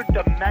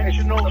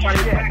interdimensional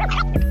shit.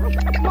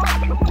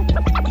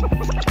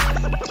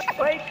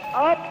 Wake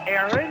up,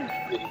 Aaron.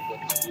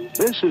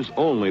 This is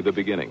only the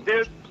beginning.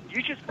 Dude,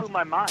 you just blew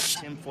my mind.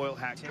 Tinfoil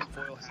Hat.